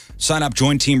Park. Sign up,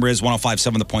 join Team Riz,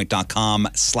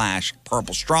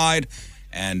 1057thepoint.com/Purple Stride.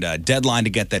 And deadline to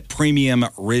get that premium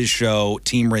Riz Show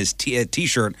Team Riz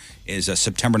t-shirt is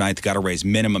September 9th. Got to raise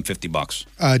minimum $50.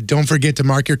 Don't forget to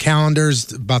mark your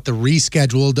calendars about the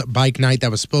rescheduled bike night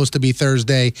that was supposed to be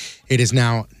Thursday. It is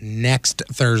now next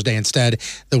Thursday instead.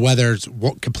 The weather's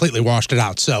completely washed it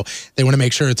out. So they want to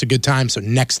make sure it's a good time. So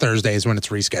next Thursday is when it's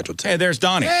rescheduled. Hey, there's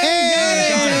Donnie.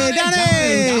 Hey,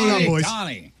 Donnie. Hold on, boys.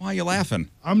 Donnie. Why are you laughing?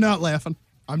 I'm not laughing.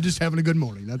 I'm just having a good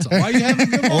morning. That's all. Why are you having a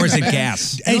good morning? Or is it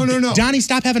gas? Hey, No. Donnie,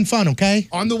 stop having fun, okay?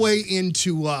 On the way in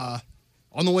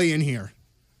here,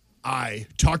 I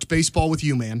talked baseball with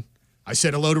you, man. I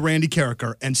said hello to Randy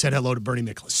Carricker and said hello to Bernie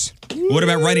Nicholas. What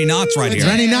about Rennie Knotts right here?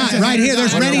 Rennie Knott right here.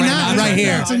 There's Rennie Knott right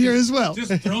here. That's in here as well.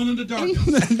 Just thrown in the dark.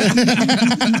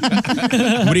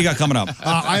 What do you got coming up?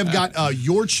 I have got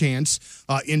your chance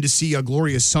in to see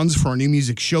Glorious Sons for our new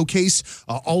music showcase.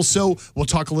 Also, we'll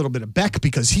talk a little bit of Beck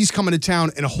because he's coming to town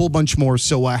and a whole bunch more.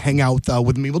 So hang out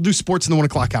with me. We'll do sports in the 1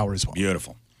 o'clock hour as well.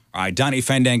 Beautiful. All right, Donnie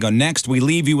Fandango next. We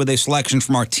leave you with a selection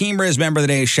from our Team Riz member of the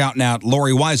day, shouting out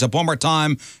Lori Wise up one more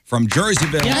time from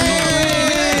Jerseyville.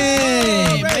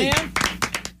 Hey, man.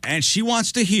 And she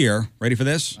wants to hear, ready for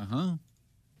this?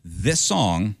 This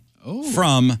song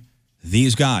from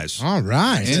these guys. All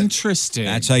right. Interesting.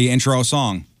 That's how you intro a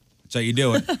song. That's how you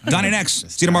do it. Donnie next.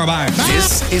 See you tomorrow. Bye.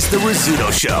 This is the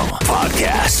Rizzuto Show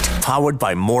podcast, powered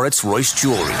by Moritz Royce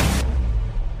Jewelry.